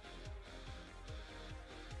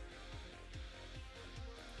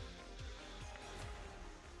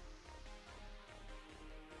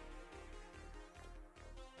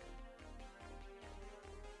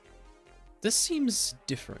 This seems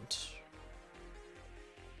different.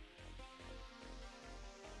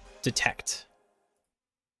 Detect.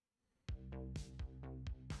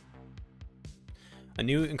 A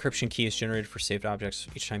new encryption key is generated for saved objects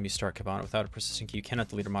each time you start Kibana. Without a persistent key, you cannot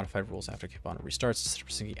delete or modify rules after Kibana restarts. To set a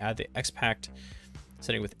persistent key, add the XPact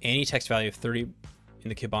setting with any text value of 30 in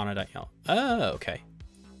the Kibana.yaml. Oh, okay.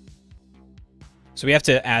 So we have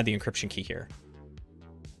to add the encryption key here.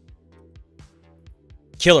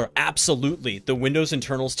 Killer, absolutely. The Windows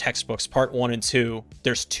internals textbooks, part 1 and 2,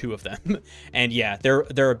 there's 2 of them. And yeah,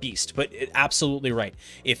 they're a beast, but absolutely right.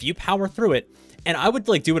 If you power through it, and I would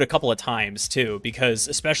like do it a couple of times too, because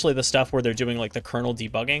especially the stuff where they're doing like the kernel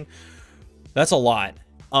debugging, that's a lot.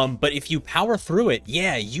 But if you power through it,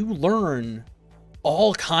 yeah, you learn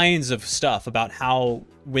all kinds of stuff about how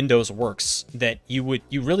Windows works that you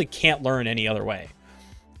really can't learn any other way.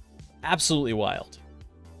 Absolutely wild.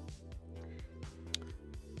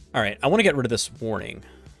 All right, I want to get rid of this warning.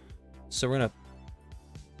 So we're gonna...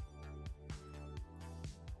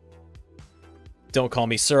 Don't call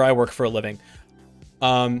me sir, I work for a living.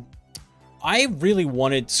 I really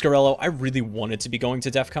wanted, Scarello, I really wanted to be going to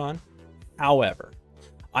DEF CON. However,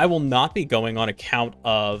 I will not be going on account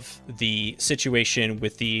of the situation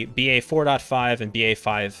with the BA 4.5 and BA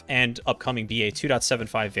 5 and upcoming BA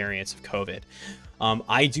 2.75 variants of COVID.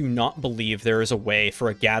 I do not believe there is a way for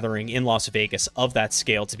a gathering in Las Vegas of that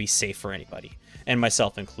scale to be safe for anybody, and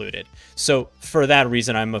myself included. So for that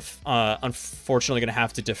reason, I'm unfortunately going to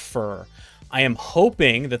have to defer. I am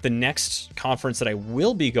hoping that the next conference that I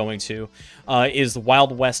will be going to is the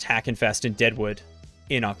Wild West Hackin' Fest in Deadwood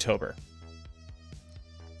in October.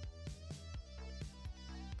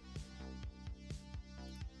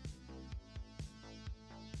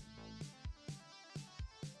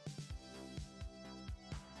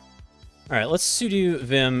 All right, let's sudo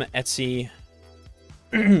vim etc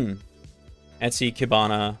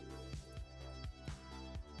etc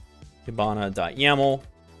kibana.yaml.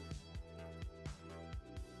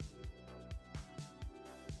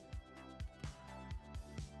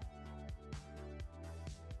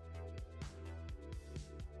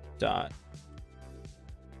 Dot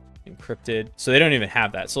encrypted. So they don't even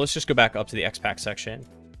have that. So let's just go back up to the XPact section.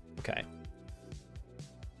 Okay.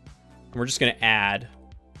 And we're just going to add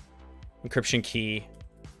encryption key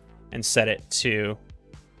and set it to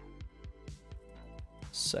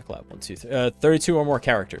seclab 123 32 or more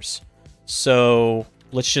characters. So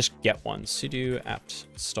let's just get one. Sudo apt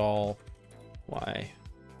install y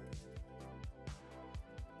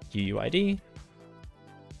uuid.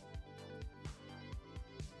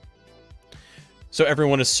 So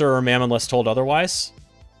everyone is sir or ma'am unless told otherwise.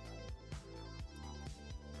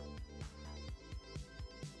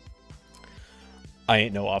 I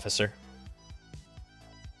ain't no officer.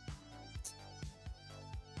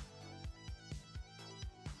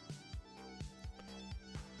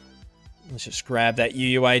 Let's just grab that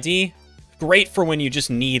UUID. Great for when you just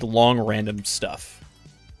need long random stuff.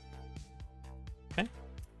 Okay.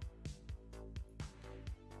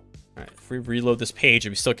 All right, if we reload this page, do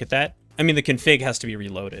we still get that? I mean, the config has to be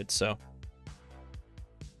reloaded, so.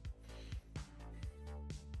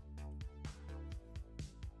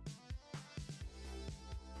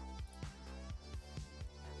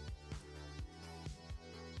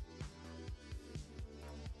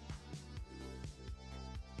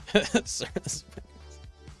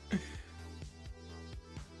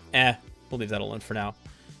 We'll leave that alone for now.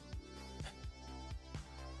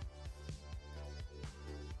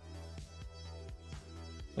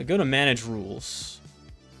 We go to manage rules.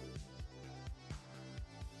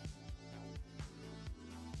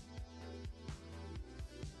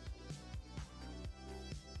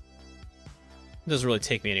 It doesn't really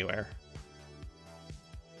take me anywhere.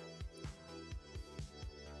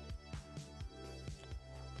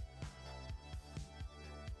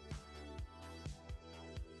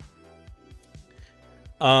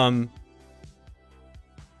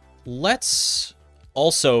 Let's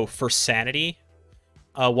also, for sanity,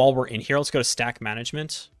 while we're in here, let's go to stack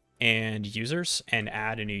management and users and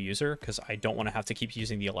add a new user because I don't want to have to keep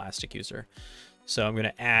using the Elastic user. So I'm going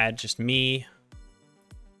to add just me.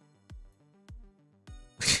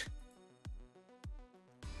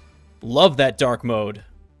 Love that dark mode.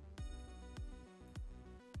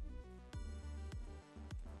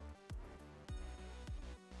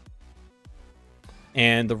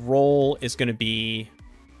 And the role is going to be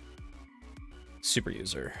super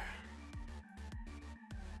user.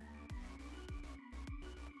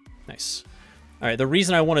 Nice. All right, the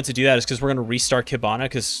reason I wanted to do that is because we're going to restart Kibana,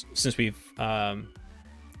 because since we've sudo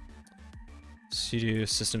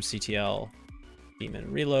systemctl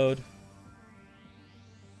daemon reload.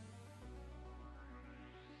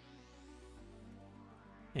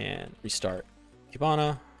 And restart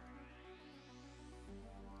Kibana.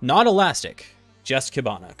 Not Elastic, just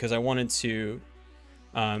Kibana, because I wanted to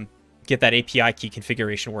get that API key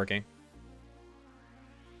configuration working.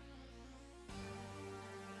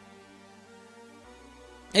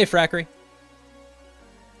 Hey, Frackery.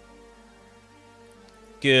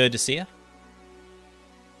 Good to see you.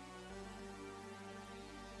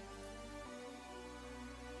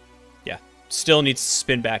 Yeah, still needs to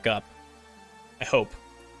spin back up. I hope.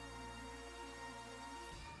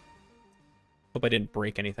 Hope I didn't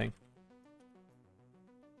break anything.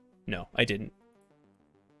 No, I didn't.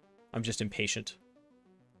 I'm just impatient.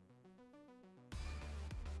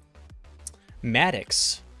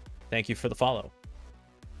 Maddox, thank you for the follow.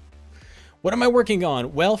 What am I working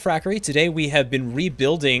on? Well, Frackery, today we have been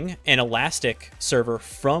rebuilding an Elastic server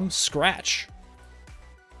from scratch.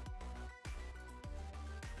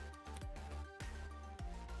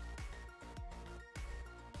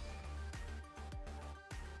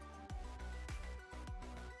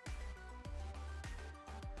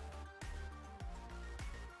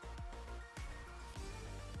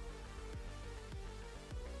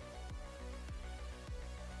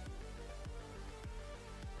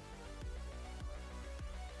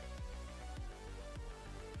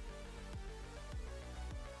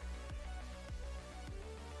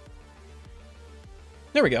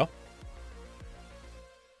 There we go.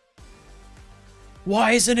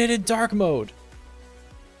 Why isn't it in dark mode?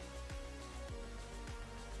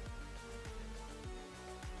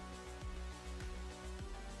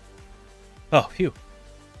 Oh, phew. You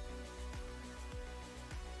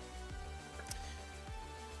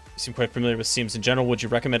seem quite familiar with Seams in general. Would you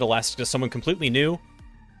recommend Elastic to someone completely new?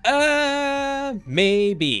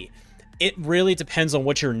 Maybe. It really depends on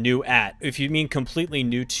what you're new at. If you mean completely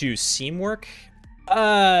new to Seam work,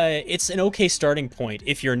 it's an okay starting point.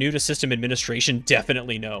 If you're new to system administration,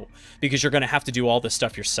 definitely no, because you're going to have to do all this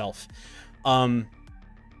stuff yourself.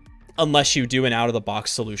 Unless you do an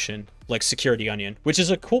out-of-the-box solution like Security Onion, which is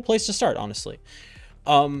a cool place to start, honestly.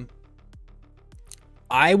 I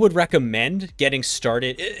would recommend getting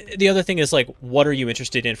started. The other thing is, like, what are you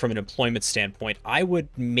interested in from an employment standpoint? I would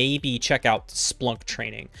maybe check out Splunk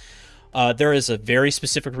training. There is a very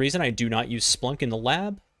specific reason I do not use Splunk in the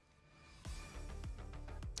lab.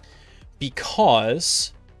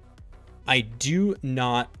 Because I do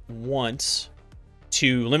not want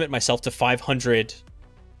to limit myself to 500.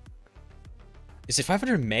 Is it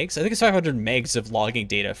 500 megs? I think it's 500 megs of logging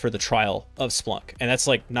data for the trial of Splunk, and that's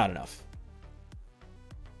like not enough.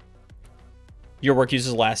 Your work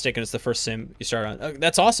uses Elastic, and it's the first SIM you start on. Oh,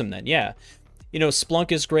 that's awesome then, yeah. You know,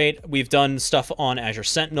 Splunk is great. We've done stuff on Azure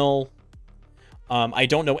Sentinel. I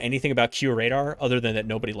don't know anything about QRadar other than that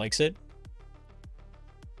nobody likes it.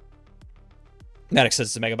 That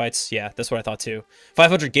extends to megabytes. Yeah, that's what I thought too.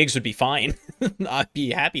 500 gigs would be fine. I'd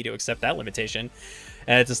be happy to accept that limitation.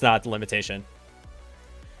 And it's just not the limitation.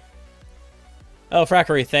 Oh,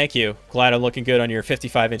 Frackery, thank you. Glad I'm looking good on your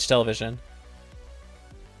 55-inch television.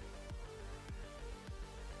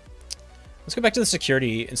 Let's go back to the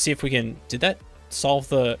security and see if we can... Did that solve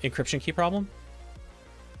the encryption key problem?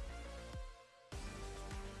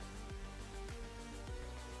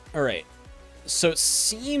 All right. So it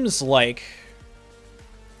seems like...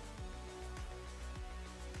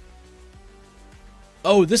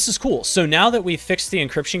 Oh, this is cool. So now that we've fixed the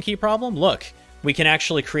encryption key problem, look, we can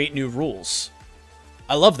actually create new rules.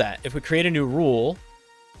 I love that. If we create a new rule,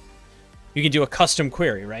 you can do a custom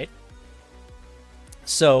query, right?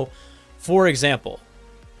 So, for example,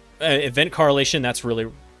 event correlation, that's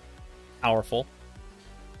really powerful.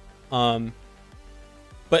 But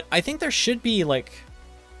I think there should be, like,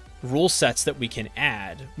 rule sets that we can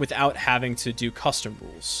add without having to do custom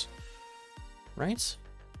rules, right?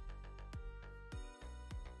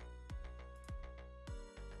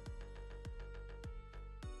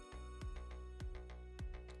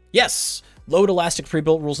 Yes! Load Elastic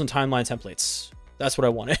pre-built rules and timeline templates. That's what I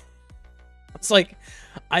wanted. It's like,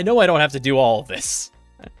 I know I don't have to do all of this.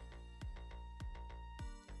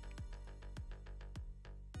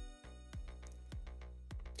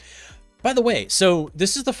 By the way, so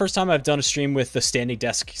this is the first time I've done a stream with the standing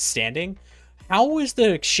desk standing. How is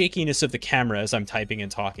the shakiness of the camera as I'm typing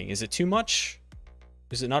and talking? Is it too much?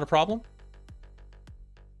 Is it not a problem?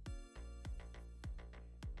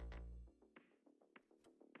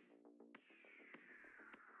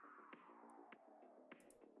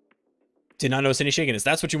 Did not notice any shakiness.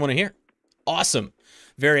 That's what you want to hear. Awesome.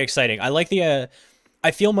 Very exciting. I like the, I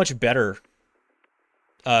feel much better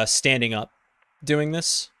standing up doing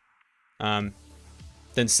this than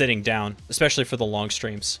sitting down, especially for the long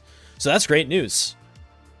streams. So that's great news.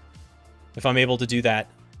 If I'm able to do that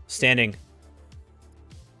standing.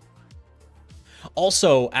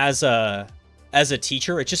 Also, as a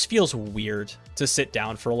teacher, it just feels weird to sit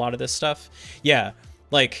down for a lot of this stuff. Yeah,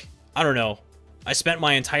 like, I don't know. I spent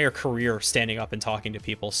my entire career standing up and talking to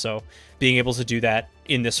people, so being able to do that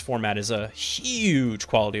in this format is a huge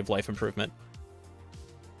quality of life improvement.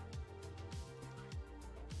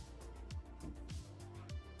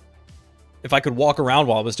 If I could walk around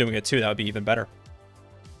while I was doing it too, that would be even better.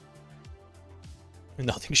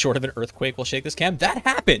 Nothing short of an earthquake will shake this cam. That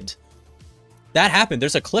happened! That happened.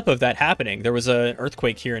 There's a clip of that happening. There was an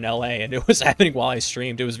earthquake here in LA, and it was happening while I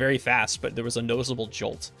streamed. It was very fast, but there was a noticeable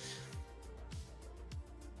jolt.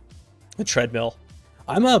 The treadmill.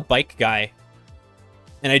 I'm a bike guy,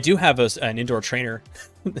 and I do have an indoor trainer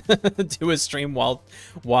do a stream while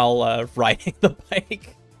riding the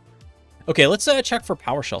bike. Okay, let's check for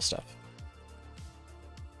PowerShell stuff.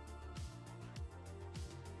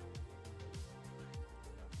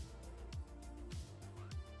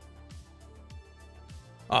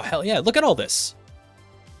 Oh, hell yeah. Look at all this.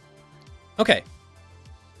 Okay.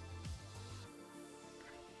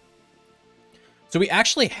 So we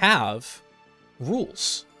actually have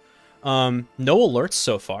rules. No alerts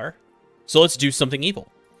so far. So let's do something evil.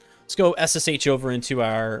 Let's go SSH over into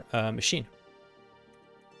our machine.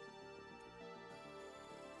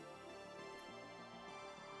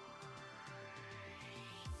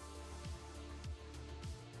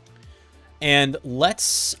 And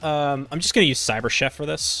let's, I'm just going to use CyberChef for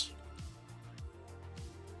this.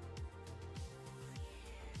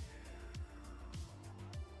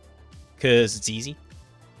 Because it's easy.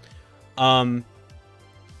 Yeah,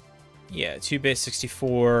 2-bit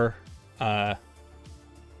 64.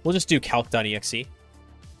 We'll just do calc.exe.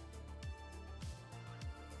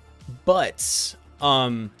 But,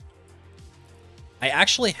 I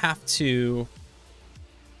actually have to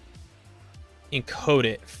encode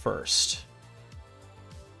it first.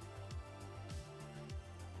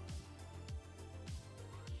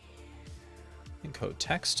 Encode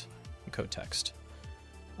text. Encode text.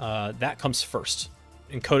 That comes first.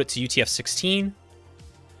 Encode it to UTF-16.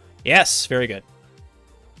 Yes, very good.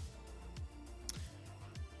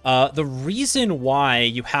 The reason why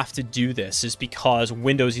you have to do this is because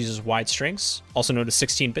Windows uses wide strings, also known as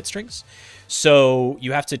 16-bit strings. So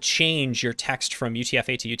you have to change your text from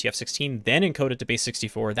UTF-8 to UTF-16, then encode it to base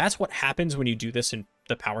 64. That's what happens when you do this in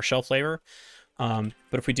the PowerShell flavor. But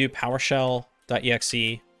if we do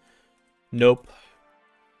PowerShell.exe, nope,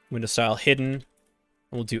 Windows style hidden,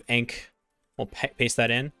 we'll do enc, we'll paste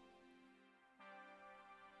that in.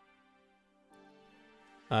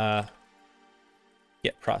 Get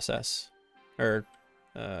process, or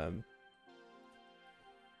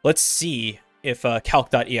let's see if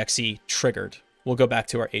calc.exe triggered. We'll go back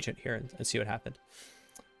to our agent here and see what happened.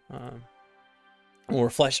 We'll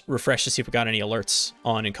refresh to see if we got any alerts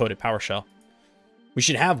on encoded PowerShell. We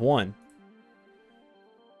should have one.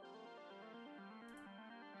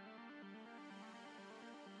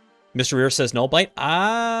 Mr. Rear says null byte.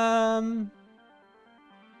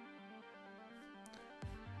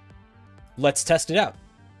 Let's test it out.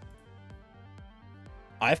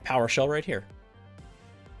 I have PowerShell right here.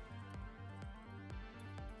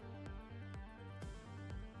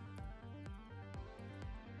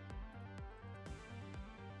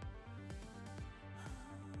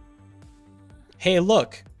 Hey,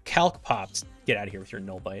 look, calc popped. Get out of here with your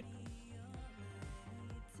null byte.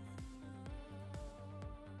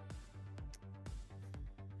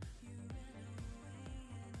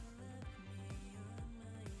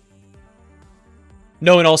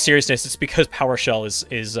 No, in all seriousness, it's because PowerShell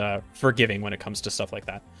is forgiving when it comes to stuff like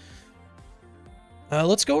that.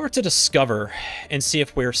 Let's go over to Discover and see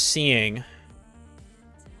if we're seeing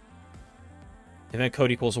event code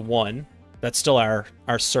equals 1. That's still our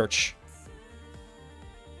search.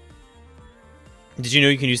 Did you know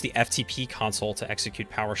you can use the FTP console to execute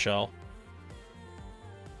PowerShell?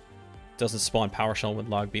 Doesn't spawn PowerShell with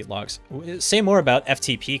log beat logs. Say more about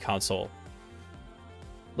FTP console.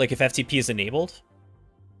 Like if FTP is enabled?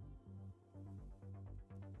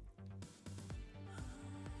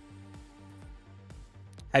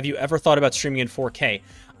 Have you ever thought about streaming in 4K?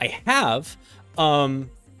 I have. I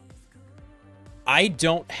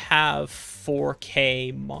don't have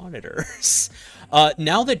 4K monitors.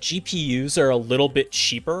 Now that GPUs are a little bit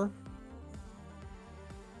cheaper,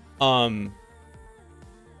 I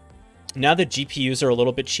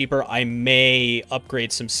may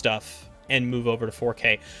upgrade some stuff and move over to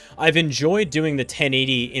 4K. I've enjoyed doing the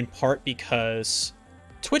 1080 in part because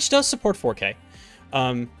Twitch does support 4K.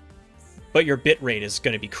 But your bit rate is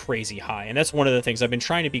going to be crazy high. And that's one of the things I've been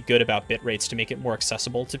trying to be good about bit rates to make it more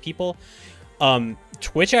accessible to people.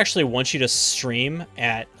 Twitch actually wants you to stream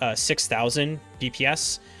at 6,000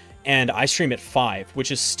 BPS, and I stream at 5,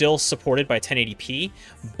 which is still supported by 1080p,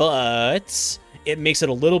 but it makes it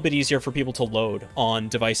a little bit easier for people to load on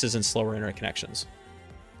devices and slower internet connections.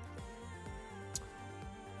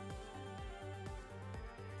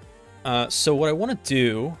 So what I want to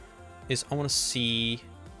do is I want to see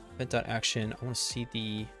event.action. I want to see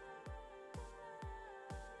the...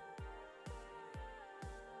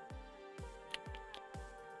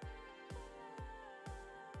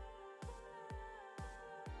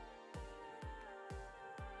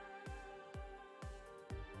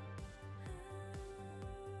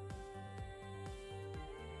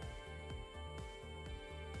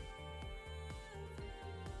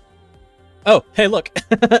 Oh, hey, look.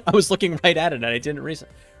 I was looking right at it and I didn't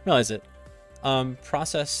realize it.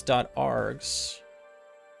 Process.args.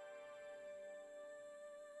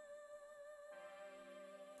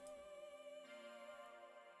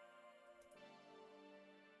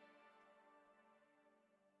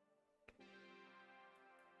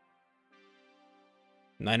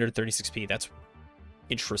 $936p. That's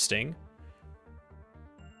interesting.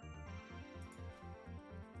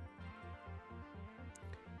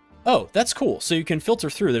 Oh, that's cool. So you can filter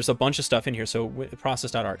through. There's a bunch of stuff in here. So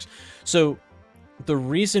process.args. So the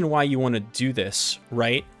reason why you want to do this,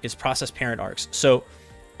 right, is process parent args. So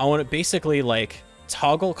I want to basically like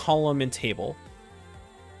toggle column and table.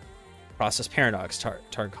 Process parent args,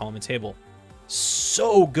 target column and table.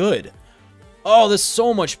 So good. Oh, this is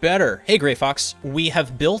so much better. Hey, Gray Fox, we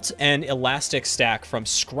have built an Elastic stack from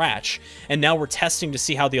scratch, and now we're testing to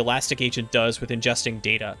see how the Elastic agent does with ingesting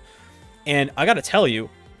data. And I got to tell you,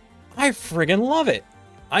 I friggin' love it.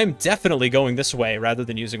 I'm definitely going this way rather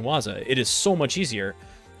than using Waza. It is so much easier.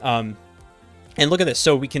 And look at this.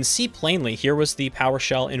 So we can see plainly, here was the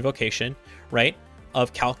PowerShell invocation, right,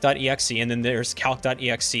 of calc.exe, and then there's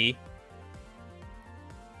calc.exe.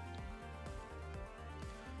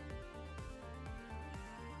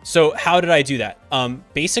 So how did I do that?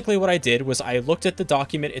 Basically what I did was I looked at the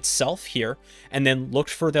document itself here, and then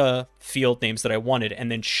looked for the field names that I wanted, and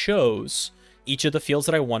then chose each of the fields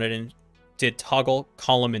that I wanted and did toggle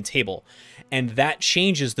column and table. And that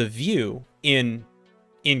changes the view in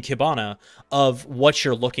in Kibana of what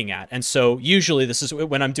you're looking at. And so usually this is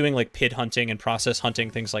when I'm doing like PID hunting and process hunting,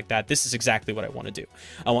 things like that. This is exactly what I want to do.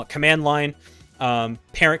 I want command line,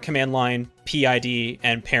 parent command line, PID,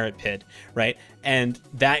 and parent PID, right? And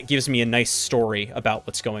that gives me a nice story about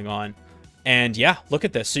what's going on. And yeah, look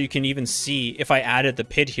at this. So you can even see, if I added the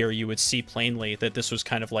PID here, you would see plainly that this was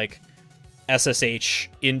kind of like SSH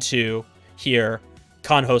into here.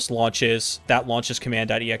 Conhost launches, that launches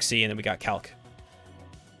command.exe, and then we got calc.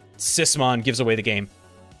 Sysmon gives away the game.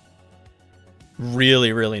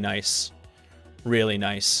 Really, really nice. Really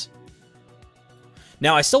nice.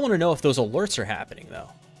 Now, I still want to know if those alerts are happening, though.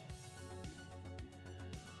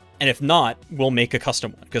 And if not, we'll make a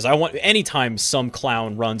custom one. Because I want, anytime some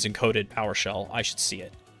clown runs encoded PowerShell, I should see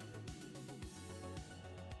it.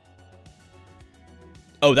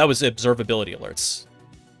 Oh, that was observability alerts.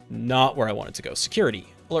 Not where I wanted to go. Security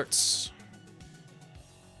alerts.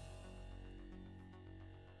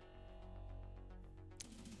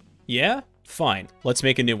 Yeah? Fine. Let's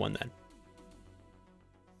make a new one then.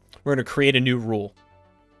 We're going to create a new rule.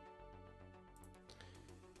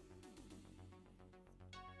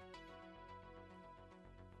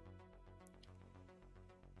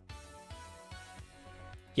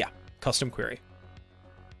 Yeah, custom query.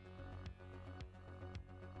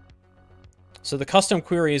 So the custom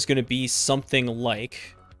query is going to be something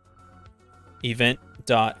like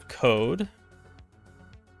event.code.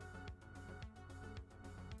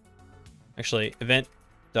 Actually, event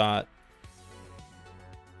dot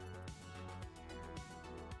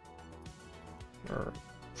or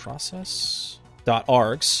process dot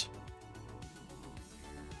args.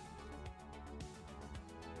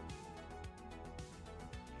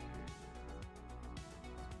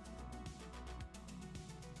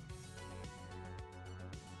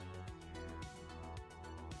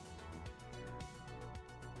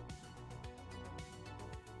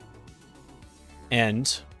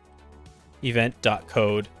 And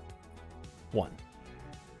event.code 1.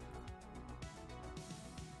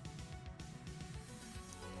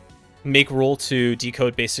 Make rule to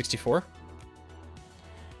decode base 64.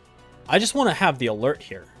 I just want to have the alert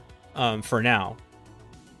here for now.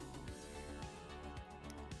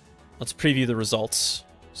 Let's preview the results,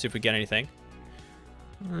 see if we get anything.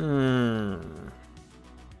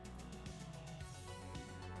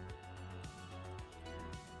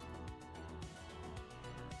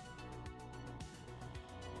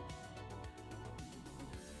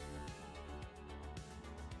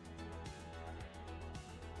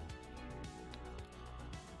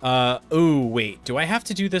 Oh, wait. Do I have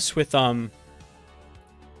to do this with,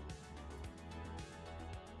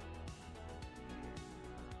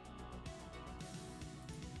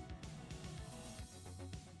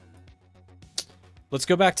 Let's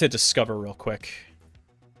go back to Discover real quick.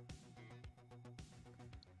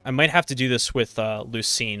 I might have to do this with,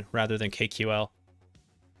 Lucene rather than KQL.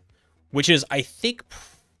 Which is, I think...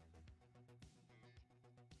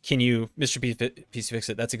 Can you, Mr. PC Fix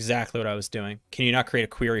It? That's exactly what I was doing. Can you not create a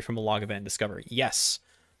query from a log event in Discover? Yes,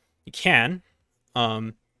 you can.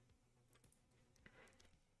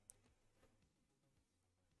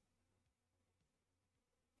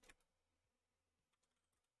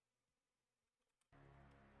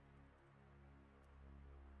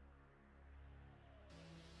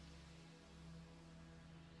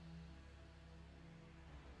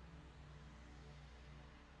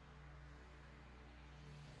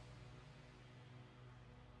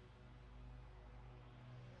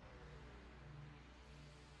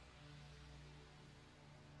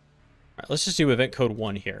 All right, let's just do event code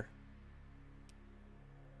 1 here.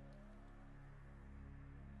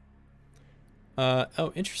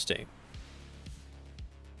 Oh, interesting.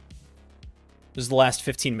 This is the last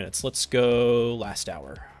 15 minutes. Let's go last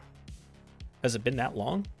hour. Has it been that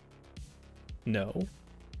long? No.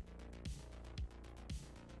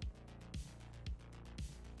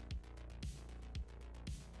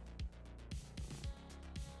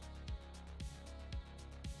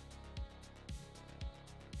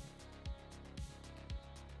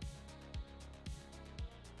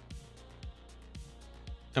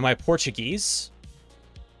 Am I Portuguese?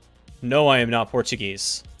 No, I am not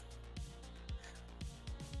Portuguese.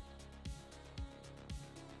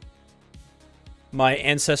 My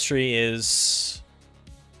ancestry is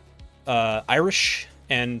Irish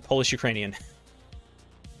and Polish-Ukrainian.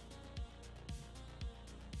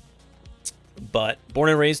 But born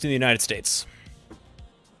and raised in the United States.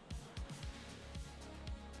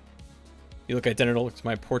 You look identical to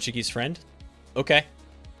my Portuguese friend? Okay.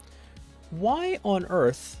 Why on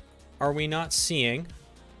earth are we not seeing...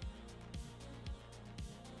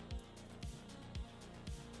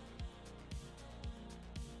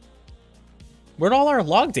 Where'd all our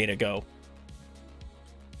log data go?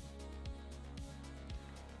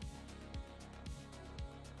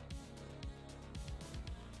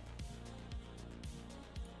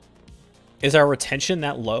 Is our retention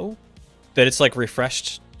that low that it's like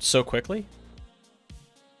refreshed so quickly?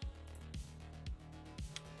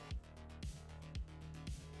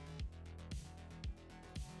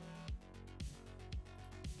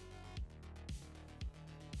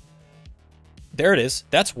 There it is.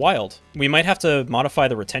 That's wild. We might have to modify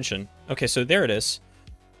the retention. Okay, so there it is.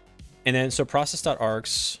 And then, so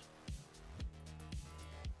process.args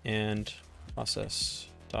and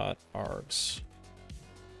process.args.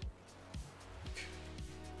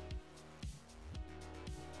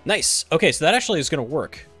 Nice. Okay, so that actually is going to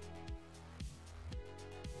work.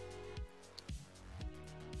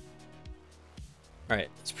 All right,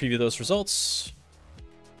 let's preview those results.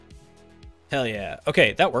 Hell yeah.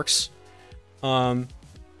 Okay, that works.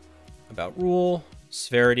 About rule,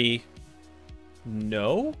 severity.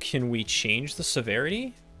 No, can we change the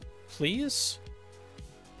severity, please?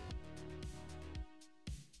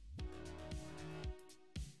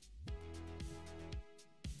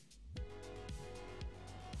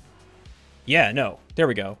 Yeah, no. There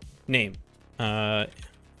we go. Name.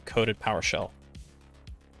 Coded PowerShell.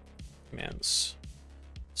 Commands.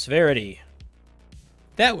 Severity.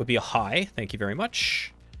 That would be a high. Thank you very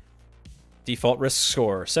much. Default risk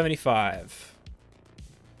score, 75.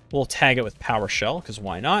 We'll tag it with PowerShell, because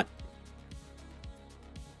why not?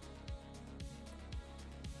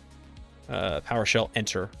 PowerShell,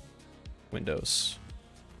 enter. Windows.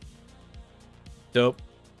 Dope.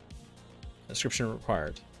 Description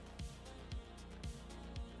required.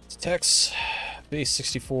 It's text. Base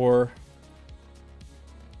 64.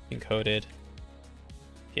 Encoded.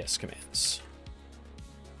 PS commands.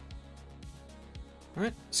 All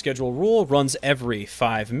right, schedule rule runs every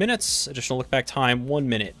 5 minutes. Additional look back time, 1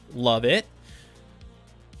 minute. Love it.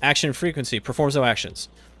 Action frequency, performs no actions.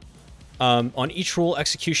 On each rule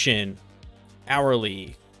execution,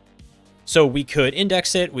 hourly. So we could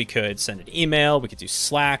index it, we could send an email, we could do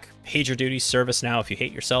Slack, PagerDuty, ServiceNow if you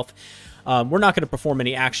hate yourself. We're not going to perform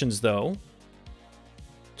any actions though.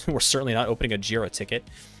 We're certainly not opening a Jira ticket.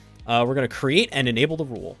 We're going to create and enable the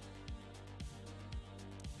rule.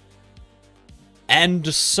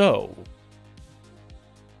 And so,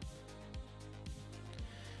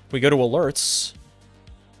 we go to alerts.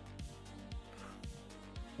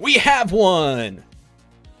 We have one!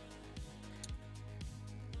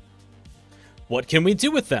 What can we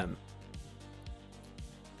do with them?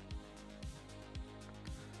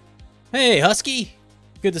 Hey, Husky.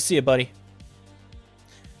 Good to see you, buddy.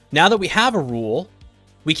 Now that we have a rule,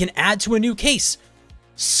 we can add to a new case.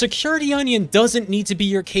 Security Onion doesn't need to be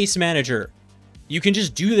your case manager. You can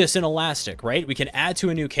just do this in Elastic, right? We can add to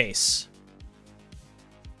a new case.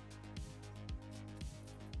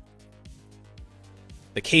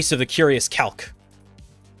 The case of the curious calc.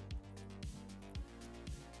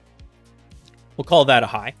 We'll call that a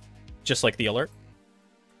high, just like the alert.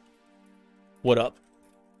 What up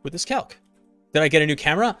with this calc? Did I get a new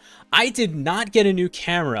camera? I did not get a new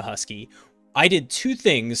camera, Husky. I did two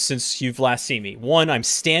things since you've last seen me. One, I'm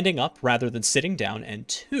standing up rather than sitting down. And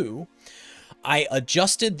two, I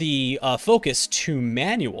adjusted the focus to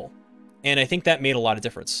manual, and I think that made a lot of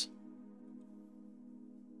difference.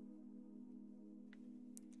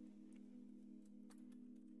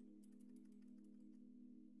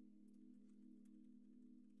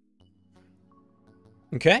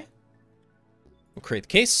 Okay. We'll create the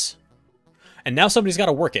case. And now somebody's got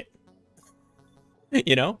to work it.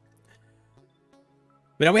 You know?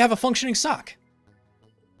 But now we have a functioning SOC.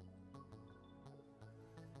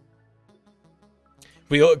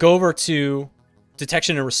 We go over to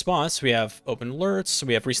detection and response. We have open alerts.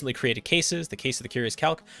 We have recently created cases, the case of the curious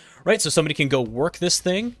calc, right? So somebody can go work this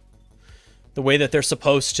thing the way that they're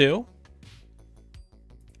supposed to.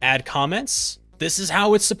 Add comments. This is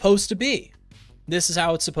how it's supposed to be. This is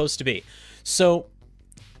how it's supposed to be. So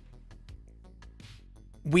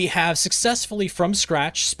we have successfully from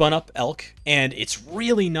scratch spun up Elk, and it's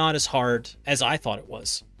really not as hard as I thought it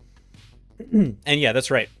was. And yeah,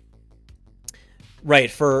 that's right.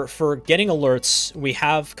 Right, for getting alerts, we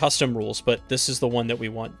have custom rules, but this is the one that we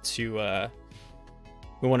want to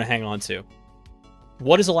hang on to.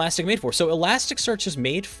 What is Elastic made for? So Elasticsearch is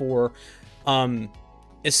made for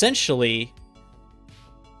essentially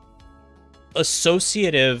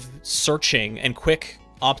associative searching and quick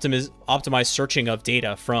optimized searching of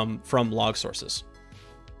data from log sources.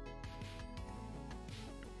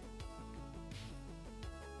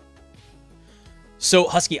 So,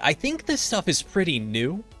 Husky, I think this stuff is pretty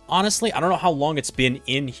new. Honestly, I don't know how long it's been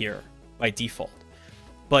in here, by default.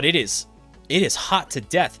 But it is hot to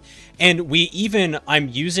death. And I'm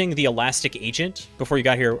using the Elastic Agent, before you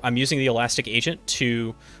got here, I'm using the Elastic Agent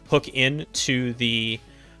to hook into the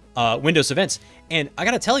Windows events. And I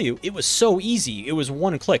gotta tell you, it was so easy. It was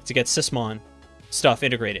one click to get Sysmon stuff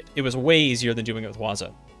integrated. It was way easier than doing it with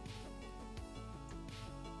Waza.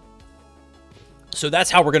 So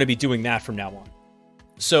that's how we're gonna be doing that from now on.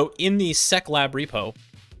 So in the SecLab repo,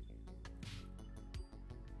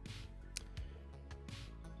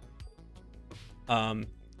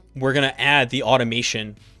 we're going to add the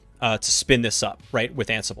automation to spin this up, right, with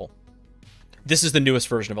Ansible. This is the newest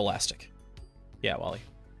version of Elastic. Yeah, Wally.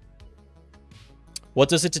 What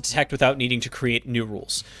does it detect without needing to create new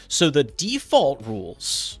rules? So the default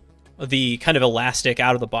rules, the kind of Elastic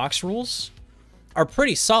out-of-the-box rules, are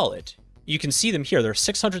pretty solid. You can see them here. There are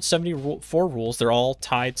 674 rules. They're all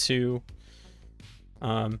tied to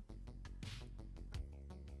thread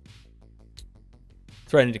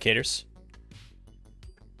indicators.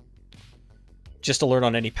 Just alert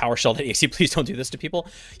on any PowerShell.exe. Please don't do this to people.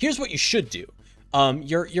 Here's what you should do.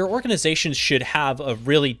 Your organization should have a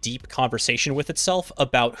really deep conversation with itself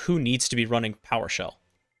about who needs to be running PowerShell.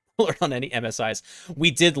 Alert on any MSIs. We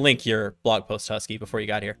did link your blog post, Husky, before you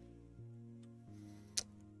got here.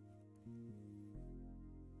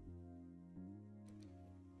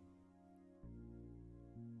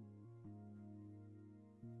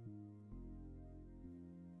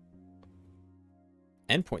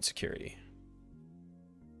 Endpoint security.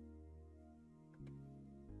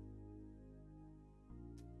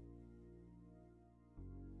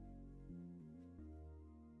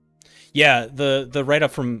 Yeah, the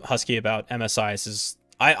write-up from Husky about MSIs is...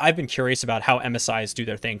 I've been curious about how MSIs do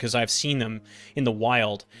their thing, because I've seen them in the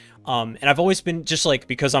wild. And I've always been, just like,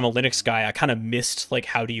 because I'm a Linux guy, I kind of missed, like,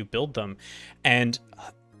 how do you build them? And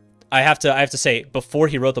I have to say, before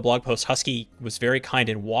he wrote the blog post, Husky was very kind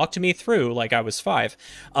and walked me through, like I was 5,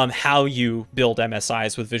 how you build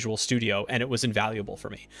MSIs with Visual Studio, and it was invaluable for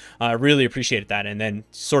me. I really appreciated that, and then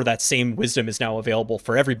sort of that same wisdom is now available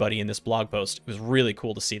for everybody in this blog post. It was really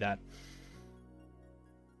cool to see that.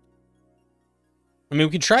 I mean,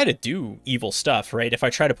 we can try to do evil stuff, right? If I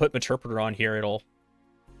try to put Meterpreter on here,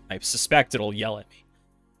 I suspect it'll yell at me.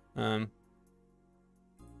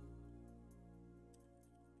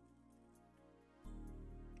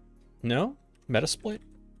 No? Metasploit?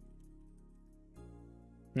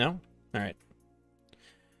 No? Alright.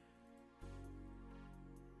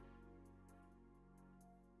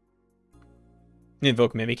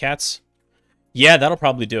 Invoke Mimikatz? Yeah, that'll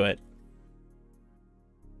probably do it.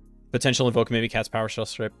 Potential invoke Mimikatz PowerShell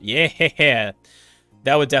script. Yeah,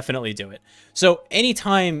 that would definitely do it. So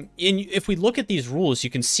anytime, if we look at these rules, you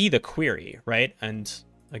can see the query, right? And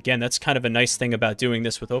again, that's kind of a nice thing about doing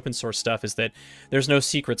this with open source stuff, is that there's no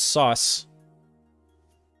secret sauce.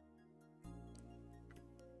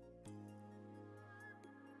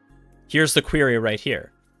 Here's the query right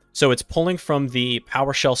here. So it's pulling from the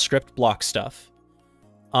PowerShell script block stuff,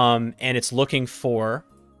 and it's looking for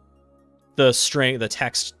the string, the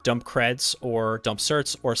text dump creds or dump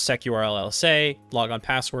certs or sec URL LSA, logon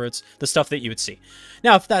passwords, the stuff that you would see.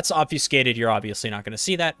 Now, if that's obfuscated, you're obviously not going to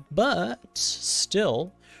see that, but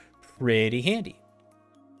still pretty handy.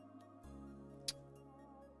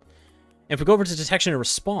 If we go over to detection and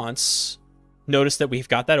response, notice that we've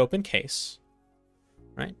got that open case,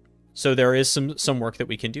 right? So there is some work that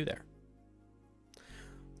we can do there.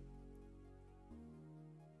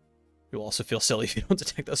 You'll also feel silly if you don't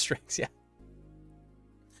detect those strings, yeah.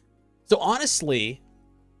 So honestly,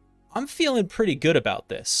 I'm feeling pretty good about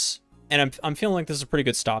this. And I'm feeling like this is a pretty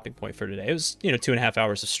good stopping point for today. It was, 2.5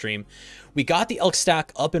 hours of stream. We got the elk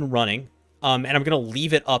stack up and running, and I'm going to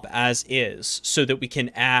leave it up as is so that we can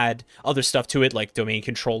add other stuff to it, like domain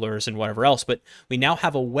controllers and whatever else. But we now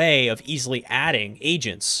have a way of easily adding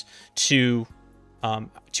agents to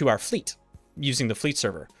our fleet using the fleet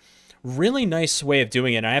server. Really nice way of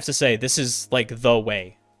doing it. And I have to say, this is like the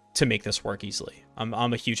way to make this work easily.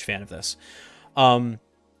 I'm a huge fan of this.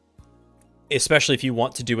 Especially if you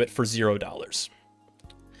want to do it for $0.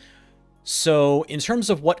 So in terms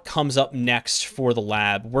of what comes up next for the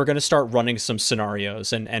lab, we're going to start running some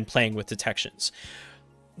scenarios and playing with detections.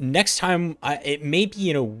 Next time, it may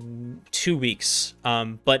be in 2 weeks,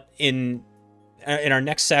 but in our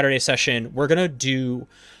next Saturday session, we're going to do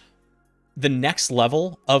the next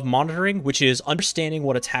level of monitoring, which is understanding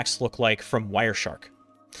what attacks look like from Wireshark.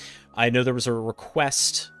 I know there was a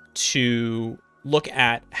request to look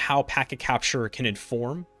at how packet capture can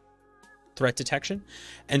inform threat detection.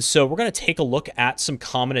 And so we're going to take a look at some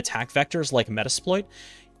common attack vectors like Metasploit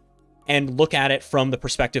and look at it from the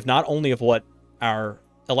perspective not only of what our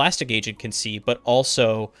Elastic Agent can see, but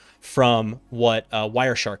also from what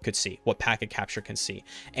Wireshark could see, what Packet Capture can see,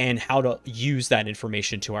 and how to use that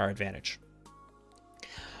information to our advantage.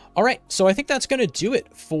 All right, so I think that's going to do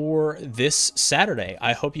it for this Saturday.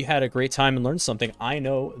 I hope you had a great time and learned something. I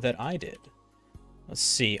know that I did. Let's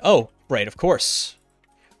see. Oh, right, of course.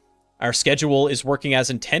 Our schedule is working as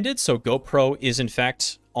intended, so GoPro is in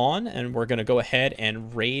fact on, and we're going to go ahead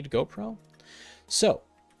and raid GoPro. So,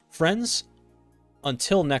 friends,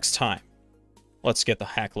 until next time, let's get the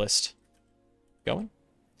hack list going.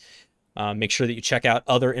 Make sure that you check out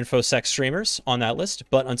other InfoSec streamers on that list.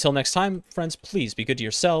 But until next time, friends, please be good to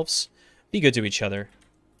yourselves, be good to each other,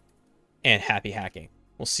 and happy hacking.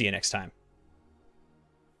 We'll see you next time.